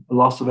a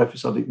loss of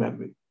episodic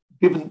memory.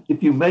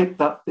 If you make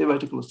that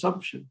theoretical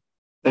assumption,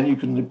 then you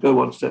can go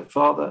one step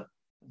farther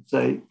and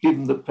say,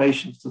 given that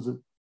patients are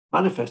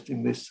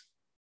manifesting this,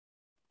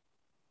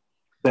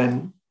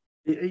 then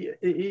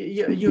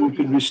you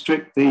can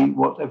restrict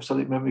what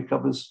episodic memory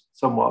covers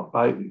somewhat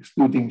by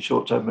excluding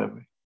short-term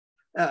memory.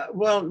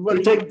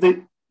 Take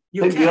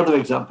the other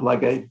example I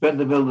gave,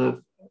 Bender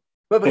Milner.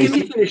 But can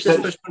we finish this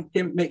first?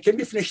 Can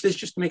we finish this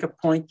just to make a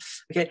point?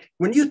 Okay,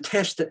 when you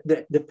test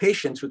the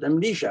patients with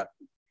amnesia,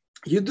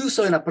 you do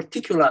so in a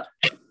particular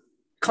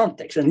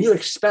context, a new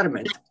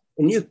experiment,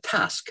 a new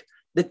task.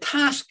 The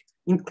task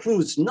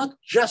includes not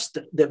just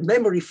the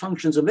memory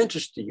functions of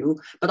interest to you,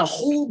 but a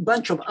whole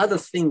bunch of other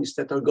things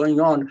that are going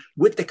on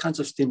with the kinds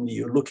of stimuli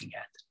you're looking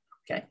at.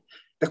 Okay,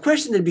 the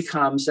question then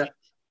becomes,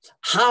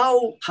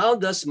 how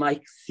does my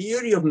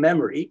theory of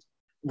memory,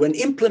 when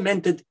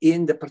implemented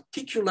in the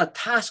particular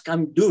task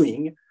I'm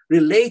doing,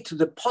 relate to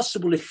the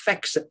possible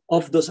effects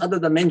of those other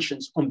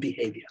dimensions on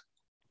behavior?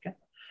 Okay?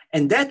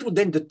 And that would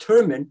then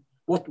determine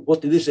what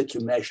it is that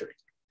you're measuring.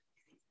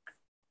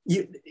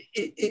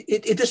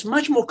 It is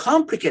much more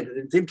complicated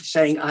than simply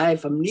saying I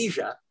have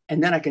amnesia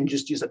and then I can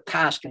just use a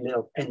task and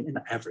an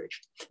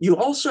average. You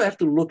also have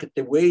to look at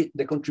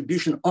the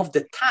contribution of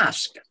the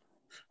task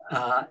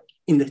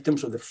in the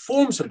terms of the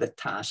forms of the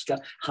task,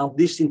 how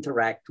this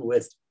interact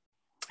with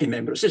a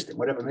memory system,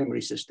 whatever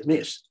memory system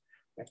is.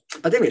 Okay.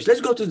 But anyways,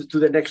 let's go to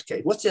the next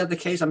case. What's the other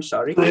case? I'm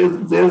sorry.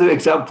 The other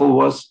example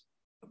was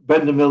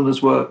Bender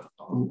Milner's work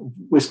on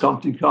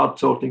Wisconsin card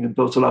sorting and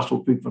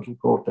dorsolateral prefrontal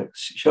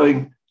cortex,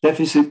 showing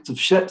deficits of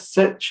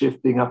set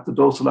shifting after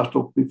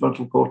dorsolateral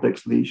prefrontal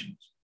cortex lesions.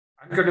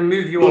 I'm going to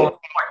move you on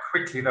quite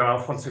quickly though,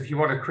 Alfonso, if you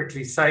want to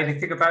quickly say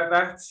anything about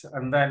that,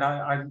 and then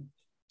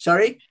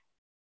Sorry?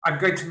 I'm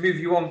going to move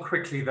you on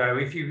quickly though,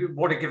 if you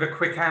want to give a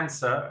quick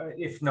answer.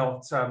 If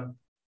not, oh,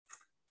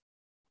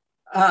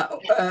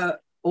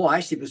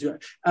 I see.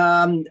 What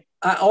I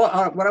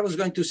was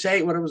going to say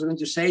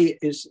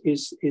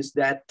is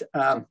that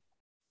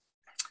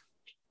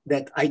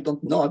that I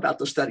don't know about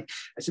the study.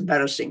 It's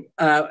embarrassing.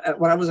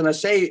 What I was going to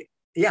say,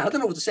 yeah, I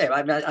don't know what to say.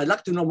 I'd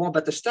like to know more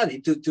about the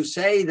study to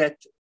say that.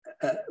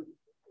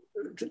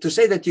 To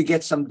say that you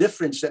get some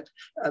difference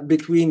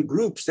between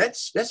groups,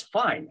 that's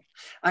fine.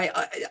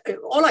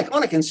 All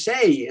I can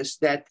say is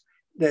that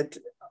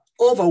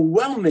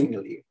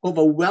overwhelmingly,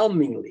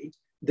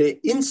 the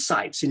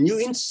new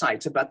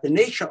insights about the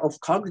nature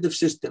of cognitive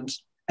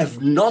systems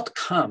have not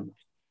come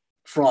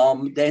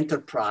from the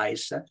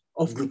enterprise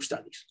of group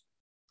studies.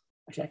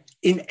 Okay,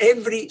 in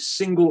every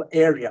single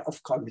area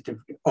of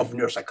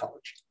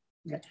neuropsychology.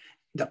 Okay?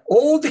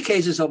 All the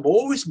cases have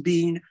always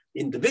been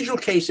individual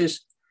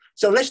cases.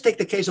 So let's take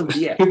the case of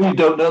BF. If you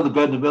don't know the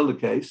Brenda Miller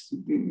case,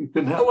 you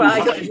can help. Oh, I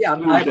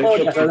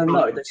apologize. I don't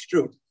know. That's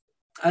true.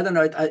 I don't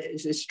know.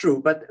 It's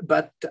true, but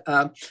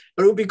it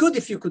would be good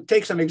if you could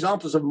take some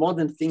examples of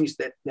modern things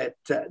that have.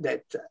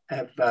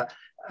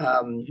 I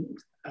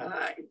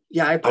apologize.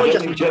 I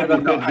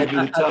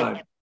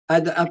apologize. I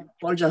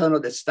don't know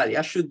that study.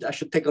 I should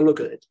take a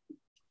look at it.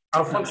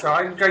 Alfonso,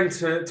 I'm going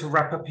to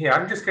wrap up here.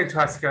 I'm just going to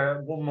ask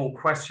one more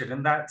question,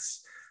 and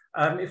that's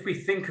if we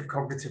think of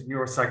cognitive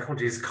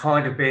neuropsychology as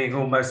kind of being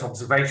almost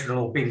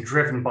observational or being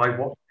driven by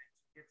what it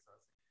gives us,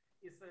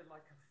 is there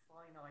like a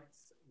finite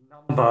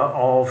number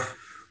of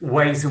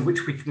ways in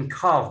which we can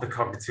carve the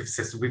cognitive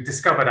system? We've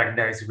discovered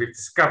agnosia, we've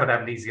discovered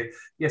amnesia.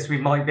 Yes, we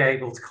might be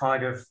able to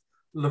kind of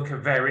look at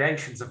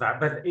variations of that,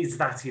 but is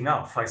that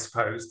enough, I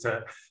suppose,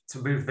 to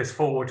move this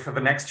forward for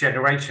the next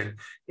generation,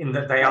 in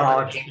that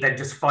they're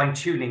just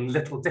fine-tuning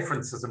little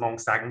differences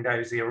amongst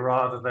agnosia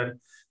rather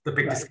than the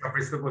big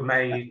discoveries that were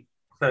made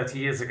 30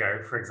 years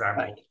ago, for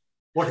example? Right.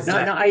 What is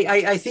that? No,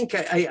 I think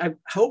I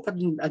hope I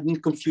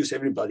didn't confuse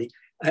everybody.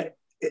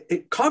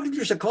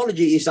 Cognitive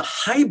psychology is a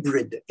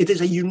hybrid. It is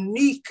a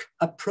unique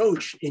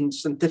approach in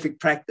scientific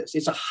practice.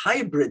 It's a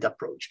hybrid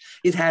approach.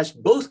 It has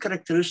both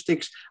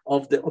characteristics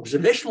of the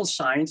observational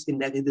science in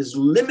that it is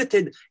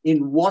limited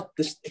in what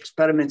the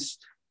experiments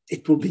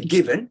it will be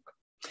given.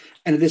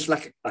 And it is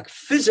like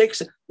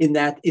physics in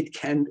that it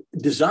can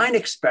design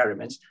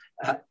experiments.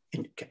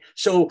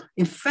 So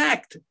in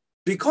fact,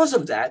 because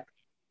of that,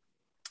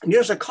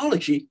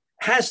 neuropsychology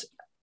has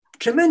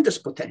tremendous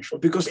potential,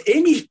 because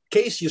any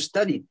case you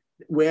study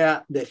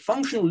where the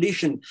functional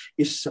lesion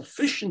is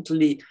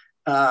sufficiently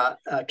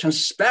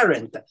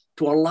transparent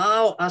to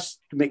allow us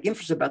to make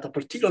inference about a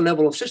particular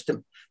level of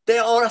system,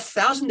 there are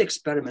 1,000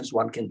 experiments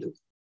one can do.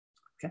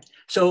 Okay,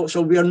 so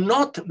we are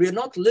not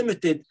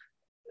limited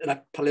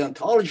like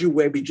paleontology,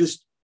 where we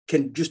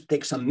can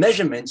take some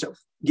measurements of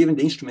given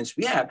the instruments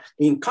we have.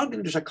 In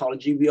cognitive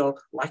psychology, we are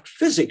like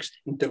physics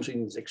in terms of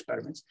these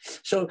experiments.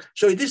 So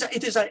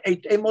it is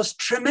a most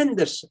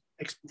tremendous.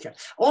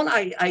 All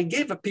I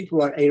gave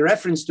people a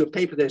reference to a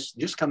paper that's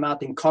just come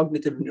out in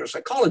Cognitive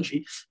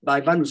Neuropsychology by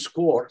Van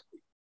Score,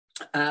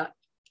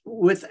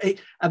 with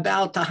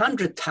about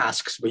 100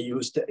 tasks were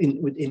used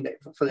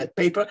for that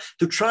paper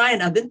to try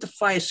and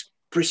identify as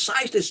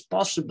precisely as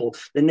possible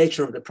the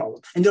nature of the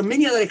problem. And there are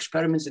many other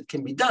experiments that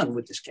can be done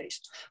with this case.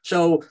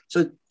 So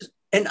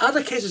and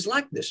other cases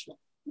like this one.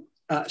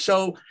 I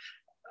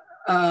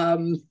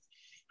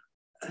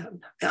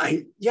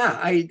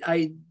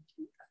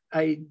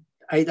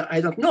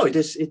don't know. It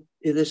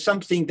is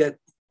something that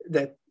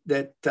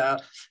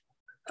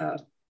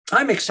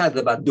I'm excited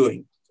about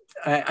doing.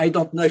 I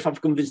don't know if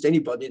I've convinced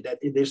anybody that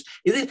it's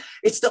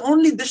the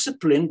only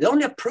discipline, the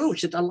only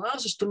approach that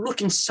allows us to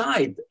look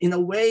inside in a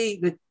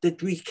way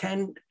that we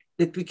can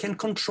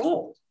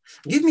control.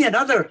 Give me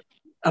another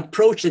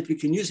approach that we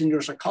can use in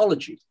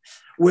neuropsychology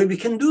where we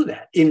can do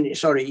that in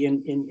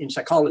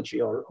psychology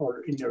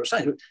or in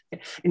neuroscience.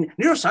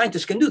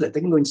 Neuroscientists can do that.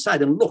 They can go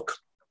inside and look.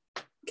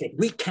 Okay,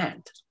 we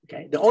can't.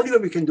 Okay, the only way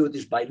we can do it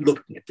is by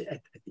looking at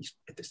this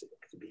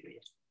behavior.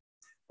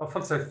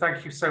 Alfonso,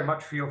 thank you so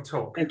much for your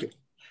talk. Thank you.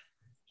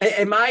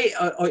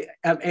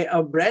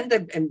 Are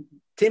Brenda and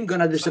Tim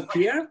going to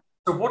disappear?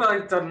 So what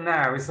I've done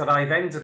now is that I've ended